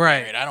want to get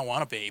Right. married. I don't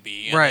want a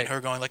baby. And Right. then her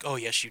going like, oh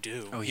yes, you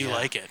do. You yeah.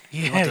 like it.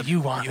 Yeah, you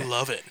want You it.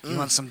 love it. You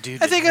want some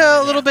dude? I think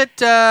a little bit.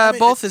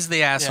 Both is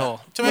the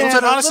asshole. To me, Yeah,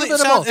 but a honestly, little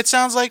bit of both. it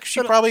sounds like she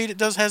probably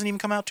hasn't even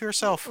come out to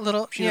herself.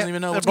 Little. She doesn't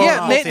even know what's They're going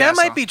both- on. both the that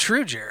might asshole. be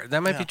true, Jared.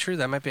 That might Yeah. be true.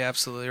 That might be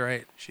absolutely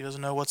right. She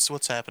doesn't know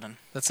what's happening.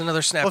 That's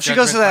another snap. Well, if she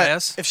goes to judgment by that,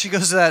 us. if she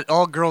goes to that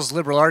all girls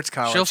liberal arts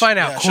college, She'll find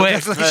out Yeah, she'll quick.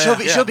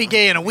 definitely- she'll be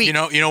gay in a week. You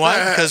know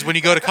why? Because when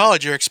you go to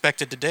college, you're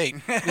expected to date.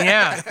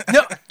 Yeah.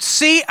 No.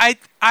 See,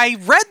 I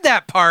read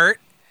that part,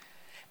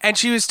 and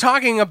she was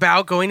talking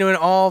about going to an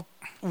all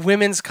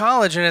women's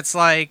college, and it's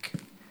like,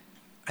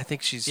 I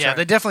think she's. Yeah,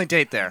 they definitely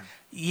date there.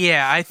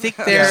 Yeah, I think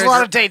There's there's a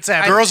lot of dates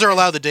after. Girls are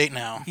allowed to date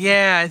now.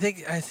 Yeah, I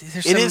think there's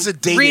It some is a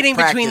dated reading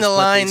practice, between the but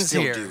they lines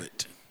still here. do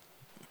it.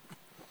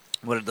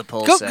 What did the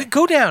poll Go say?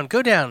 go down,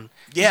 go down.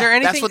 Yeah, is there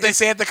anything, that's what they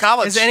say at the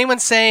college. Is anyone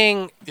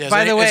saying? Yeah,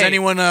 by the way, is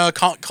anyone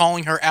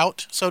calling her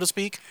out, so to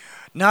speak?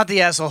 Not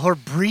the asshole. Her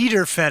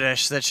breeder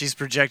fetish that she's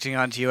projecting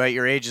onto you at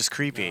your age is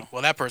creepy.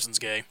 Well, that person's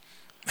gay.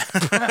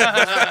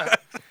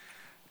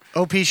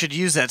 OP should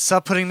use that.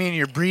 Stop putting me in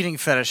your breeding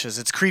fetishes.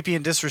 It's creepy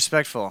and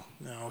disrespectful.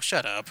 No,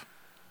 shut up.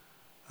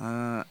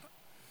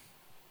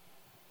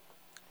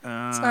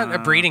 it's not a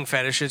breeding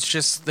fetish. It's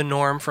just the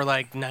norm for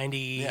like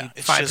 95%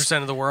 just-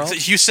 of the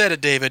world. You said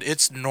it, David.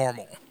 It's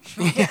normal.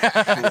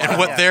 And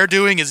what they're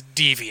doing is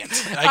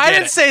deviant. I I get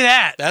didn't it. say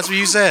that. That's what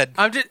you said.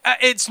 I'm just.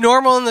 It's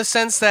normal in the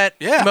sense that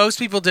Yeah. most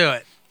people do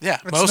it. Yeah,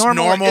 It's most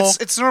normal. normal.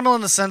 It's normal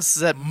in the sense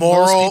that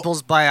moral, most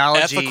people's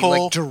biology ethical-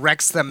 like,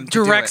 directs them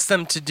to Directs do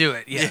them to do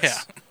it. Yes. Yeah.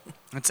 it.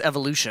 It's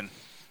evolution.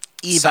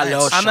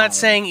 Evolution. I'm not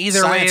saying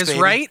either way Science, is baby.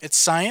 right It's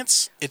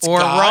science. It's or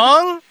God.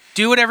 wrong.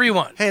 Do whatever you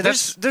want. Hey,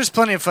 That's- there's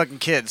plenty of fucking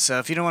kids, so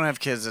if you don't want to have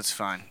kids, that's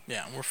fine.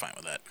 Yeah, we're fine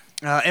with that.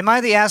 Am I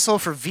the asshole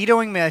for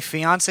vetoing my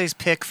fiance's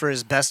pick for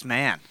his best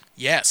man?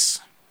 Yes.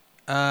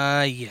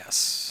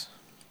 yes.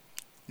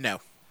 No.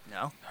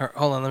 No.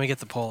 Hold on, let me get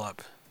the poll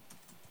up.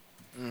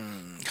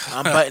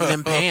 I'm buttoning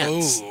them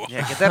pants. Ooh.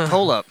 Yeah, get that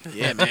pole up.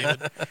 Yeah, man.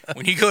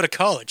 When you go to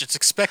college, it's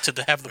expected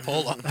to have the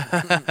pole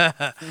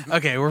up.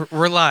 Okay,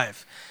 we're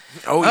live.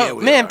 Oh, yeah,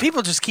 we man, are.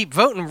 people just keep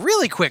voting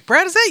really quick.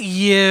 Brad, is that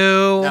you?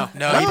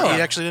 No,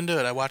 he actually didn't do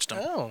it. I watched him.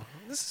 Oh,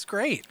 this is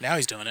great. Now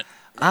he's doing it.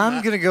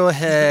 I'm going to go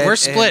ahead. We're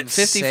split and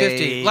 50-50.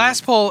 say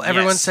Last poll,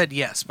 everyone yes. said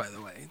yes, by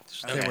the way.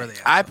 They Okay. were the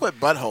yes. I put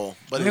butthole,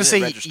 but I'm it going to say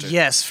didn't register.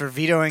 yes for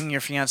vetoing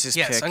your fiance's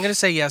Yes, pick. I'm going to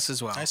say yes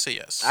as well. I say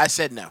yes. I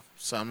said no,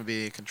 so I'm gonna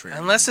be contrarian.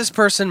 Unless this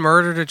person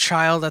murdered a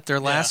child at their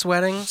last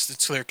wedding.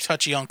 It's their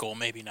touchy uncle,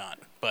 maybe not,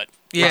 but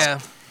Yeah.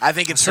 I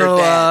think it's So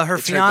her dad. her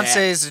It's fiance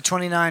dad. is a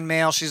 29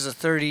 male. She's a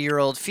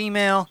 30-year-old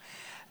female,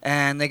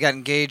 and they got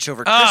engaged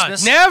over Ah,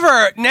 Christmas.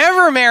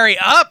 never marry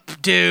up,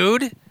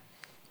 dude.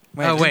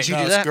 Wait, oh, did wait. you no,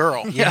 do it's that?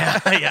 girl. Yeah,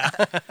 yeah,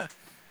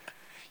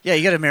 Yeah,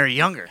 you got to marry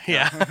younger.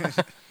 yeah,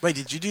 Wait,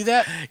 did you do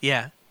that?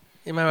 yeah.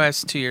 Yeah, my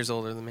wife's 2 years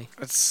older than me.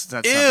 That's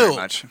not very Ew,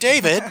 much.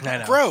 David, I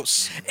know.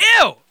 gross.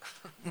 Ew!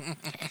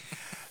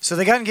 So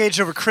they got engaged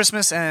over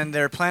Christmas, and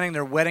they're planning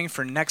their wedding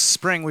for next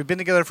spring. We've been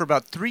together for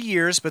about 3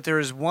 years, but there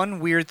is one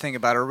weird thing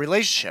about our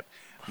relationship.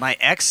 My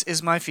ex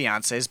is my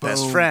fiance's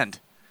best friend.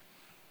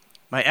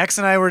 My ex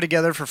and I were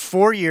together for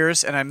 4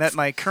 years, and I met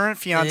my current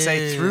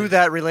fiance Ew. through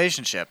that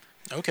relationship.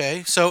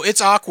 Okay, so it's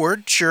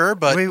awkward, sure,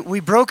 but We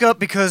broke up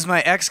because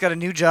my ex got a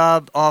new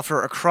job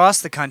offer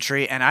across the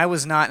country, and I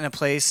was not in a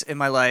place in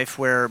my life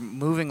where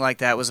moving like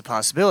that was a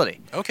possibility.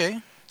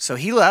 okay. So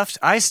he left,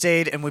 I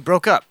stayed, and we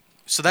broke up.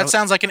 So that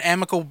sounds like an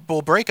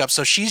amicable breakup.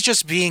 So she's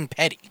just being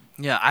petty.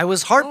 Yeah, I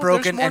was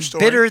heartbroken more and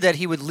story. bitter that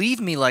he would leave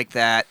me like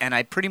that, and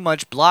I pretty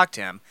much blocked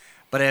him,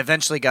 but I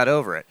eventually got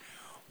over it.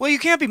 Well, you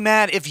can't be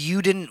mad if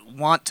you didn't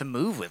want to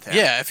move with him.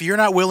 Yeah, if you're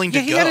not willing to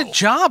Yeah, he go. got a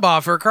job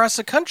offer across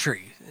the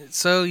country.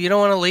 So you don't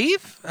want to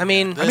leave? I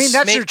mean, I mean,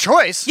 that's your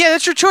choice. Yeah,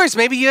 that's your choice.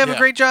 Maybe you have a Yeah.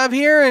 great job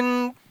here,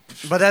 and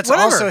But that's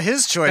whatever. also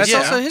his choice. That's yeah,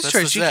 also his that's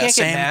choice. You that can't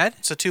get same- mad.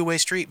 It's a two-way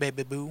street,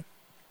 baby boo.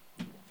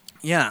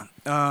 Yeah.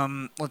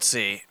 Let's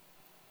see.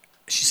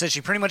 She said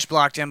she pretty much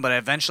blocked him, but I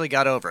eventually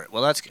got over it.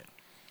 Well, that's good.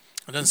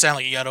 It doesn't sound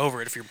like you got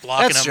over it if you're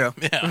blocking That's him.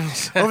 true. Yeah.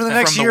 Over the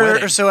next From the year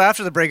wedding. or so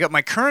after the breakup,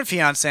 my current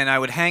fiance and I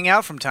would hang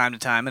out from time to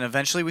time, and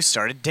eventually we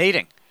started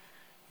dating.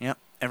 Yep.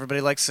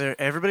 Everybody likes their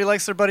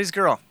buddy's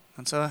girl.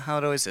 That's how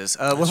it always is.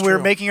 When we were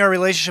true. making our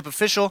relationship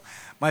official,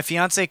 my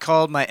fiance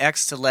called my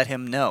ex to let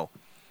him know.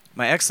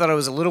 My ex thought it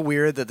was a little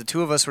weird that the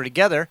two of us were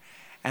together,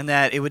 and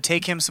that it would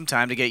take him some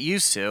time to get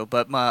used to.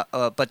 But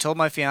told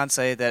my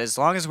fiance that as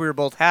long as we were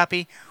both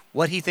happy,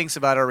 what he thinks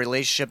about our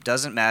relationship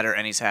doesn't matter,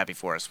 and he's happy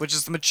for us, which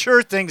is the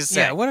mature thing to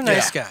say. yeah, what a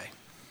nice guy.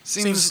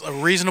 Seems a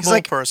he's reasonable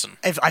like, person.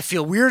 If I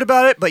feel weird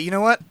about it, but you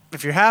know what?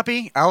 If you're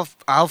happy,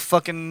 I'll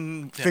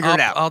fucking figure it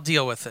out. I'll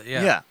deal with it.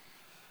 Yeah. Yeah.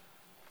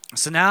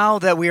 So now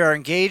that we are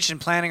engaged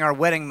and planning our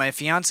wedding, my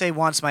fiance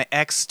wants my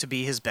ex to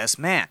be his best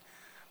man.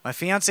 My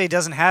fiance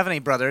doesn't have any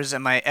brothers,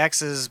 and my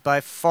ex is by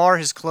far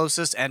his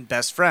closest and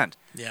best friend.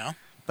 Yeah.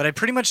 But I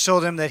pretty much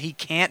told him that he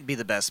can't be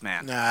the best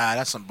man. Nah,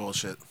 that's some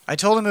bullshit. I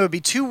told him it would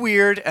be too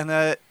weird, and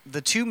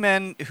the two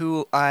men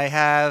who I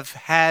have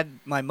had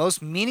my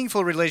most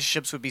meaningful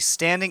relationships would be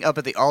standing up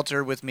at the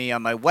altar with me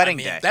on my wedding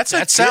day. That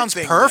sounds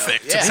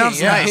perfect to Yeah. me.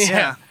 Sounds nice,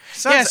 yeah.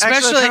 Sounds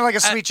actually kind of like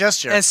a sweet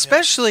gesture.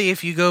 Especially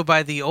if you go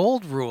by the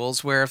old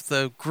rules, where if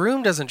the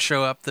groom doesn't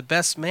show up, the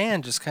best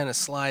man just kind of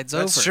slides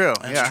over. That's true.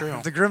 That's yeah. true.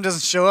 If the groom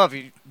doesn't show up,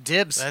 he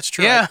dibs. That's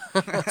true. Yeah.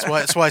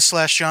 That's why I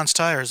slashed John's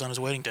tires on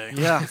his wedding day.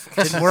 Yeah,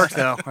 didn't work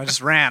though. I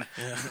just ran.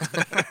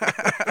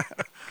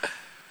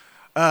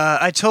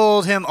 I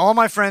told him all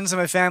my friends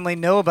and my family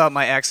know about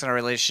my ex and our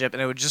relationship,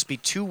 and it would just be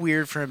too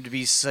weird for him to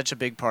be such a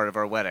big part of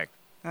our wedding.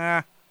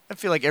 I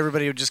feel like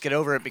everybody would just get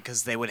over it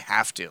because they would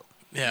have to.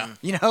 Yeah.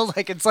 You know,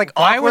 like it's like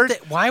Why awkward.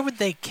 would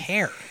they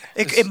care?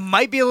 It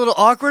might be a little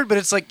awkward, but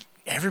it's like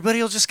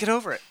everybody will just get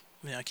over it.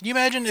 Yeah. Can you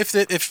imagine if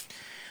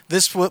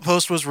this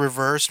post was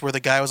reversed, where the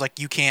guy was like,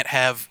 "You can't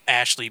have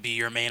Ashley be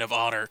your maid of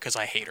honor because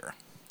I hate her."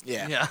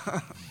 Yeah. Yeah.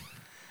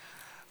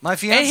 My And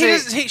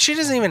fiance. she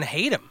doesn't even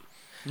hate him.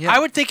 Yeah. I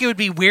would think it would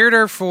be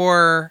weirder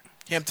for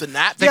Him to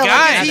not The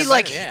yeah, guy-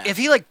 like if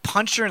he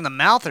punched her in the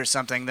mouth or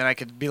something, then I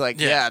could be like,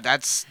 Yeah. yeah,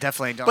 that's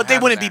definitely don't. But they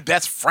have wouldn't be that.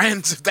 best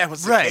friends if that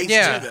was the Right, case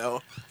yeah. too,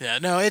 though. Yeah.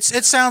 No. It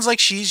sounds like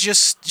she's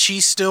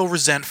still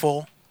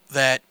resentful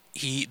that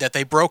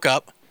they broke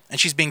up, and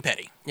she's being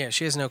petty. yeah,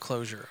 she has no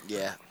closure.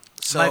 Yeah.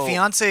 So My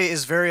fiance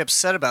is very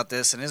upset about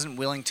this and isn't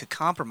willing to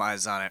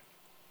compromise on it.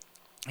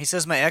 He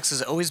says my ex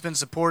has always been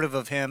supportive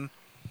of him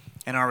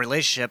and our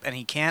relationship, and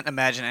he can't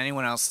imagine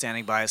anyone else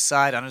standing by his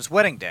side on his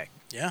wedding day.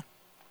 Yeah.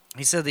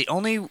 He said the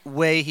only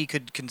way he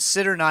could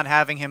consider not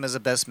having him as a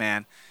best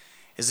man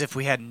is if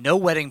we had no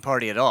wedding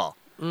party at all.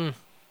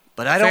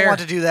 But I don't Fair. want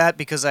to do that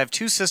because I have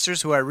two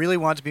sisters who I really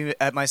want to be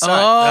at my side.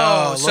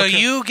 Oh, so look at-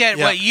 you get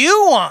yeah. what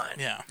you want.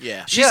 Yeah.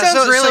 yeah. She Yeah,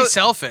 sounds so- really so-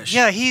 selfish.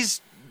 Yeah,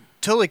 he's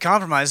totally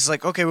compromised. It's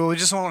like, okay, well, we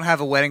just won't have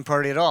a wedding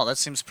party at all. That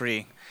seems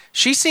pretty...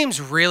 She seems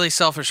really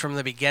selfish from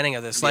the beginning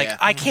of this. Like, Yeah.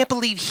 I can't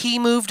believe he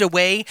moved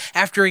away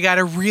after he got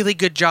a really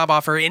good job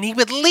offer and he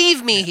would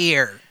leave me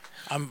here.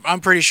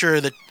 I'm pretty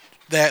sure that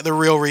that the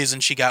real reason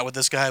she got with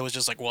this guy was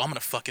just like, well, I'm gonna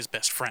fuck his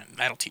best friend.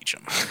 That'll teach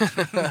him.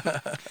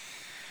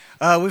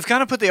 We've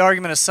kind of put the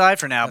argument aside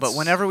for now, but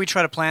whenever we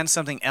try to plan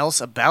something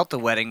else about the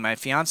wedding, my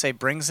fiance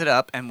brings it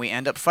up and we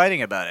end up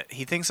fighting about it.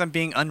 He thinks I'm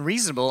being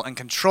unreasonable and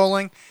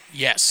controlling.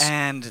 Yes.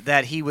 And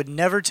that he would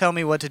never tell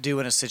me what to do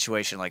in a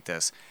situation like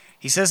this.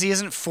 He says he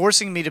isn't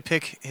forcing me to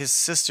pick his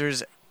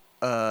sisters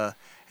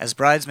as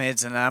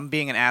bridesmaids, and I'm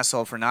being an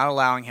asshole for not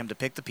allowing him to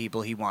pick the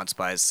people he wants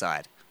by his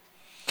side.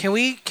 Can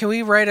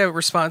we write a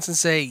response and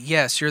say,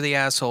 yes, you're the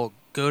asshole.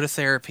 Go to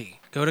therapy.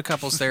 Go to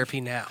couples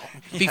therapy now.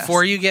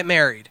 Before you get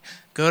married.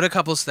 Go to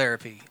couples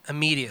therapy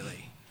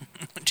immediately.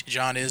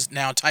 John is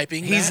now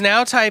typing. He's that.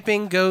 now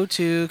typing, go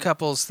to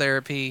couples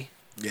therapy.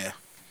 Yeah.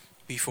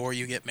 Before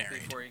you get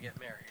married. Before you get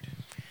married.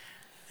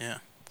 Yeah.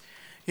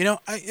 You know,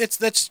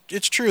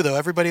 it's true though.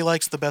 Everybody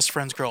likes the best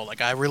friend's girl. Like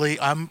I'm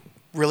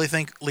really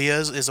think Leah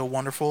is a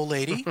wonderful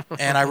lady,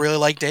 and I really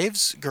like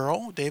David's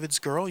girl.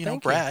 You know,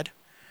 Brad.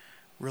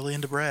 Really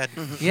into Brad.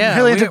 Yeah,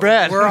 Really into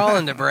Brad. We're all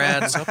into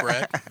Brad. What's up,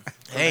 Brad?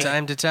 Hey,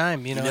 time to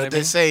time, you know what I they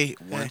mean? say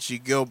once you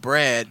go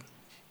Brad,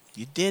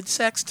 you did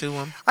sex to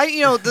him.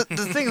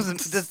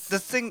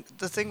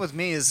 The thing with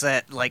me is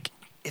that, like,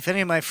 if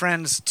any of my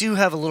friends do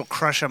have a little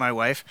crush on my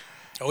wife,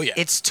 oh yeah,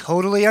 it's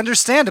totally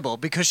understandable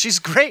because she's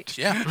great.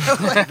 Yeah.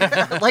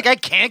 like I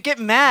can't get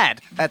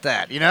mad at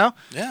that, you know?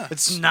 Yeah.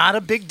 It's not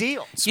a big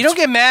deal. You don't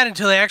get mad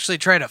until they actually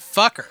try to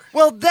fuck her.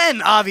 Well,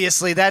 then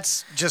obviously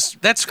that's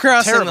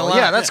crossing terrible. the line.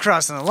 Yeah, that's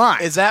crossing the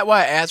line. Is that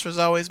why Asra's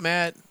always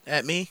mad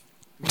at me?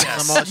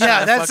 Yes.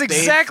 Yeah, that's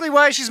exactly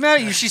why she's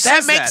mad at you. She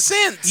says that makes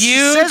sense.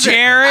 You, says it.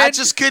 Jared, I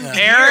just couldn't Eric.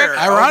 hear.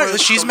 Ironically,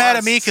 she's mad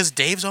at me because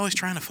Dave's always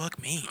trying to fuck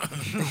me.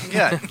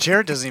 Yeah,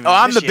 Jared doesn't even. Oh,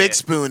 I'm the initiate big it.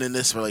 spoon in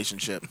this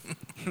relationship.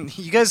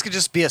 You guys could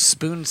just be a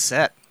spoon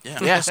set. Yeah.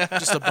 Yes.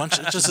 Just a bunch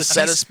of Just a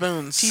set of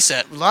spoons. tea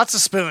set. Lots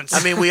of spoons.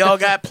 I mean, we all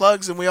got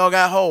plugs and we all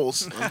got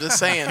holes. I'm just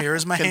saying.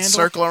 Here's my can handle.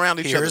 circle around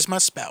each Here's other. my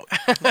spout.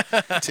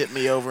 Tip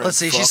me over. Let's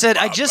see. and She fuck said,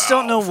 my "I just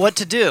don't know mouth." what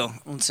to do."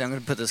 Let's see. I'm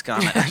going to put this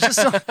comment.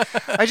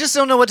 I just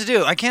don't know what to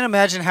do. I can't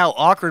imagine how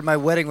awkward my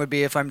wedding would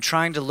be if I'm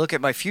trying to look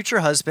at my future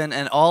husband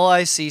and all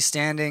I see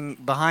standing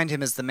behind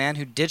him is the man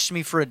who ditched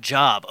me for a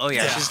job. Oh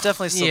yeah, she's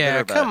definitely still bitter Yeah,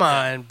 about come it.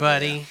 on,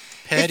 buddy.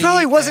 Petty It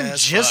probably wasn't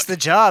as just fuck. the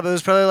job. It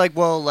was probably like,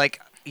 well,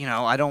 like, you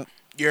know, I don't.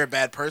 You're a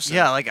bad person.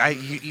 Yeah, like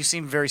you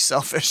seem very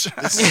selfish.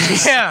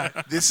 Yeah.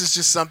 This is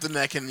just something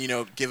that can,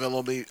 give a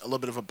little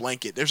bit of a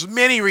blanket. There's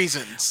many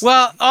reasons.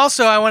 Well,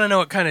 also, I want to know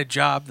what kind of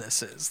job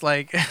this is.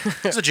 Like,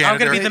 He's a I'm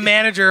janitor. going to be the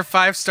manager of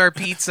 5-Star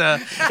Pizza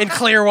in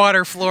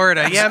Clearwater,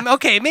 Florida. Yeah,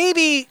 okay,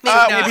 maybe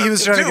not. maybe he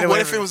was trying to get Dude, away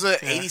what if with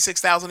it was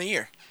 $86,000 a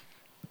year?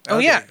 Oh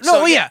yeah, So,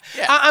 no, yeah.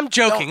 yeah. I'm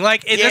joking. Don't-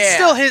 Like, it's yeah.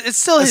 still his. It's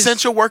still his.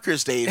 Essential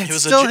workers, Dave. It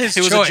was still a, his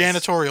it was choice. a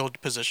janitorial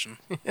position.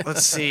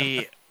 Let's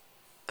see.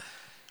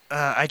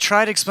 I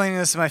tried explaining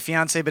this to my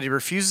fiance, but he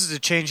refuses to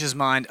change his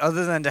mind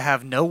other than to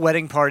have no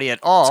wedding party at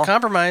all. It's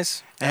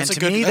compromise. And That's a to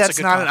good- me, that's a that's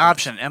good not an compromise.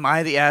 option. Am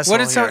I the asshole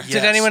What did here?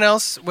 Yes. anyone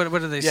else? What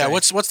did they say? Yeah.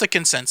 What's the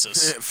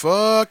consensus?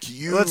 Fuck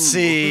you. Let's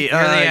see. You're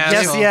the Yes,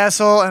 asshole. the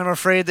asshole, and I'm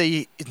afraid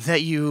that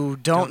you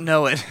don't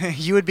know it.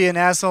 You would be an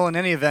asshole in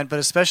any event, but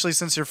especially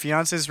since your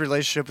fiance's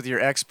relationship with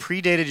your ex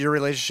predated your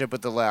relationship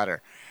with the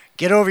latter.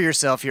 Get over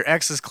yourself. Your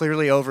ex is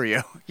clearly over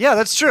you. Yeah,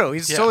 that's true.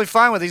 He's Yeah. totally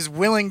fine with it. He's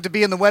willing to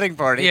be in the wedding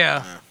party.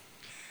 Yeah.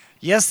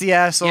 Yes, the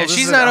asshole. Yeah, This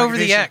she's is not an over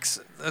the occupation- ex.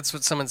 That's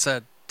what someone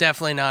said.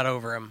 Definitely not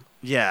over him.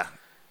 Yeah.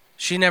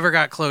 She never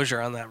got closure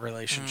on that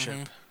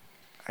relationship.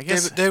 I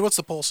guess. Dave, what's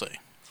the poll say?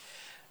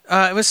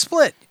 It was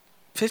split.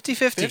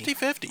 50-50.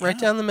 50-50. Right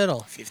down the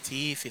middle.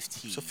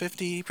 50-50. So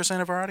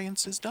 50% of our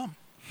audience is dumb.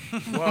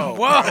 Whoa. Whoa.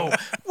 Why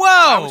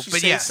Whoa. would you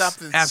But say yes.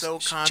 something abs- so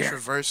Jared,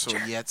 controversial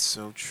yet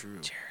so true?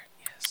 Jared,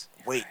 yes.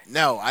 Wait,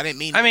 no, I didn't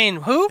mean I that. mean,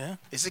 who? Yeah.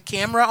 Is the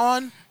camera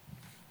on?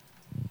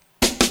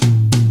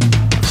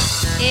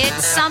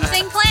 It's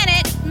Something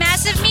Planet,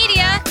 Massive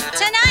Media,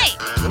 tonight.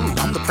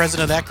 I'm the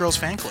president of that girl's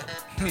fan club.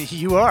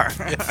 You are.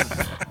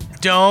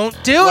 Don't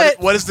do it.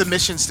 What is the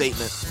mission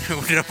statement?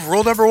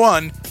 Rule number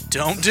 1: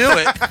 don't do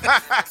it.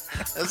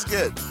 That's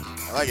good.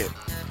 I like it.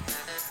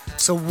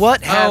 So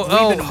what have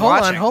we been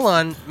watching? Hold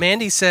on.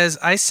 Mandy says,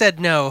 I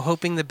said no,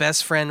 hoping the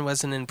best friend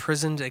was an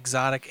imprisoned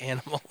exotic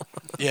animal.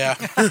 Yeah,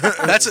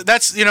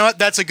 that's you know what?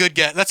 That's a good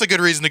get. That's a good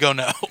reason to go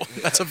no.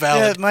 That's a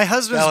valid. Yeah, my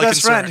husband's valid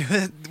best concern.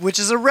 friend, which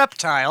is a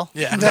reptile.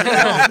 Yeah.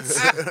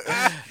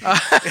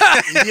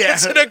 Yeah.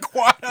 It's an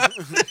iguana.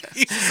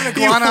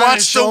 iguana on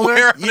his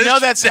shoulder. You know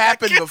that's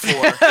happened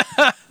before.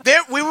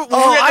 We were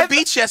at the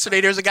beach yesterday.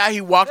 There's a guy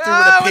who walked through Oh,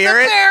 with a with a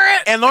parrot,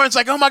 parrot. and Lauren's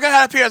like, "Oh my god,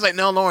 how a parrot!" I was like,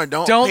 "No, Lauren,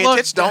 don't pay look.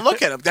 attention. Don't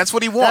look at him. That's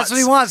what he wants. That's what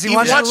he wants. He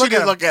wants you to look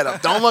at him. look at him.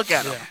 Don't look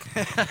at him."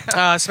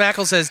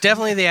 Smackle says,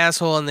 definitely the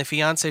asshole, and the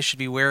fiance should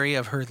be wary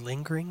of her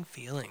lingering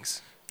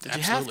feelings. Did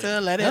you have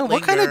to let it No,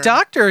 what kind of linger?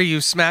 doctor are you,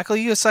 Smackle?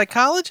 You a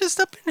psychologist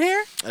up in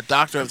here? A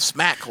doctor of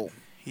smackle.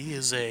 He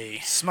is a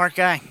Smart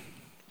guy.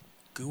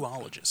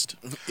 gooologist.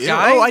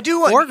 Guy Oh, I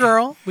do want- or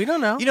girl? We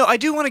don't know. You know, I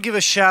do want to give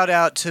a shout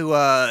out to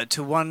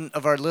one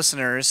of our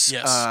listeners,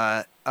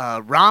 Yes.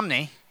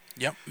 Romney.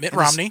 Yep, Mitt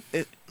Romney.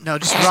 No,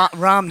 just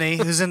Romney,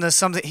 who's in the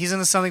something. He's in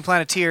the Something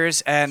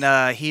Planeteers,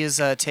 and he is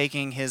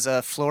taking his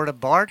Florida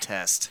bar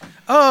test.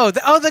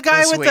 The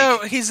guy This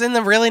with week. he's in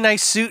the really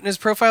nice suit in his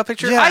profile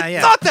picture. Yeah, I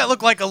yeah. thought that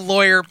looked like a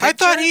lawyer picture. I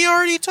thought he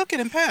already took it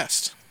and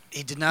passed.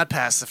 He did not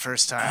pass the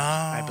first time,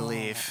 I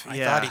believe. I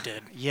thought he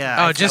did.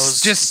 Yeah. Oh,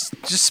 just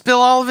spill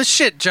all of his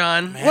shit,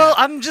 John. Well,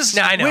 I'm just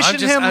No, I know. wishing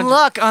him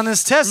luck on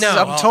this test. No.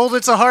 I'm told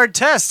it's a hard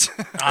test.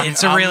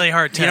 It's a really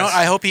hard test. You know,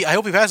 I hope he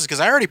passes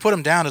because I already put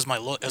him down as my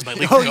legal.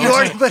 Oh, you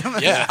already put him.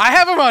 Yeah. I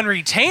have him on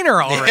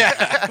retainer already.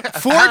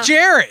 For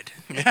Jared.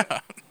 Yeah.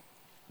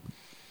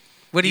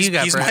 What do you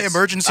got, He's my Brett?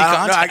 emergency No,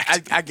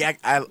 contact.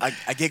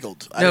 I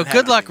giggled. I No, didn't have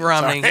good luck, anything.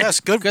 Romney. Sorry. Yes,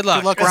 good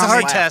luck. Good luck, It's a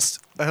hard Romney. test.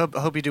 I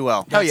hope you do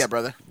well. Hell yeah,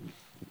 brother.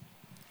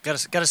 Gotta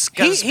support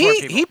He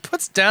people. he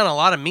puts down a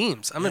lot of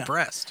memes. I'm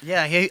impressed.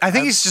 Yeah, I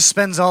think he just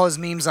spends all his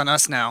memes on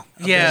us now.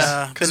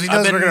 Yeah. Because he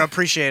knows we're gonna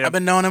appreciate him. I've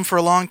been knowing him for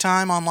a long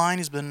time online.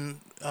 He's been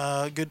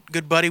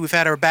good buddy. We've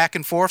had our back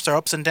and forths, our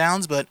ups and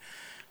downs, but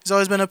he's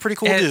always been a pretty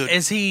cool dude.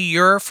 Is he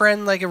your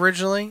friend like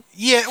originally?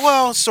 Yeah,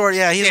 well, sort of.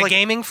 Yeah, he's Is he a like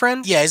gaming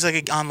friend? Yeah, he's like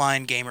an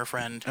online gamer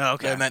friend. Oh,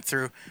 okay. That I met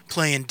through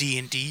playing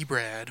D&D,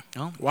 Brad.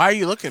 Why are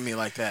you looking at me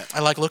like that? I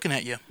like looking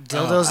at you.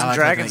 Dildos I and like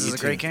Dragons looking is at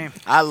a you great too. game.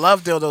 I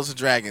love Dildos and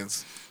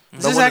Dragons.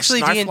 Is this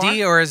actually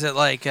D&D or is it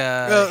like it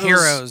was-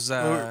 Heroes?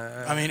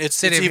 I mean, it's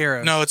City it's of even,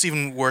 Heroes. No, it's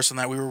even worse than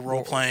that. We were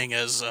role playing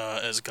as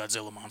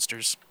Godzilla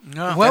monsters.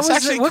 No, What That's was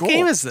actually it? What cool.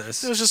 game is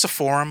this? It was just a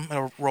forum,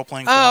 a role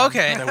playing. Oh, forum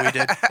okay. That we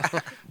did.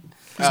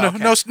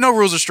 There's no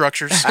rules or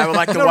structures. I would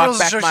like to No walk rules,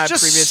 back my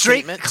just previous straight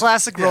statement.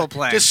 classic role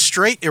playing. Just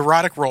straight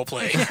erotic role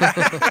play.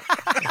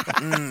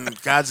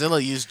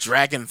 Godzilla used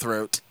dragon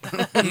throat.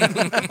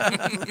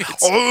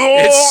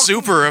 It's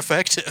super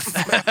effective.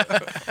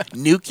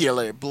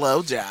 Nuclear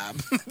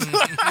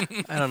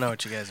blowjob. I don't know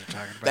what you guys are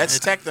talking about. That's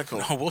technical.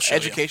 No, we'll show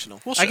you.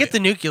 Educational. We'll show I get you. the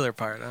nuclear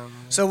part.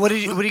 So what have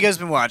you guys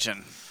been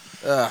watching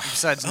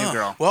besides New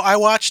Girl? Well, I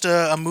watched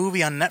a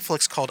movie on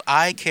Netflix called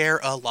I Care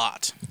a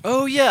Lot.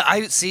 Oh yeah,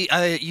 I see.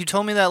 You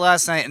told me that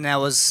last night, and it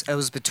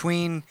was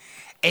between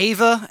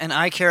Ava and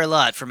I Care a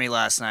Lot for me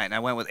last night, and I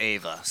went with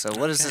Ava. So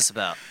what is this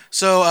about?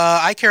 So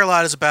I Care a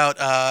Lot is about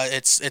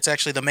it's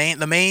actually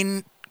the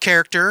main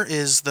character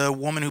is the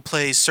woman who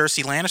plays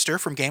Cersei Lannister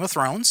from Game of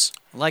Thrones.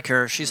 Like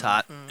her, she's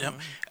hot. Yep.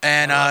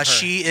 And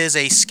she is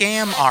a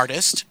scam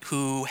artist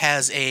who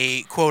has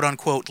a quote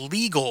unquote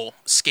legal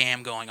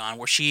scam going on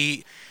where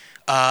she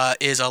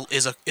is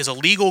a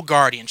legal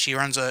guardian. She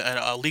runs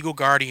a legal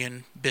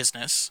guardian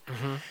business,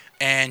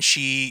 and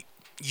she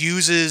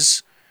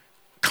uses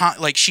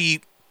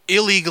she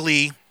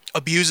illegally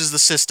abuses the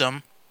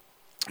system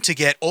to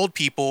get old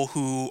people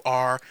who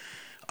are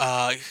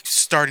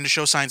starting to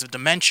show signs of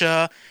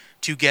dementia.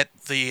 To get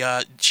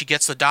she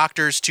gets the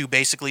doctors to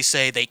basically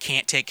say they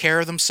can't take care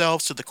of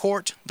themselves to the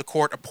court. The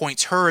court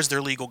appoints her as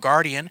their legal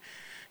guardian.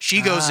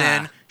 She goes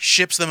in,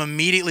 ships them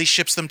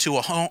to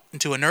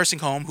a nursing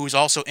home, who's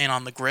also in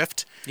on the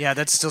grift. Yeah,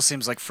 that still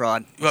seems like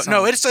fraud. Well,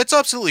 no, it's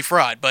absolutely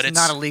fraud, but it's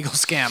not a legal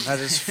scam. That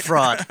is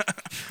fraud.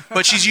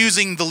 But she's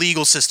using the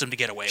legal system to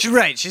get away with it.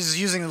 Right, she's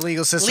using the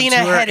legal system Lena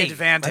to her Headey.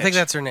 advantage. I think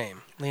that's her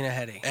name. Lena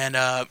Headey.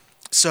 And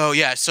so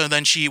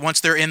then once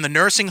they're in the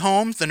nursing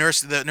home,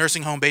 the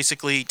nursing home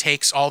basically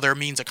takes all their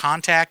means of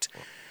contact,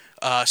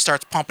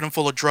 starts pumping them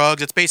full of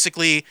drugs. It's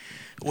basically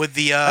with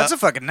the that's a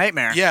fucking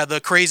nightmare. Yeah, the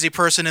crazy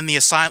person in the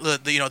asylum,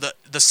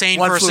 the sane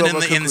One person flew in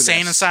over the cuckoo's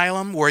insane nest.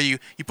 asylum, where you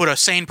put a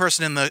sane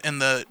person in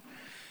the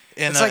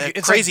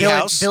It's crazy like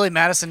house. Billy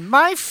Madison.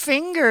 My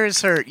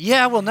fingers hurt.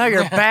 Yeah, well now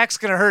your back's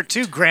gonna hurt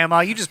too,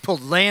 Grandma. You just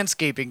pulled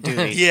landscaping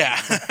duty. Yeah.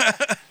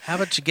 How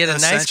about you get a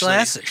nice Essentially.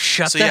 glass?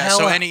 Shut so the yeah, hell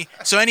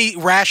so up. any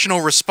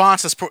rational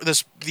response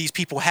these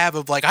people have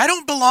of like, I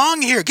don't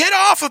belong here, get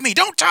off of me,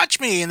 don't touch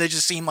me, and they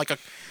just seem like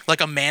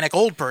a manic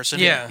old person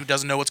who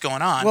doesn't know what's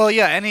going on. Well,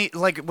 yeah.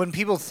 When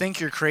people think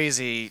you're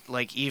crazy,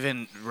 like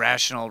even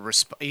rational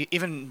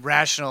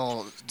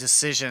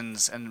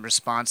decisions and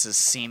responses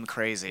seem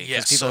crazy because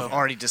Yes, people so- have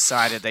already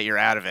decided that you're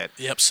out of it.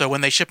 Yep. So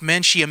when they ship them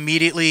in, she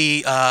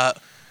immediately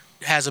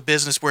has a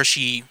business where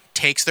she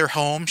takes their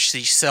home,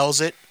 she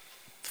sells it,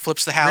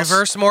 flips the house.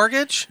 Reverse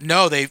mortgage?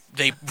 No, they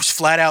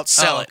flat out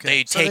sell it.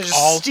 They So take they're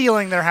just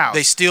stealing their house.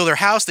 They steal their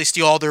house. They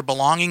steal all their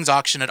belongings,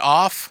 auction it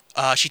off.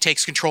 She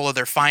takes control of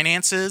their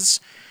finances,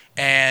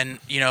 and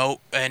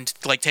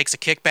takes a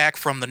kickback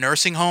from the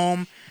nursing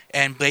home,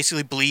 and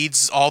basically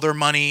bleeds all their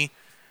money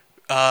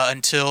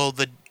until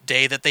the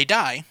day that they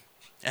die.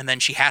 And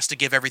then she has to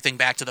give everything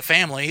back to the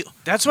family.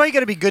 That's why you got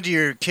to be good to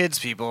your kids,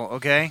 people.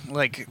 Okay,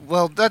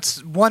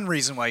 that's one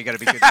reason why you got to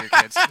be good to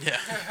your kids.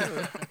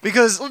 Yeah.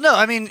 Because no,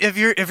 I mean, if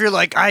you're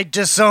like, I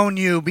disown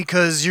you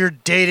because you're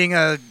dating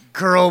a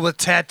girl with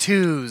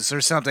tattoos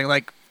or something,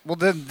 like, well,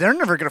 then they're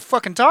never gonna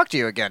fucking talk to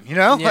you again. You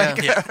know? Yeah.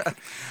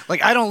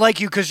 Like, I don't like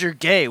you because you're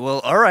gay. Well,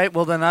 all right.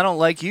 Well, then I don't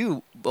like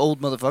you,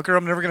 old motherfucker.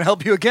 I'm never gonna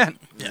help you again.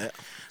 Yeah.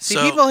 See,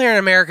 people here in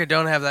America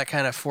don't have that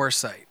kind of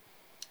foresight.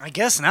 I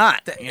guess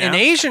not. In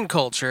Asian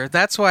culture,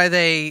 that's why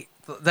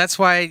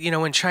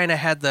when China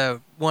had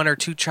the 1 or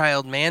 2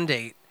 child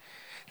mandate,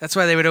 that's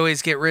why they would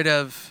always get rid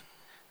of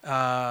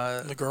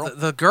The girl?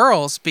 the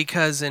girls,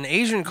 because in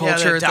Asian they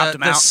culture, adopt the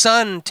them out.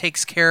 son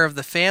takes care of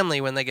the family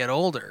when they get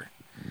older.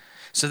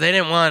 So they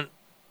didn't want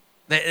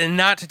and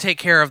not to take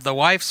care of the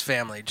wife's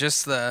family,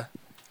 just the.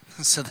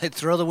 So they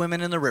throw the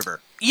women in the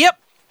river. Yep.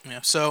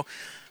 Yeah. So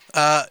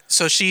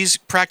she's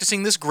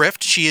practicing this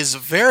grift. She is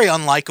very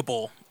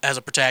unlikable as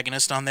a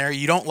protagonist on there.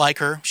 You don't like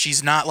her.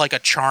 She's not like a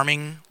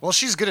charming. Well,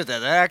 she's good at that.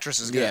 That actress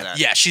is good at that.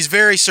 Yeah, she's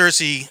very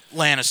Cersei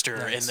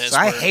Lannister in this. So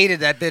I where- hated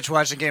that bitch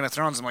watching Game of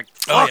Thrones. I'm like,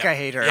 Oh, fuck, yeah. I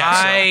hate her. Yeah,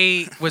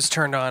 I was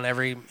turned on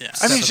every. Yeah.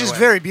 I mean, she's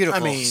very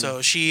beautiful. I mean,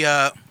 So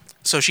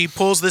she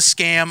pulls this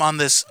scam on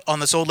this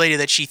old lady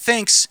that she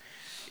thinks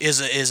is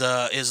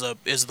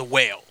the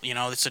whale. You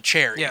know, it's a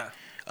cherry. Yeah.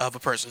 Of a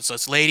person. So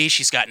this lady,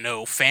 she's got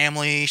no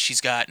family,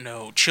 she's got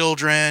no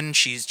children,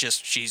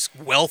 she's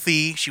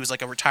wealthy. She was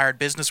like a retired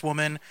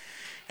businesswoman,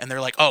 and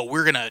they're like, "Oh,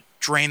 we're gonna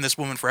drain this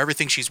woman for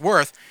everything she's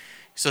worth."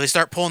 So they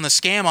start pulling the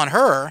scam on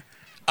her.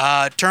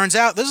 Turns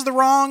out this is the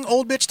wrong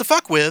old bitch to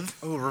fuck with.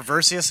 Ooh,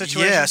 Reversia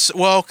situation? Yes.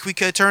 Well,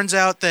 it turns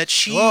out that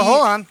she. Well,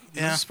 hold on.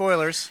 Yeah. No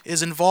spoilers.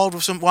 Is involved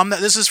with some. Well,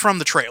 this is from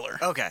the trailer.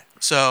 Okay.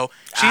 So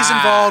she's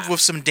involved with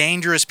some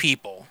dangerous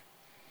people.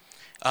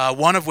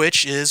 One of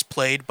which is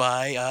played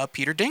by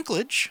Peter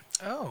Dinklage,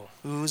 Oh.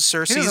 who's He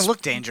Cersei's. doesn't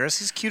look dangerous.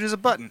 He's cute as a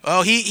button.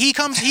 Oh, he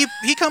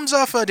comes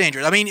off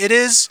dangerous. I mean, it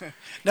is.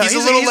 No, he's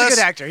he's a little a less.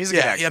 good actor. He's a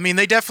good actor. I mean,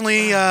 they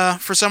definitely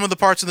for some of the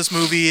parts of this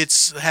movie,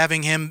 it's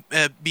having him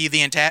be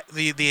the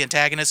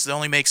antagonist. It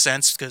only makes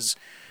sense because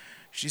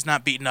she's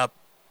not beating up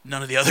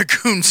none of the other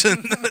goons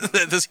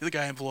that this the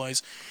guy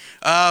employs.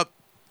 But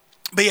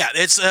yeah,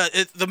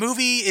 the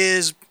movie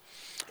is.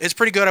 It's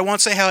pretty good. I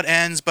won't say how it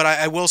ends, but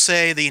I will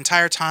say the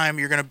entire time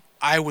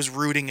I was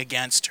rooting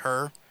against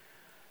her,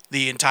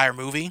 the entire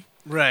movie.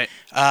 Right.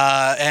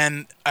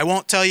 And I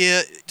won't tell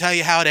you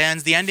how it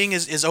ends. The ending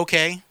is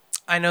okay.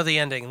 I know the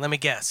ending. Let me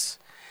guess.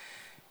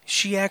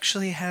 She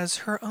actually has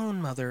her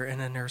own mother in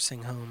a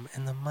nursing home,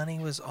 and the money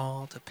was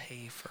all to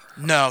pay for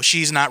her. No,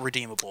 she's not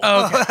redeemable.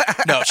 Okay.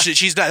 No,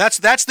 she's not.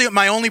 That's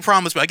my only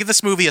problem. I give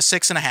this movie a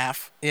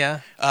 6.5.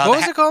 Yeah. The What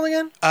was it called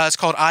again? It's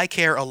called I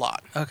Care a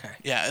Lot. Okay.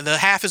 Yeah, the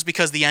half is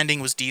because the ending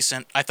was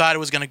decent. I thought it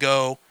was going to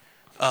go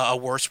a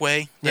worse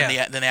way than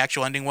the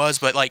actual ending was,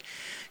 but like,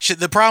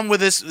 the problem with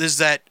this is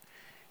that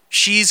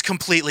she's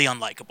completely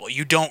unlikable.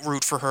 You don't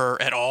root for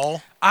her at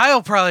all.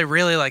 I'll probably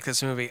really like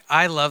this movie.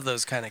 I love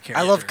those kind of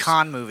characters. I love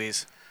con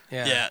movies.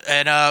 Yeah.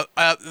 Yeah,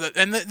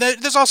 and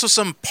there's also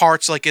some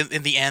parts like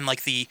in the end,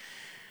 like the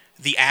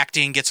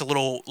acting gets a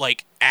little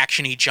like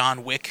actiony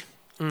John Wick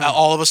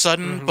all of a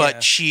sudden,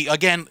 but she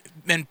again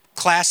in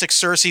classic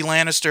Cersei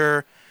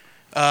Lannister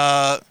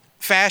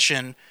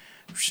fashion.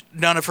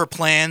 None of her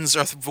plans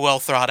are well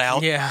thought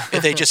out. Yeah.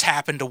 They just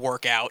happen to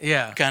work out.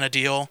 Yeah. Kind of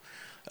deal.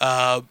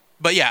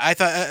 But yeah, I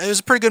thought it was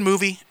a pretty good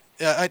movie.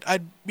 I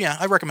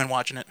recommend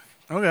watching it.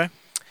 Okay.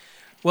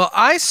 Well,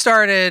 I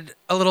started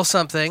a little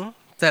something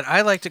that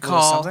I like to Little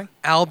call something?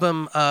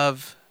 Album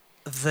of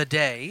the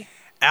Day.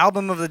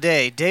 Album of the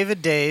Day.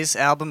 David Day's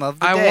Album of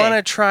the Day. I want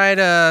to try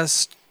to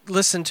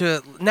listen to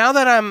it. Now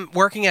that I'm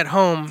working at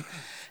home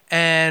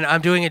and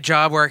I'm doing a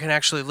job where I can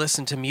actually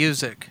listen to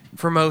music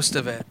for most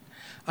of it,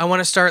 I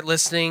want to start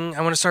listening.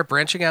 I want to start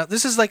branching out.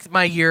 This is like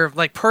my year of,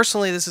 like,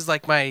 personally, this is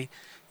like my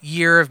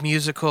year of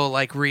musical,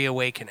 like,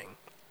 reawakening.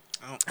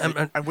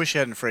 I wish you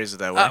hadn't phrased it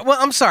that way. Well,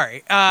 I'm sorry.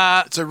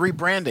 It's a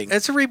rebranding.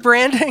 It's a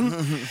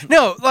rebranding.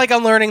 No, like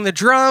I'm learning the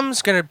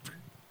drums, gonna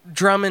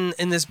drum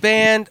in this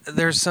band.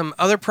 There's some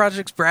other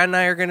projects Brad and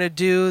I are gonna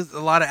do. A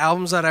lot of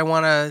albums that I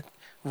want to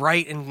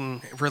write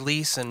and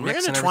release and We're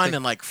mix and intertwined everything.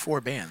 in like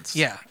 4 bands.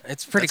 Yeah,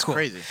 it's pretty That's cool.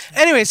 crazy.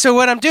 Anyway, so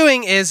what I'm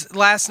doing is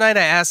last night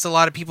I asked a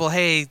lot of people,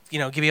 hey,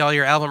 give me all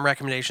your album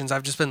recommendations.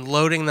 I've just been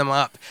loading them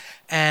up.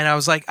 And I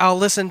was like, I'll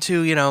listen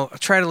to,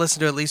 try to listen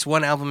to at least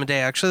 1 album a day.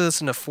 I actually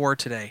listened to 4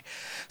 today.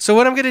 So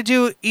what I'm going to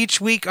do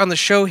each week on the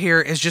show here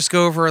is just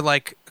go over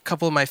like a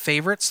couple of my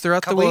favorites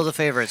throughout the couple week. of the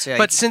favorites, yeah.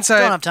 But You since don't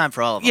I have time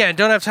for all of them. Yeah,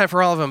 don't have time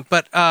for all of them.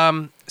 But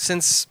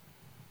since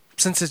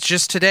it's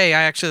just today,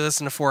 I actually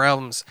listened to 4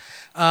 albums.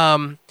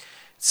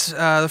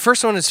 The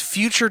first one is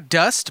Future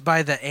Dust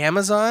by the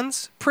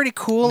Amazons. Pretty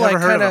cool. Never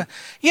like heard of kinda, them.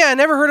 Yeah, I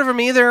never heard of them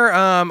either.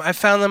 I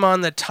found them on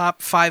the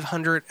top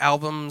 500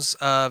 albums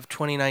of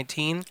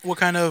 2019. What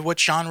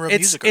genre of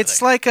music are It's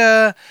they? like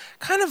a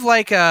kind of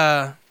like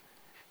a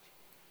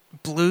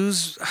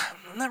blues,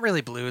 not really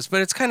blues,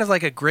 but it's kind of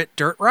like a grit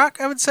dirt rock,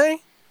 I would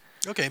say.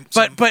 Okay.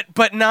 But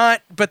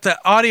the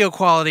audio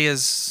quality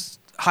is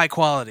high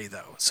quality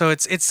though. So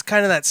it's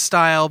kind of that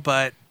style,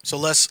 but So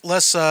less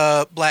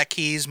Black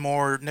Keys,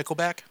 more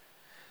Nickelback.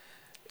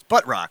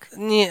 Butt rock.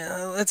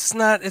 yeah, it's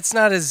not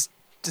as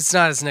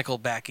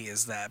Nickelbacky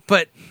as that.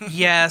 But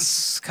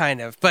yes, kind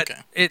of. But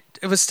it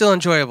was still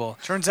enjoyable.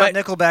 Turns out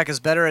Nickelback is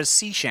better as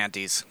sea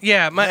shanties.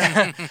 Yeah,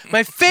 my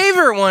my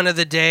favorite one of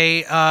the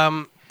day.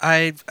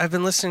 I've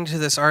been listening to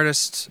this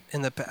artist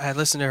I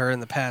listened to her in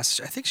the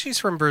past. I think she's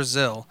from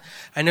Brazil.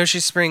 I know she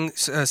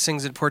sings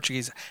in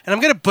Portuguese, and I'm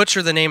gonna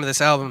butcher the name of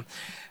this album.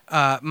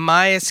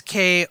 Mais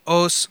que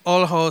os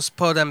olhos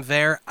podem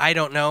ver. I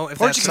don't know if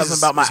Portuguese that's something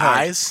about my hard.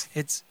 eyes.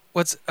 It's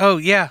what's. Oh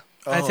yeah,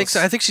 I think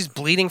so. I think she's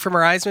bleeding from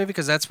her eyes, maybe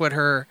because that's what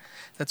her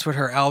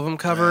album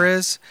cover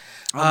is.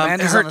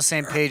 Amanda's on the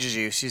same page as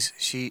you.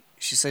 She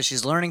says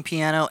she's learning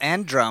piano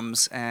and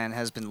drums and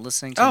has been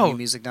listening to new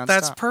music nonstop.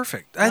 That's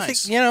perfect. I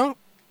think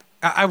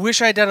I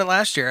wish I'd done it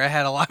last year. I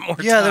had a lot more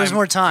time. Yeah, there was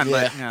more time,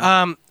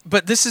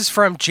 but this is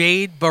from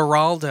Jade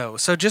Baraldo.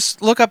 So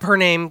just look up her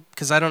name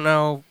because I don't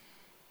know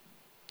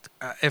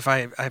if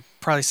I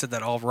probably said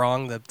that all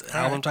wrong, the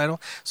album title.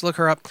 So look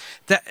her up.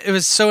 It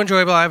was so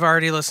enjoyable. I've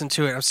already listened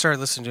to it. I've started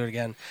listening to it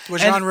again.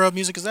 What genre of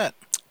music is that?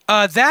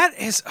 That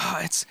is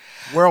it's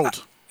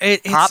world.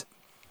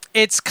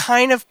 It's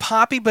kind of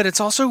poppy, but it's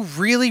also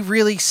really,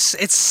 really it's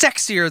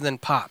sexier than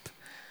pop.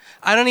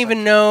 I don't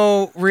even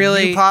know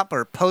really. New pop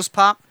or post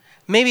pop?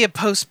 Maybe a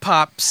post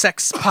pop,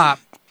 sex pop.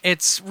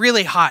 It's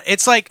really hot.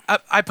 It's like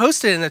I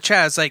posted in the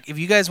chat. It's like if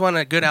you guys want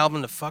a good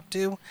album to fuck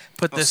to,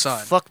 put this on.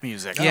 Fuck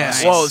music. Yeah.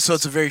 Nice. Whoa, so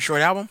it's a very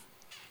short album?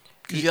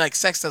 Because like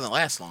sex doesn't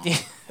last long.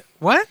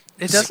 What?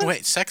 It doesn't?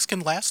 Wait, sex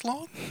can last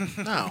long?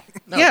 No.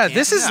 Yeah,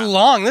 this is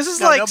long. This is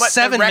but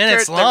 7 the record,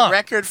 minutes long. The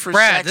record for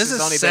Brad, sex this has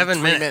is only 7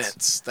 been 3 minutes.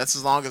 minutes. That's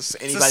as long as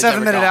anybody's It's a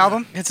 7-minute ever gone.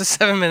 album? It's a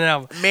 7-minute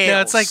album.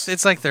 Males. No,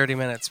 it's like 30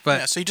 minutes. But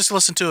Yeah, so you just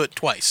listen to it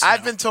twice.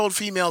 I've been told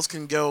females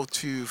can go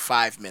to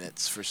 5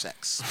 minutes for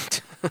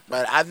sex,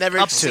 but I've never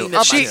Up to. seen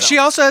it she myself.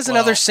 also has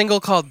another Well. single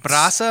called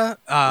Brasa.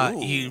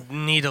 You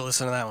need to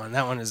listen to that one.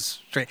 That one is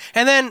straight.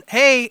 And then,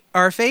 hey,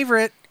 our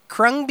favorite,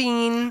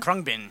 Krungbin.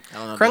 Krungbin.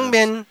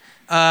 Krungbin.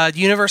 The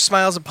Universe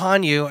Smiles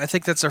Upon You. I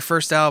think that's their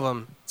first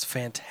album. It's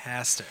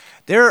fantastic.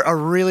 They're a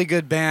really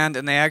good band,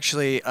 and they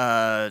actually,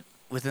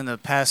 within the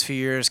past few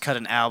years, cut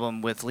an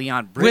album with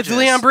Leon Bridges. With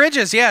Leon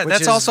Bridges, yeah, which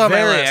that's is also on my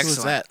very list. Who's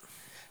excellent. that?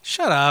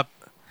 Shut up.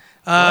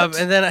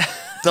 And then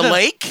The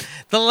Lake?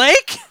 The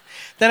Lake.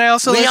 Then I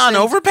also Leon listened,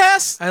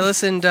 Overpass? I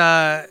listened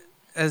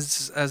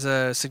as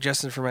a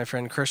suggestion for my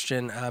friend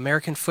Christian,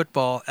 American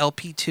Football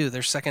LP2,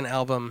 their second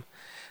album.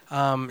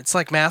 It's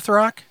like math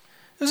rock.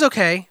 It was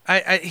okay.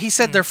 He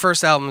said their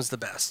first album is the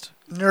best.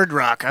 Nerd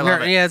rock. I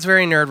love it. Yeah, it's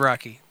very nerd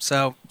rocky.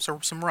 So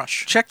some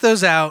Rush. check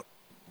those out.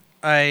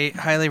 I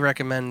highly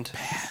recommend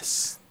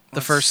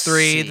the first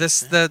three.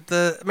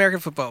 The American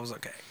Football was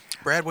okay.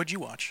 Brad, what'd you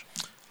watch?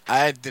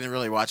 I didn't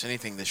really watch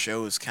anything. The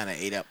shows kind of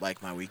ate up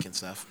like my weekend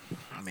stuff.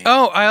 I mean,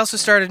 Oh, I also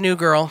started New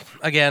Girl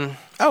again.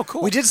 oh,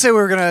 cool. We did say we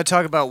were going to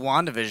talk about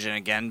WandaVision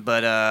again,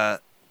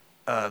 but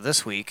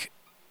this week.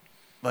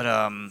 But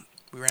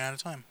We ran out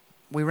of time.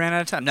 we ran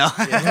out of time. No.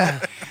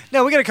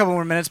 No, we got a couple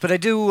more minutes, but I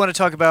do want to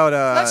talk about...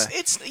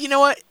 you know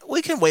what?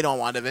 We can wait on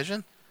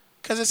WandaVision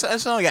because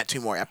it's only got 2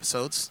 more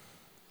episodes.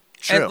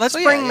 True. And let's So,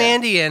 yeah, bring yeah.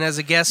 Mandy in as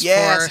a guest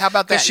Yes, for how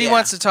about 'cause that? she Yeah.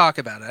 wants to talk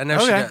about it. I know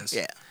she Okay. does.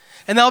 Yeah.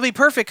 And that'll be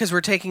perfect because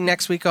we're taking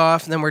next week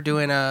off, and then we're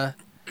doing a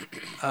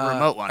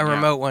remote one. A yeah.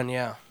 remote one,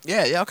 yeah.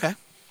 Yeah, okay.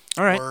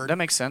 All right, Word. that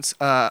makes sense.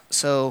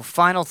 So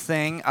final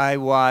thing, I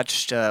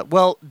watched.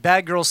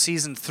 Bad Girls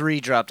season 3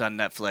 dropped on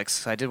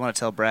Netflix. I did want to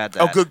tell Brad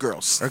that. Oh, Good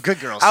Girls. Or Good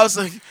Girls. I was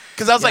like,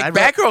 I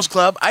Bad wrote- Girls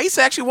Club. I used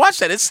to actually watch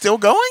that. It's still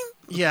going?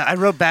 Yeah, I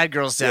wrote Bad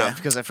Girls down Yeah.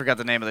 because I forgot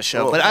the name of the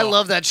show. Oh, but I oh.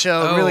 love that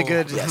show. Really Oh,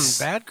 good. Yes.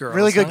 Bad Girls.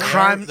 Really good huh?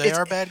 crime. They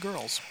are bad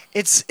girls.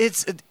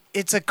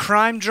 It's a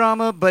crime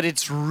drama, but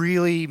it's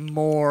really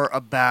more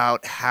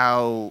about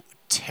how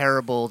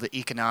terrible the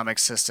economic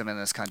system in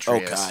this country Oh,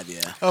 is. God,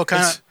 yeah. Oh,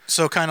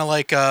 kind of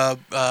like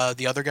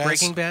the other guys.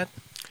 Breaking Bad.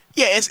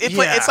 Yeah,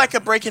 it's like a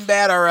Breaking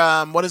Bad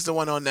or what is the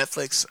one on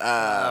Netflix?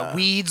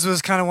 Weeds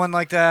was kind of one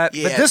like that.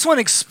 Yeah. But this one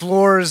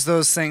explores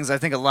those things, I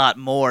think, a lot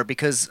more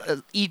because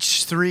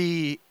each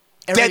three...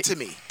 Dead to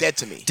Me. Dead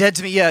to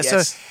Me, yeah.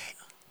 Yes. So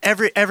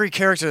every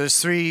character, there's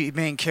 3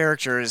 main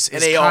characters, And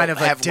is they all kind of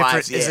like have different.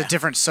 lives, Is a yeah.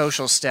 different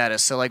social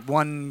status. So like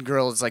one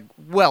girl is like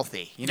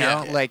wealthy, you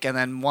know, Yeah. like, and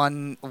then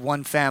one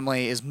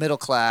family is middle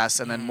class,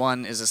 and then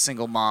one is a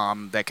single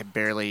mom that could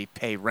barely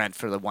pay rent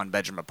for the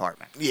 1-bedroom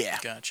apartment. Yeah.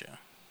 Gotcha.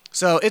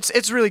 So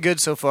it's really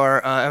good so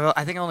far.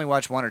 I think I only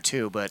watched 1 or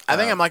 2, but I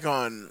think I'm like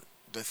on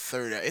the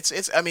 3rd.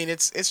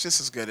 It's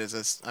just as good as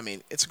this. I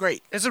mean, it's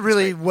great. it's a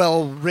really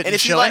well written And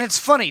if you show, like- and it's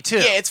funny too.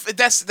 Yeah,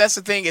 that's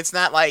the thing. It's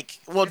not like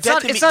It's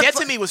not- it's not Dead fu-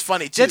 to Me was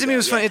funny too. Dead to Me though,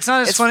 was funny. yeah. It's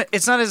not as funny.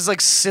 It's not as like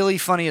silly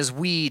funny as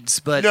Weeds,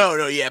 but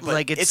No, yeah, but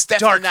like it's dark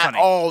definitely not funny.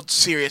 all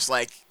serious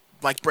like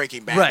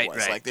Breaking Bad Right, was.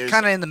 right. Like there's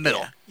Kinda in the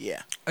middle.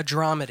 Yeah, A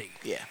dramedy.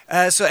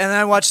 yeah. So and then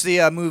I watched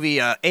the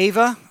movie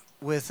Ava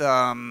with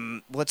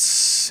what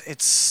is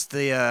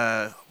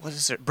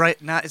it?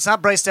 It's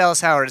not Bryce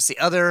Dallas Howard. It's the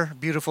other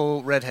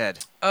beautiful redhead.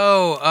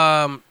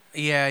 Oh,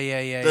 yeah.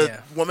 The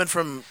woman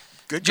from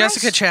Good Girls.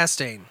 Jessica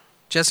Chastain.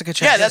 Jessica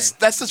Chastain. Yeah,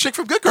 that's the chick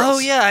from Good Girls. Oh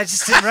yeah, I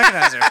just didn't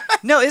recognize her.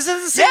 No, is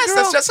it the same Yes,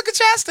 girl? that's Jessica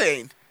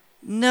Chastain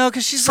No,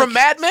 because she's from like,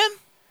 Mad Men.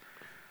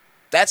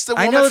 That's the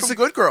I woman know it's from a-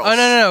 Good Girls. Oh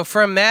no.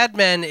 From Mad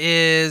Men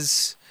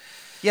is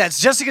yeah, it's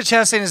Jessica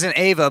Chastain is in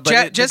Ava, but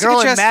the Jessica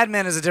girl in Chast- Mad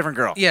Men is a different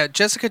girl. yeah.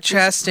 Jessica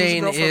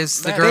Chastain girl from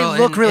is the Mad- girl. They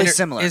look in really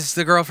similar. Is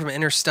the girl from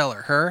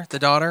Interstellar? Her, the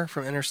daughter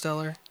from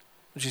Interstellar,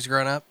 when she's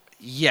grown up.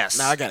 Yes.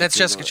 No, I got That's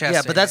Jessica Chastain.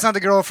 yeah, but that's not the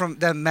girl from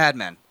the Mad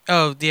Men.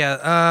 Oh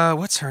yeah.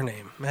 What's her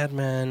name? Mad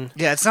Men.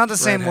 Yeah, it's not the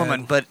same Redhead.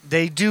 woman, but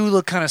they do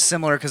look kind of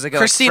similar because they got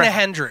Christina like,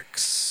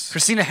 Hendricks.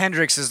 Christina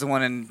Hendricks is the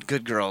one in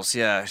Good Girls.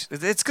 Yeah,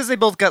 it's because they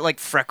both got like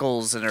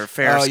freckles and are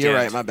fair. Oh, you're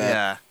right. My bad.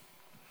 Yeah,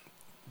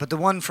 but the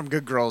one from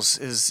Good Girls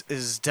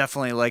is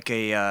definitely like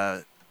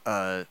a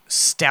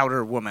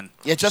stouter woman.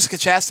 Yeah, Jessica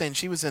Chastain.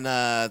 She was in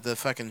the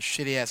fucking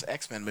shitty ass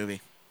X-Men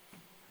movie.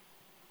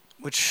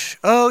 Which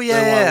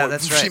yeah,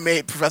 that's right. She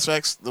made Professor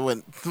X the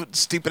one with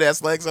stupid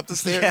ass legs up the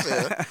stairs.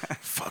 Yeah.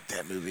 Fuck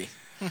that movie.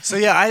 So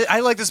yeah,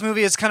 I like this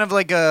movie. It's kind of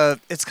like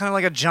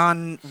a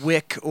John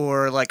Wick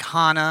or like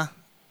Hana,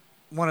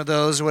 one of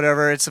those or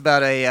whatever. It's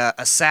about a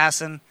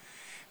assassin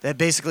that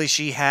basically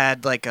she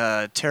had like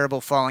a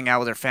terrible falling out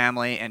with her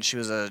family, and she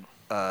was a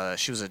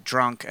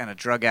drunk and a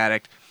drug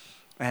addict,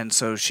 and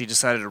so she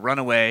decided to run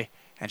away,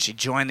 and she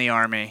joined the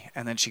army,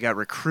 and then she got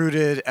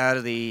recruited out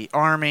of the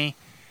army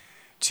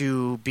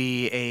to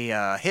be a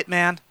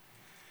hitman,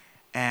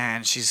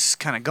 and she's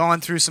kind of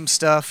going through some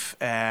stuff,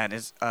 and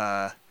it's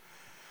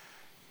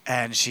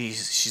and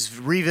she's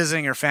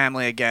revisiting her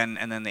family again,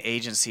 and then the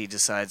agency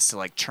decides to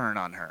like turn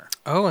on her.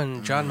 Oh,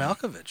 and John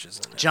Malkovich is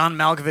in it. John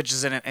Malkovich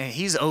is in it, and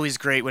he's always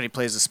great when he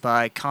plays a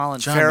spy. Colin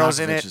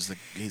Farrell's in it.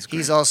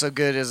 He's also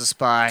good as a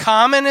spy.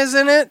 Common is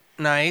in it.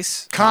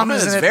 Nice. Common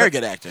is a very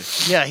good actor.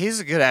 Yeah,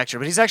 he's a good actor,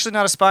 but he's actually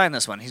not a spy in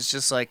this one. He's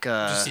just like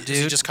Is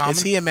he just common?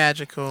 Is he a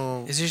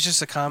magical? Is he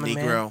just a common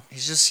Negro? man?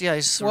 He's just a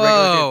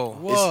regular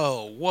dude.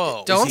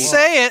 Whoa. Don't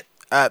say it.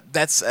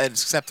 That's an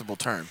acceptable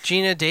term.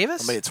 Gina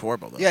Davis? I mean, it's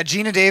horrible though. Yeah,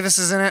 Gina Davis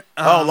is in it.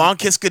 Long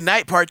Kiss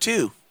Goodnight Part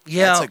 2.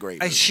 Yeah, that's a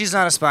great movie. She's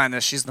not a spy in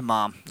this. She's the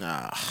mom.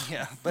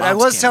 Yeah, but I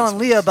was telling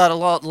Leah about a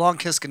Long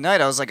Kiss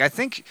Goodnight. I was like, I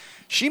think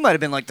she might have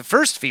been like the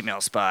first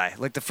female spy,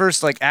 like the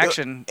first like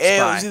action spy.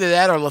 It was either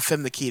that or La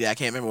Femme Nikita. I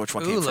can't remember which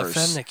one came La first.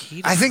 Femme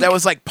Nikita. I think that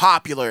was like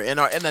popular in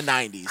the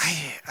 90s.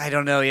 I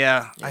don't know.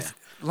 Yeah.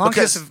 Long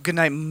Kiss of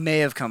Goodnight may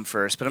have come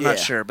first, but I'm not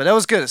sure. But that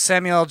was good.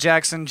 Samuel L.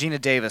 Jackson, Gina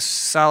Davis,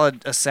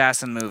 solid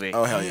assassin movie.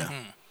 Oh hell yeah.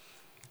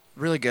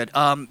 Really good.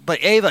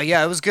 But Ava,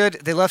 yeah, it was good.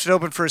 They left it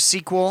open for a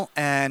sequel,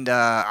 and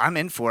I'm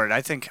in for it.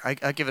 I think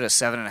I give it a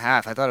 7.5.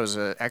 I thought it was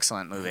an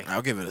excellent movie.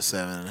 I'll give it a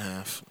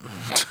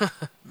 7.5.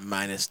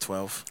 Minus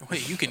 12.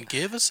 Wait, you can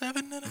give a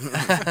 7?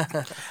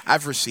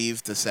 I've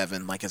received the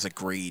 7 like as a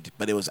grade,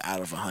 but it was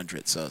out of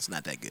 100, so it's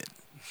not that good.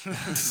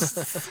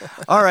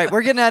 All right,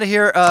 we're getting out of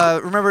here.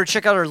 Remember,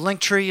 check out our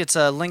Linktree. It's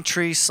a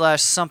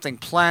Linktree/Something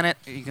Planet.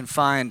 You can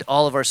find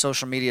all of our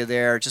social media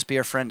there. Just be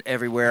our friend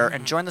everywhere.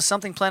 And join the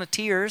Something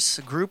Planeteers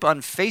group on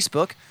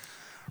Facebook.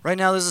 Right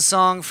now, there's a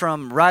song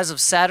from Rise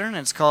of Saturn, and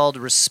it's called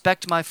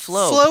Respect My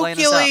Flow. Playing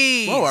us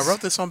out. Whoa, I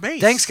wrote this on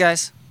bass. Thanks,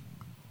 guys.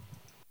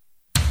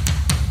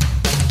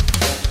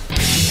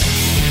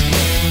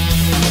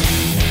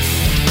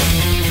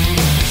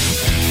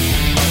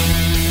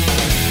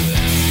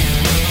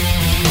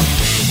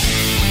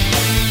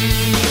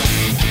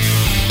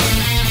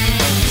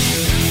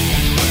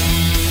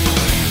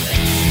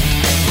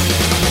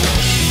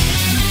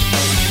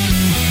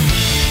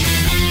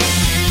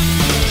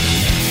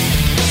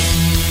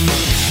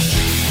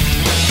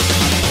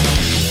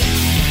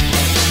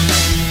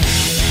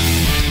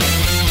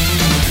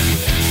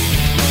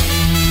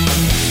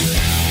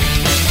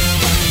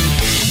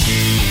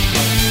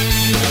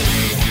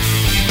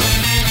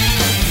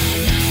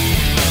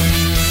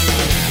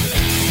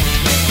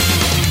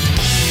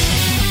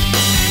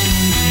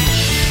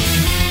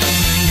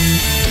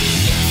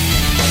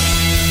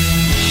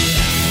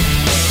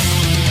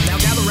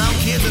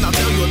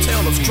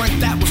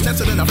 Strength that was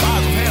tested in the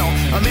fires of hell.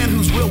 A man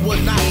whose will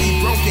would not be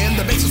broken.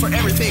 The basis for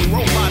everything,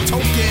 robot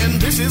token.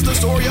 This is the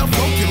story of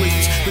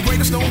Hercules, the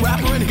greatest known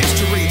rapper in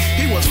history.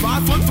 He was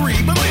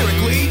 5'3", but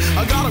lyrically,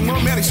 a god of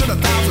merman, he stood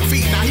 1,000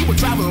 feet. Now he would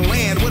travel the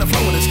land with a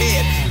flow in his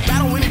head.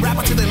 Battle any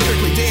rapper till they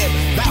lyrically dead.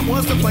 That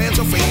was the plan,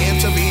 so fate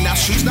intervened. Now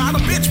she's not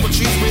a bitch, but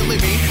she's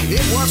really me.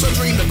 It was a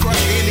dream to crush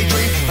any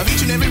dream of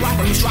each and every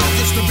rapper who strives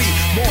just to be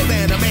more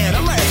than a man,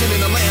 a legend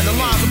in the land. The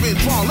lines have been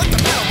drawn, let the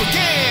battle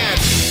begin.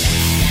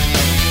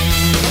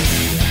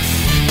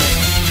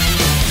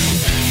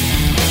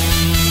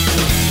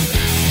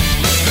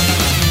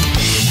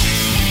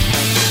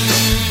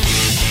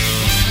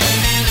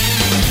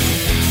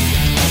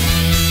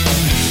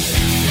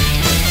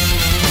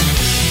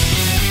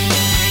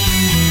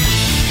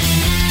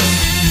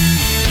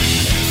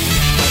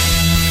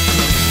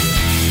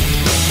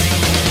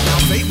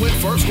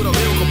 First with a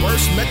lyrical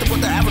burst, meant to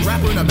put the average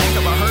rapper in the back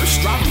of a hearse.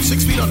 Dropped him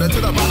 6 feet under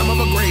to the bottom of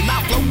a grave.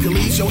 Not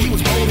Hercules, yo, he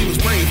was bold, he was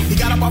brave. He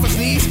got up off his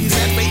knees, he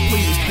said, "Fate,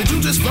 please. Did you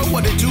just flow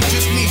or did you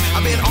just sneeze?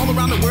 I've been all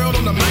around the world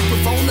on the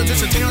microphone, just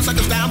a tearing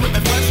suckers down,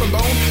 ripping flesh from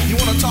bone. You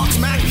wanna talk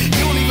smack?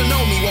 You don't even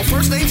know me. Well,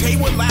 first name's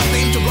Haywood, last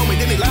name Jerome.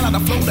 Then he let out a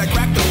flow that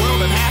cracked the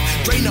world in half.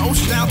 Drain the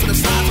oceans down to the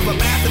size of a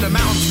bath, and the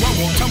mountains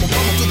rumble, tumble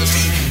to the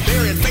sea.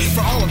 Burying fate for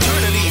all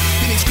eternity.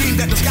 Then he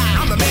screamed at the sky,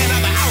 "I'm the man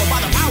of the hour.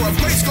 By the power of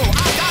Grayskull,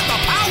 I got the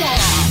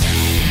power."